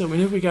becomes. Still,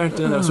 whenever we go to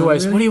dinner, it's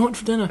always, really? what do you want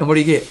for dinner? And what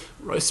do you get?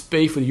 Roast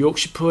beef with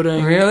Yorkshire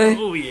pudding. Really?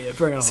 Oh, yeah,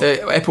 bring it on.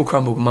 So apple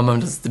crumble. My mum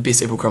does the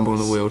best apple crumble in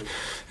the world.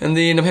 And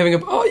then I'm having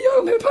I'm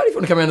having a party. If you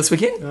want to come around this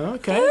weekend?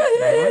 Okay.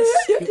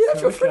 Yeah,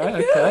 feel free.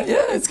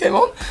 Yeah, it's game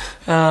on.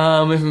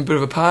 We're having a bit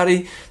of a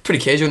party.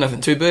 Pretty casual,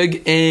 nothing too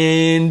big.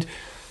 And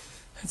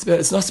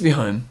it's nice to be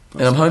home.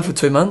 And I'm home for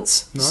 2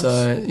 months. Nice.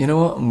 So, you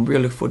know what? I'm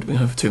really looking forward to being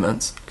home for 2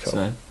 months. Cool.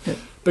 So, yeah.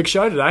 Big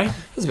show today.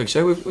 It's a big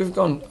show. We've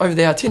gone over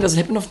the hour 10.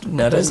 Doesn't happen often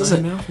nowadays, does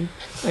it? Often.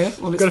 Okay,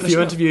 well, Got a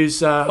few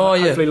interviews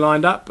hopefully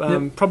lined up.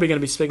 Probably going to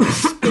be speaking to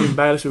Steve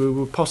Stephen Bayliss. We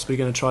were possibly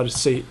going to try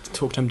to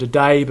talk to him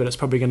today, but it's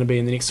probably going to be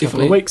in the next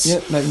couple of weeks. Yeah,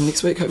 maybe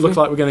next week, hopefully. Looks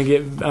like we're going to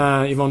get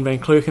Yvonne Van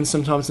Klerken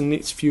sometimes in the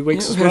next few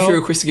weeks as we've had well. a few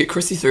requests to get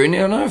Chrissy through.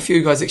 Now, I know a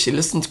few guys actually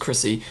listen to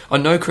Chrissy. I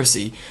know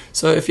Chrissy.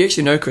 So if you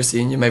actually know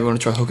Chrissy and you maybe want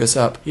to try hook us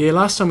up. Yeah,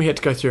 last time we had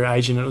to go through her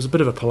agent, it was a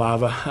bit of a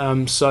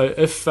palaver. So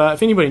if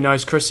anybody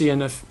knows Chrissy,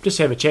 and just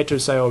have a chat to her,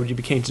 say, would you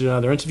be keen to do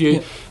another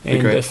interview? Yeah,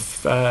 and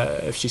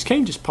if she's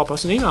keen, just pop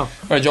us an email. All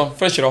right, John,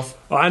 finish it off.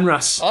 I'm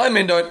Russ. I'm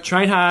Endo.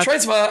 Train hard. Train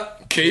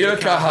smart. Kia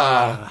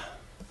kaha.